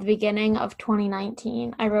the beginning of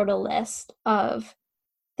 2019, I wrote a list of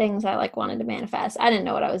things I like wanted to manifest. I didn't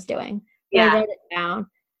know what I was doing. But I wrote it down,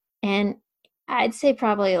 and I'd say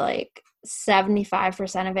probably like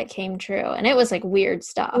 75% of it came true, and it was like weird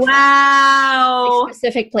stuff. Wow. Like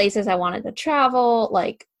specific places I wanted to travel,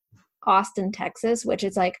 like Austin, Texas, which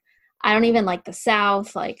is like, I don't even like the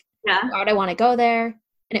South. Like, why would I want to go there?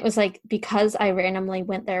 And it was like, because I randomly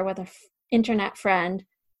went there with an internet friend,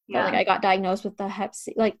 but like I got diagnosed with the Hep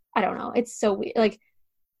C. Like, I don't know. It's so weird. Like,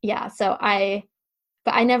 yeah.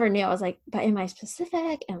 But I never knew. I was like, but am I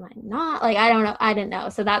specific? Am I not? Like, I don't know. I didn't know.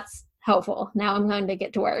 So that's helpful. Now I'm going to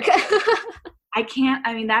get to work.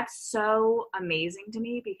 That's so amazing to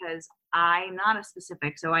me because I'm not a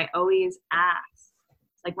specific. So I always ask.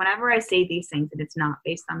 Like whenever I say these things and it's not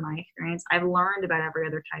based on my experience, I've learned about every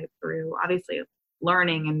other type through obviously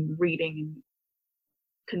learning and reading and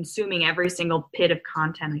consuming every single bit of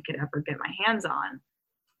content I could ever get my hands on.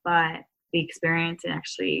 But the experience and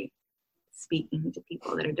actually speaking to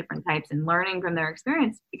people that are different types and learning from their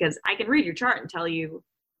experience, because I can read your chart and tell you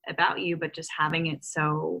about you, but just having it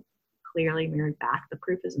so clearly mirrored back, the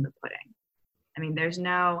proof is in the pudding. I mean, there's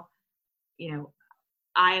no,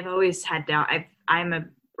 I've always had doubt. I'm a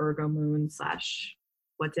Virgo moon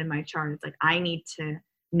 / what's in my chart. It's like, I need to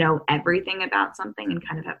know everything about something and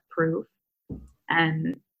kind of have proof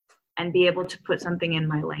and be able to put something in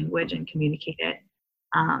my language and communicate it.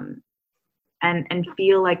 And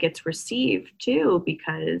feel like it's received too,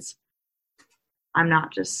 because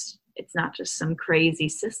it's not just some crazy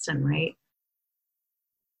system, right?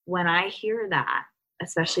 When I hear that,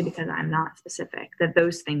 especially because I'm not specific, that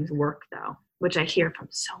those things work though, which I hear from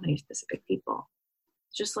so many specific people,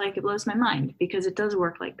 it's just like, it blows my mind because it does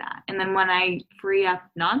work like that. And then when I free up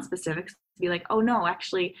non-specifics to be like, oh no,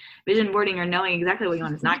 actually vision boarding or knowing exactly what you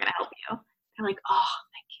want is not going to help you. They're like, oh,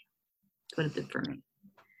 thank you. That's what it did for me.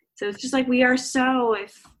 So it's just like, if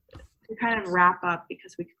we kind of wrap up,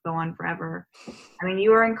 because we could go on forever. I mean,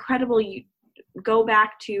 you are incredible. You go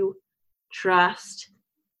back to trust,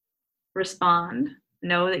 respond,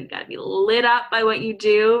 know that you got to be lit up by what you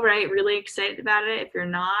do, right? Really excited about it. If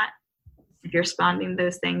you're responding to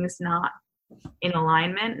those things not in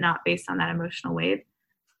alignment, not based on that emotional wave,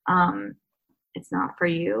 it's not for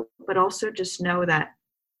you. But also just know that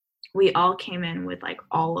we all came in with like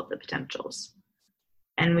all of the potentials.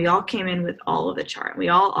 And we all came in with all of the chart. We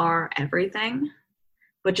all are everything,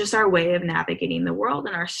 but just our way of navigating the world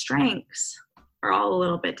and our strengths are all a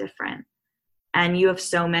little bit different. And you have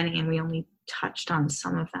so many, and we only touched on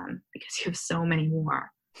some of them because you have so many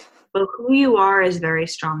more. But who you are is very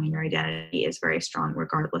strong, and your identity is very strong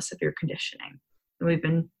regardless of your conditioning. And we've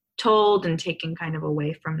been told and taken kind of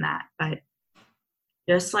away from that. But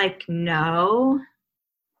just like know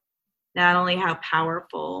not only how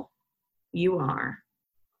powerful you are,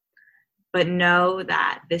 but know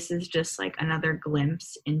that this is just like another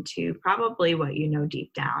glimpse into probably what you know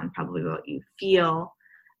deep down, probably what you feel,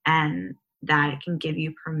 and that it can give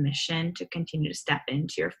you permission to continue to step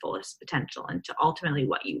into your fullest potential and to ultimately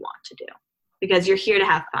what you want to do. Because you're here to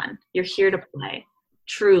have fun. You're here to play,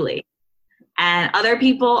 truly. And other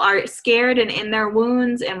people are scared and in their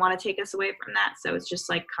wounds and want to take us away from that. So it's just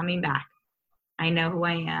like coming back. I know who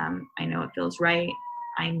I am. I know it feels right.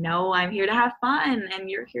 I know I'm here to have fun, and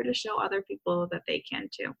you're here to show other people that they can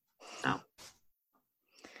too. So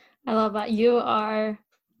I love that. You are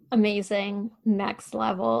amazing, next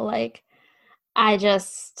level. Like, I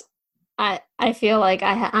feel like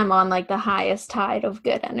I'm on like the highest tide of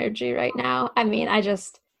good energy right now. I mean,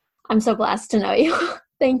 I'm so blessed to know you.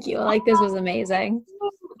 Thank you. Like, this was amazing.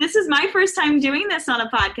 This is my first time doing this on a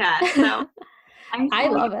podcast, so I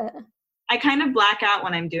love it. I kind of black out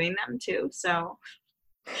when I'm doing them too, so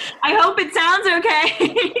I hope it sounds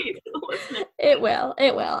okay. It will.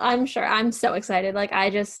 I'm sure. I'm so excited. Like,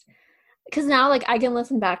 because now, like, I can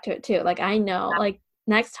listen back to it too. Like, I know, like,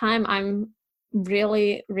 next time I'm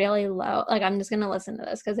really, really low, like, I'm just going to listen to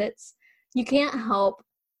this, because you can't help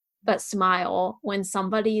but smile when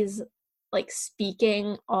somebody's, like,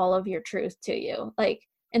 speaking all of your truth to you. Like,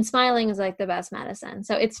 and smiling is, like, the best medicine.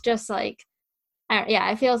 So it's just, like,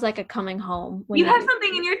 it feels like a coming home. You have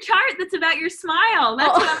something in your chart that's about your smile.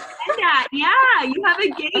 That's what I'm saying at. Yeah, you have a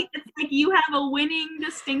gate that's like you have a winning,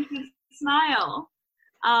 distinctive smile.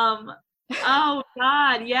 Oh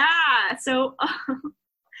God, yeah. So,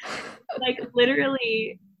 like,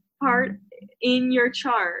 literally, part in your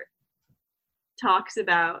chart talks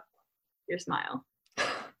about your smile.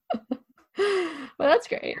 Well, that's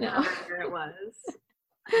great. No, it was.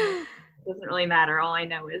 It doesn't really matter. All I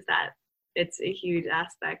know is that it's a huge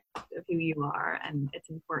aspect of who you are, and it's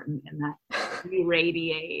important in that you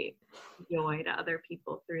radiate joy to other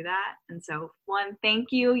people through that. And so, one,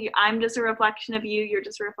 thank you. I'm just a reflection of you. You're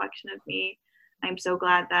just a reflection of me. I'm so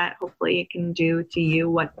glad that hopefully it can do to you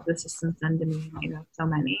what the system's done to me. I know so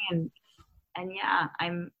many, and yeah,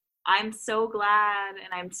 I'm so glad,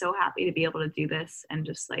 and I'm so happy to be able to do this, and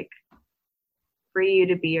just like for you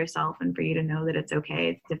to be yourself, and for you to know that it's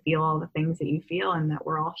okay to feel all the things that you feel, and that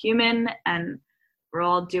we're all human and we're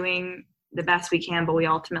all doing the best we can, but we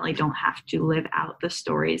ultimately don't have to live out the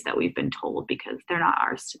stories that we've been told, because they're not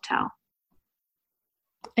ours to tell.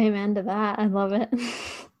 Amen to that. I love it.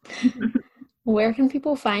 Where can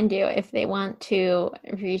people find you if they want to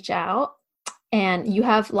reach out? And you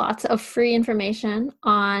have lots of free information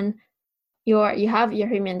on you have your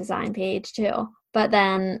human design page too, but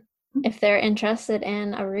then if they're interested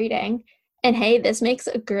in a reading, and hey, this makes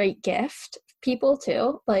a great gift people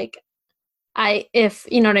too. Like, if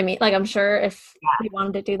you know what I mean, like, I'm sure if they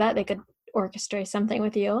wanted to do that, they could orchestrate something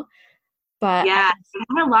with you. But yeah,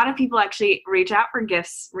 I've had a lot of people actually reach out for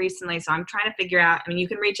gifts recently, so I'm trying to figure out, I mean, you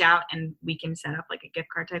can reach out and we can set up like a gift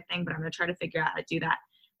card type thing, but I'm going to try to figure out how to do that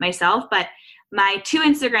myself. But my 2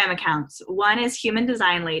 Instagram accounts, one is Human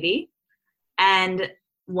Design Lady, and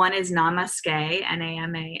one is Namaske,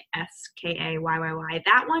 Namaskayy.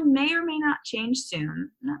 That one may or may not change soon.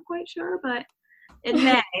 I'm not quite sure, but it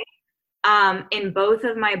may. In both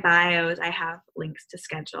of my bios, I have links to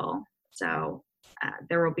schedule. So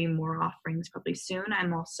there will be more offerings probably soon.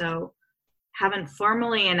 I'm also, haven't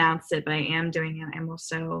formally announced it, but I am doing it. I'm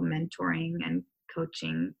also mentoring and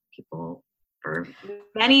coaching people for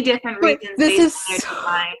many different reasons.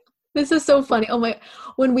 This is so funny. Oh my,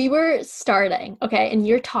 when we were starting, okay, and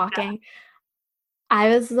you're talking, I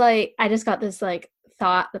was like, I just got this like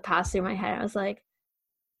thought that passed through my head. I was like,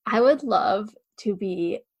 I would love to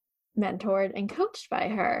be mentored and coached by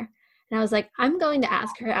her. And I was like, I'm going to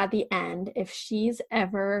ask her at the end if she's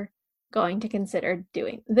ever going to consider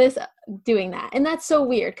doing that. And that's so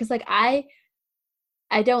weird, because like I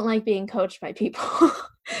don't like being coached by people.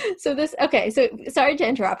 So sorry to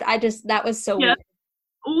interrupt. That was so weird.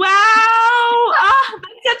 Wow. Oh,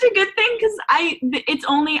 that's such a good thing, because I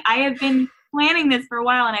have been planning this for a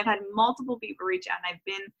while, and I've had multiple people reach out, and I've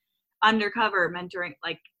been undercover mentoring,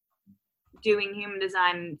 like doing human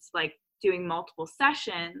design, like doing multiple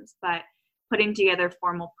sessions, but putting together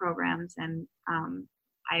formal programs. And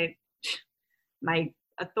my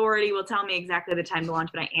authority will tell me exactly the time to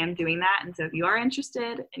launch, but I am doing that. And so if you are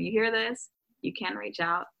interested and you hear this, you can reach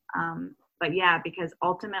out. But yeah, because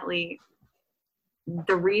ultimately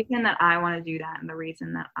the reason that I want to do that, and the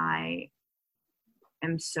reason that I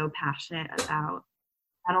am so passionate about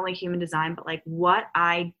not only human design, but like what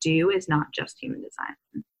I do is not just human design.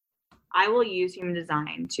 I will use human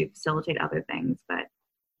design to facilitate other things, but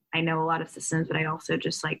I know a lot of systems, but I also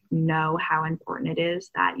just like know how important it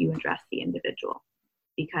is that you address the individual,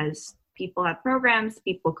 because people have programs,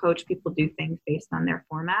 people coach, people do things based on their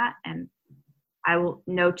format, and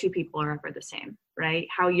no 2 people are ever the same. right?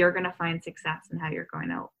 How you're going to find success and how you're going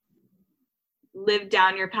to live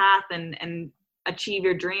down your path and achieve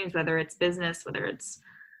your dreams, whether it's business, whether it's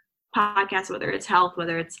podcast, whether it's health,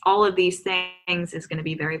 whether it's all of these things, is going to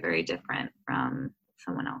be very, very different from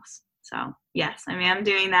someone else. So yes, I mean, I'm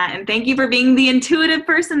doing that. And thank you for being the intuitive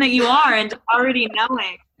person that you are and already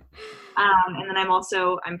knowing. And then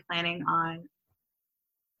I'm planning on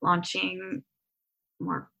launching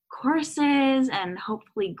more courses and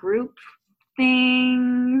hopefully group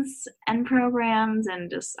things and programs. And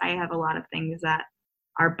just, I have a lot of things that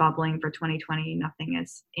are bubbling for 2020. Nothing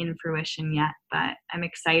is in fruition yet, but I'm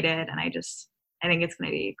excited. And I think it's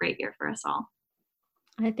going to be a great year for us all.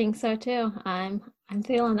 I think so too. I'm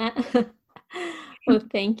feeling it. Well,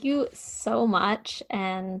 thank you so much.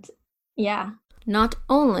 And yeah, not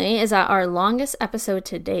only is that our longest episode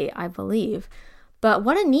to date, I believe, but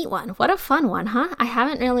what a neat one. What a fun one, huh? I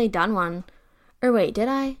haven't really done one. Or wait, did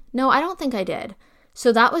I? No, I don't think I did.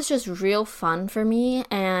 So that was just real fun for me.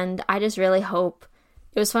 And I just really hope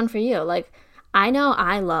it was fun for you. Like, I know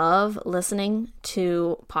I love listening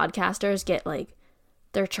to podcasters get like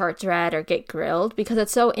their charts read or get grilled because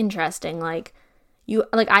it's so interesting. Like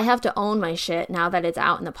I have to own my shit now that it's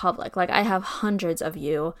out in the public. Like, I have hundreds of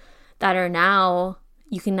you that are now,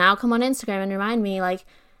 you can now come on Instagram and remind me like,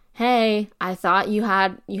 hey, I thought you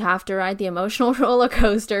have to ride the emotional roller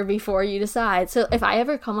coaster before you decide. So if I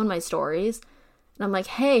ever come on my stories and I'm like,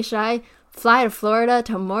 hey, should I fly to Florida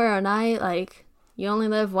tomorrow night? Like, you only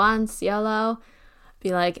live once, YOLO.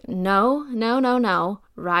 Be like, no.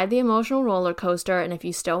 Ride the emotional roller coaster. And if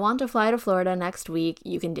you still want to fly to Florida next week,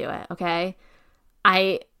 you can do it. Okay.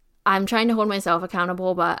 I'm trying to hold myself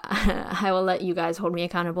accountable, but I will let you guys hold me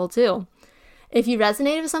accountable too. If you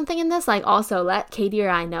resonated with something in this, like, also let Katie or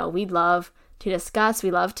I know. We'd love to discuss.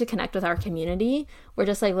 We love to connect with our community. We're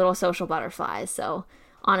just like little social butterflies. So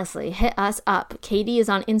honestly, hit us up. Katie is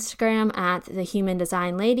on Instagram at The Human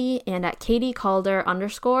Design Lady and at Katie Calder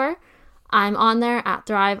 _. I'm on there at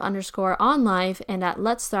Thrive_on_life and at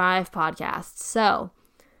Let's Thrive Podcast. So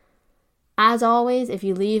as always, if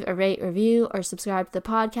you leave a rate, review, or subscribe to the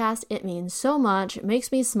podcast, it means so much. It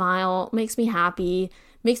makes me smile, makes me happy,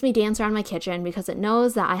 makes me dance around my kitchen because it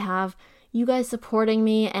knows that I have you guys supporting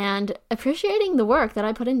me and appreciating the work that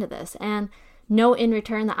I put into this. And know in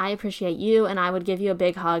return that I appreciate you and I would give you a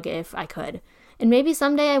big hug if I could. And maybe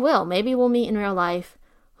someday I will. Maybe we'll meet in real life.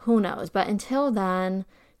 Who knows? But until then,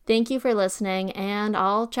 thank you for listening and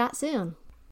I'll chat soon.